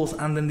for the sauce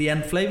and then the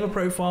end flavor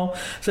profile.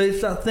 So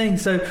it's that thing.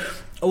 So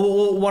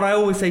what I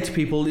always say to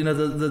people, you know,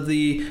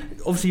 the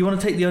obviously you want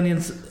to take the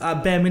onions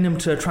at bare minimum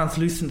to a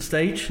translucent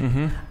stage,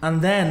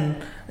 and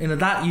then, you know,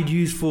 that you'd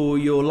use for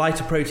your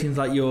lighter proteins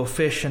like your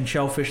fish and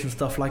shellfish and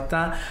stuff like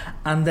that,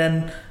 and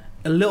then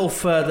a little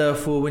further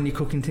for when you're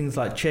cooking things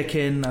like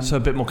chicken. And, so a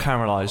bit more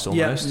caramelised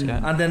almost. Yeah.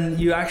 And then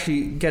you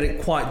actually get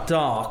it quite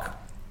dark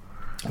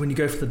when you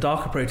go for the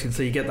darker protein,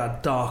 so you get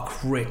that dark,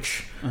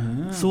 rich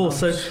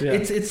sauce. Nice. So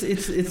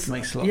it's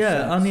makes a lot of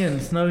sense.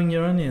 Onions, knowing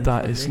your onions.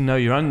 That is know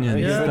your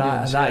onions.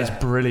 Yeah. That is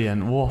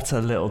brilliant. What a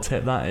little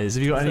tip that is.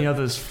 Have you got any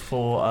others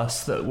for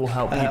us that will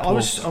help people? I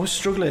was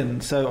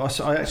struggling, so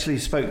I actually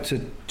spoke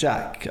to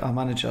Jack, our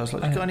manager. I was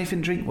like, "You got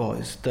anything drink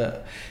wise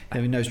that, you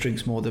know, he knows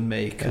drinks more than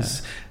me?"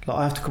 Because like,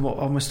 I have to come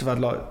up. I must have had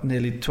like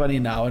nearly 20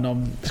 now, and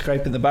I'm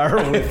scraping the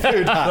barrel with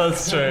food.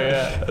 That's true.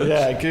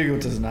 Yeah, Google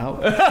doesn't help.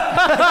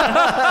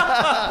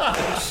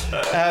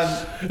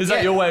 Is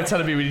that your way of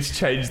telling me we need to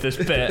change this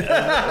bit?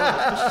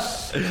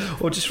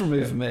 Or just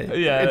remove me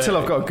Yeah, until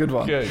I've got a good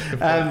one. Good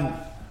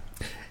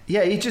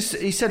Yeah,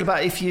 he said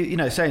about if you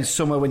know, say in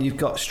summer when you've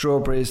got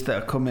strawberries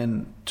that are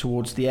coming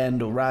towards the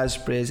end, or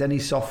raspberries, any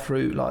soft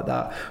fruit like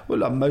that, well,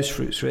 like most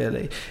fruits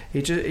really,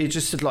 he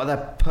just said like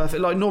they're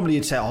perfect. Like normally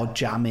you'd say, oh,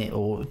 jam it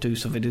or do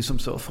some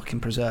sort of fucking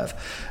preserve.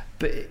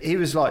 But he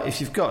was like, as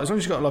long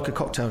as you've got like a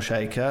cocktail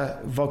shaker,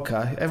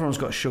 vodka, everyone's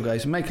got sugar,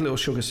 so make a little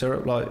sugar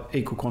syrup, like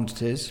equal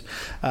quantities,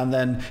 and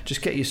then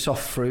just get your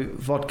soft fruit,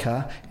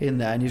 vodka in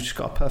there, and you've just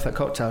got a perfect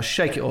cocktail.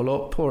 Shake it all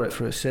up, pour it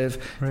through a sieve,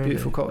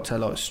 beautiful cocktail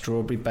like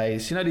strawberry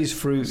base. You know these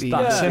fruity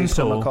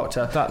summer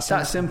cocktail?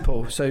 That's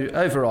simple. So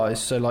over ice,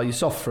 so like your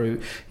soft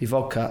fruit, your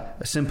vodka,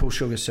 a simple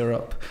sugar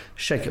syrup,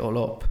 shake it all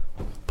up,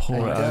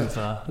 pour it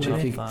over.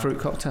 Cheeky fruit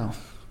cocktail.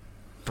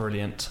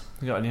 Brilliant.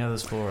 You got any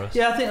others for us?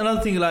 Yeah, I think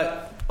another thing, like,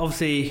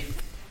 obviously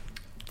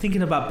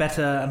thinking about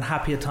better and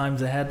happier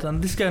times ahead,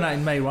 and this is going out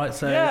in May, right?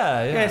 So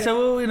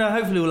so we'll,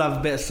 hopefully we'll have a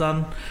bit of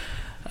sun,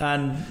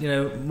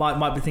 and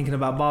might be thinking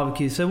about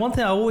barbecues. So one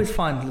thing I always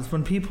find is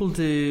when people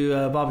do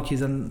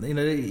barbecues, and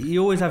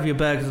you always have your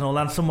burgers and all,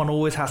 and someone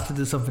always has to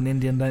do something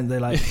Indian, don't they?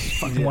 Like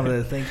fucking one of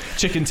those things,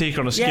 chicken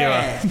tikka on a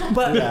skewer.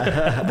 But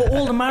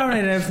all the marinade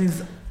and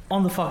everything's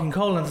on the fucking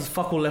coal, and there's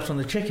fuck all left on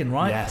the chicken,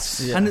 right?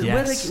 Yes. And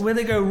where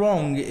they go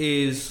wrong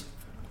is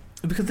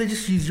because they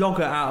just use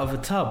yogurt out of a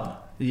tub.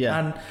 Yeah.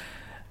 And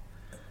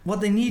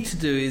what they need to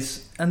do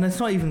is, and it's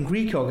not even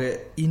Greek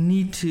yogurt, you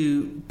need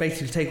to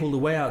basically take all the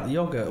whey out of the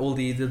yogurt, all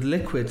the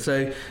liquid.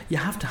 So you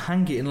have to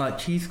hang it in like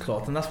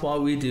cheesecloth, and that's what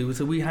we do.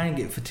 So we hang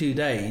it for 2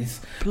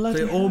 days. Bloody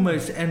so it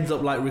almost ends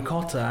up like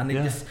ricotta, and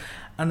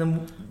and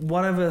then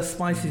whatever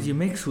spices you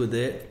mix with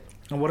it,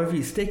 and whatever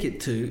you stick it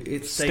to,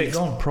 it stays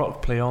on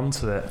properly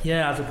onto it.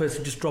 Yeah, as opposed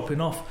to just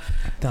dropping off.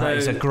 That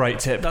is a great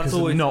tip, because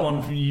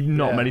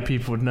not many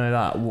people would know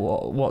that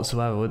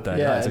whatsoever, would they?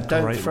 Yeah,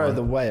 don't throw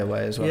the whey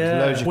away as well.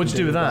 Yeah. What do you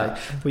do with that?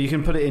 Well, you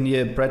can put it in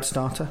your bread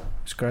starter.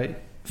 It's great.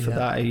 For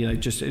that,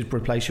 just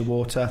replace your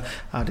water,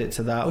 add it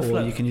to that,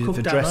 or you can use it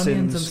for dressings,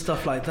 onions and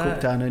stuff like that.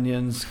 Cook down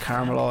onions,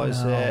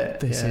 caramelise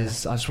it. I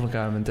just want to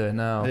go home and do it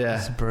now. Yeah,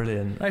 it's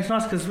brilliant. It's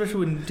nice because especially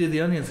when you do the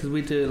onions, because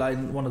we do it like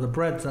one of the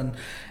breads, and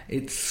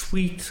it's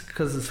sweet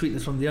because of the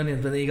sweetness from the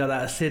onions, but then you got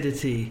that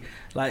acidity,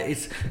 like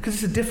it's because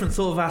it's a different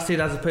sort of acid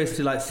as opposed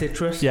to like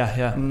citrus.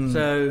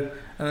 So.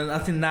 And I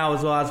think now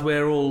as well, as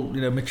we're all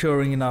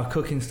maturing in our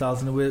cooking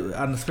styles,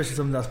 and especially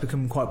something that's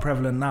becoming quite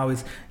prevalent now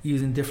is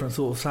using different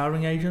sort of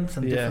souring agents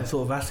and different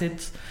sort of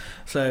acids.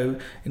 So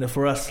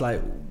for us,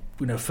 like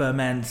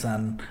ferments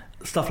and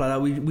stuff like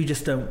that, we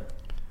just don't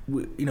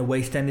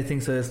waste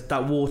anything. So it's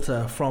that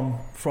water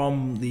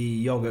from the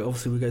yogurt,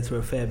 obviously we go through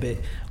a fair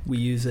bit, we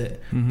use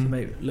it to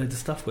make loads of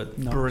stuff with.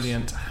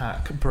 Brilliant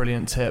hack,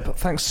 brilliant tip.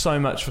 Thanks so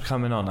much for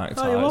coming on,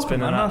 Aktar. You're welcome, it's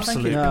been an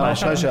absolute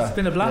pleasure. It's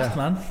been a blast,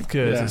 man.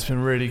 Good, it's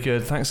been really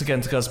good. Thanks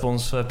again to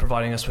Gusborns for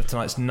providing us with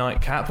tonight's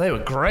nightcap. They were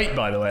great,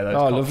 by the way, those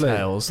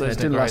cocktails. Lovely. It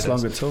didn't last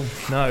long at all.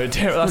 No,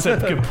 that's a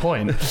good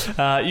point.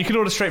 You can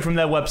order straight from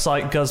their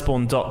website,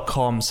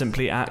 gusborn.com,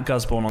 simply at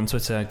Gusborn on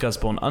Twitter,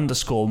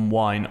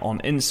 Gusborn_wine on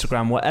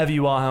Instagram. Wherever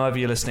you are, however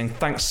you're listening,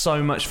 thanks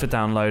so much for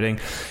downloading.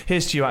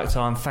 Here's to you,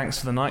 Aktar, and thanks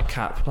for the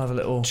nightcap. We'll have a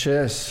little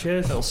cheers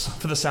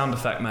for the sound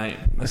effect, mate.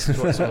 This is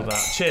what it's all about.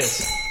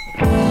 Cheers.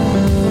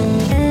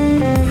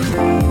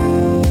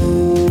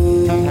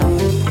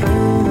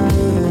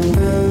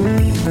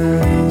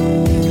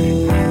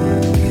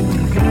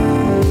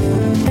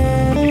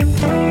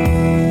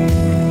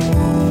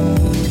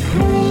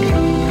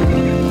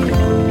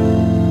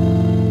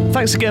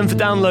 Thanks again for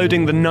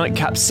downloading the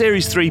Nightcap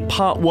Series 3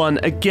 Part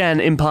 1,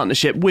 again in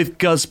partnership with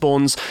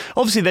Gusbourne's.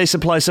 Obviously, they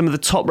supply some of the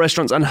top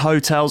restaurants and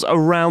hotels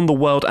around the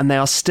world, and they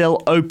are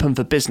still open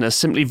for business.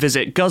 Simply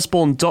visit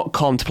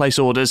gusbourne.com to place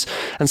orders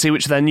and see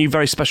which of their new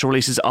very special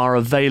releases are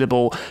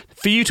available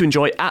for you to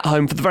enjoy at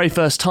home for the very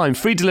first time.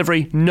 Free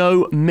delivery,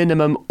 no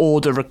minimum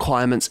order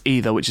requirements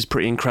either, which is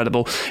pretty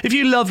incredible. If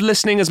you love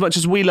listening as much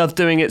as we love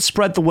doing it,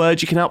 spread the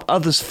word. You can help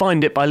others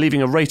find it by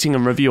leaving a rating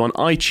and review on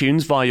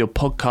iTunes via your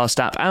podcast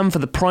app, and for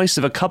the price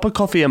of a cup of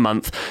coffee a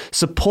month,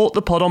 support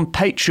the pod on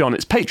Patreon.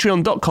 It's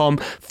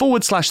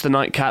patreon.com/the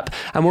Nightcap,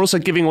 and we're also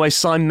giving away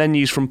signed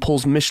menus from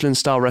Paul's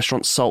Michelin-star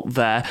restaurant Salt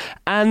there,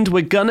 and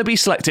we're going to be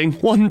selecting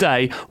one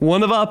day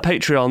one of our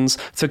Patreons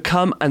to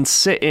come and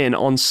sit in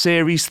on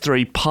Series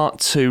 3 Part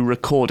 2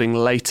 recording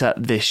later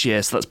this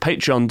year. So that's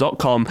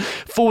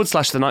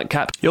patreon.com/the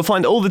Nightcap. You'll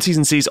find all the T's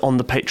and C's on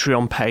the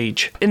Patreon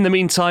page. In the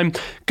meantime,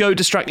 go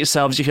distract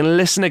yourselves. You can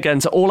listen again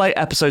to all 8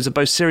 episodes of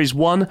both Series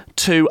 1,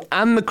 2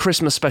 and the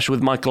Christmas special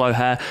with Michael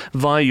O'Hare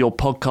via your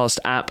podcast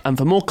app. And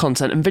for more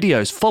content and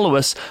videos, follow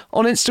us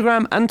on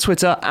Instagram and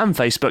Twitter and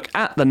Facebook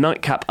at the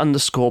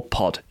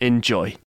Nightcap_pod. Enjoy.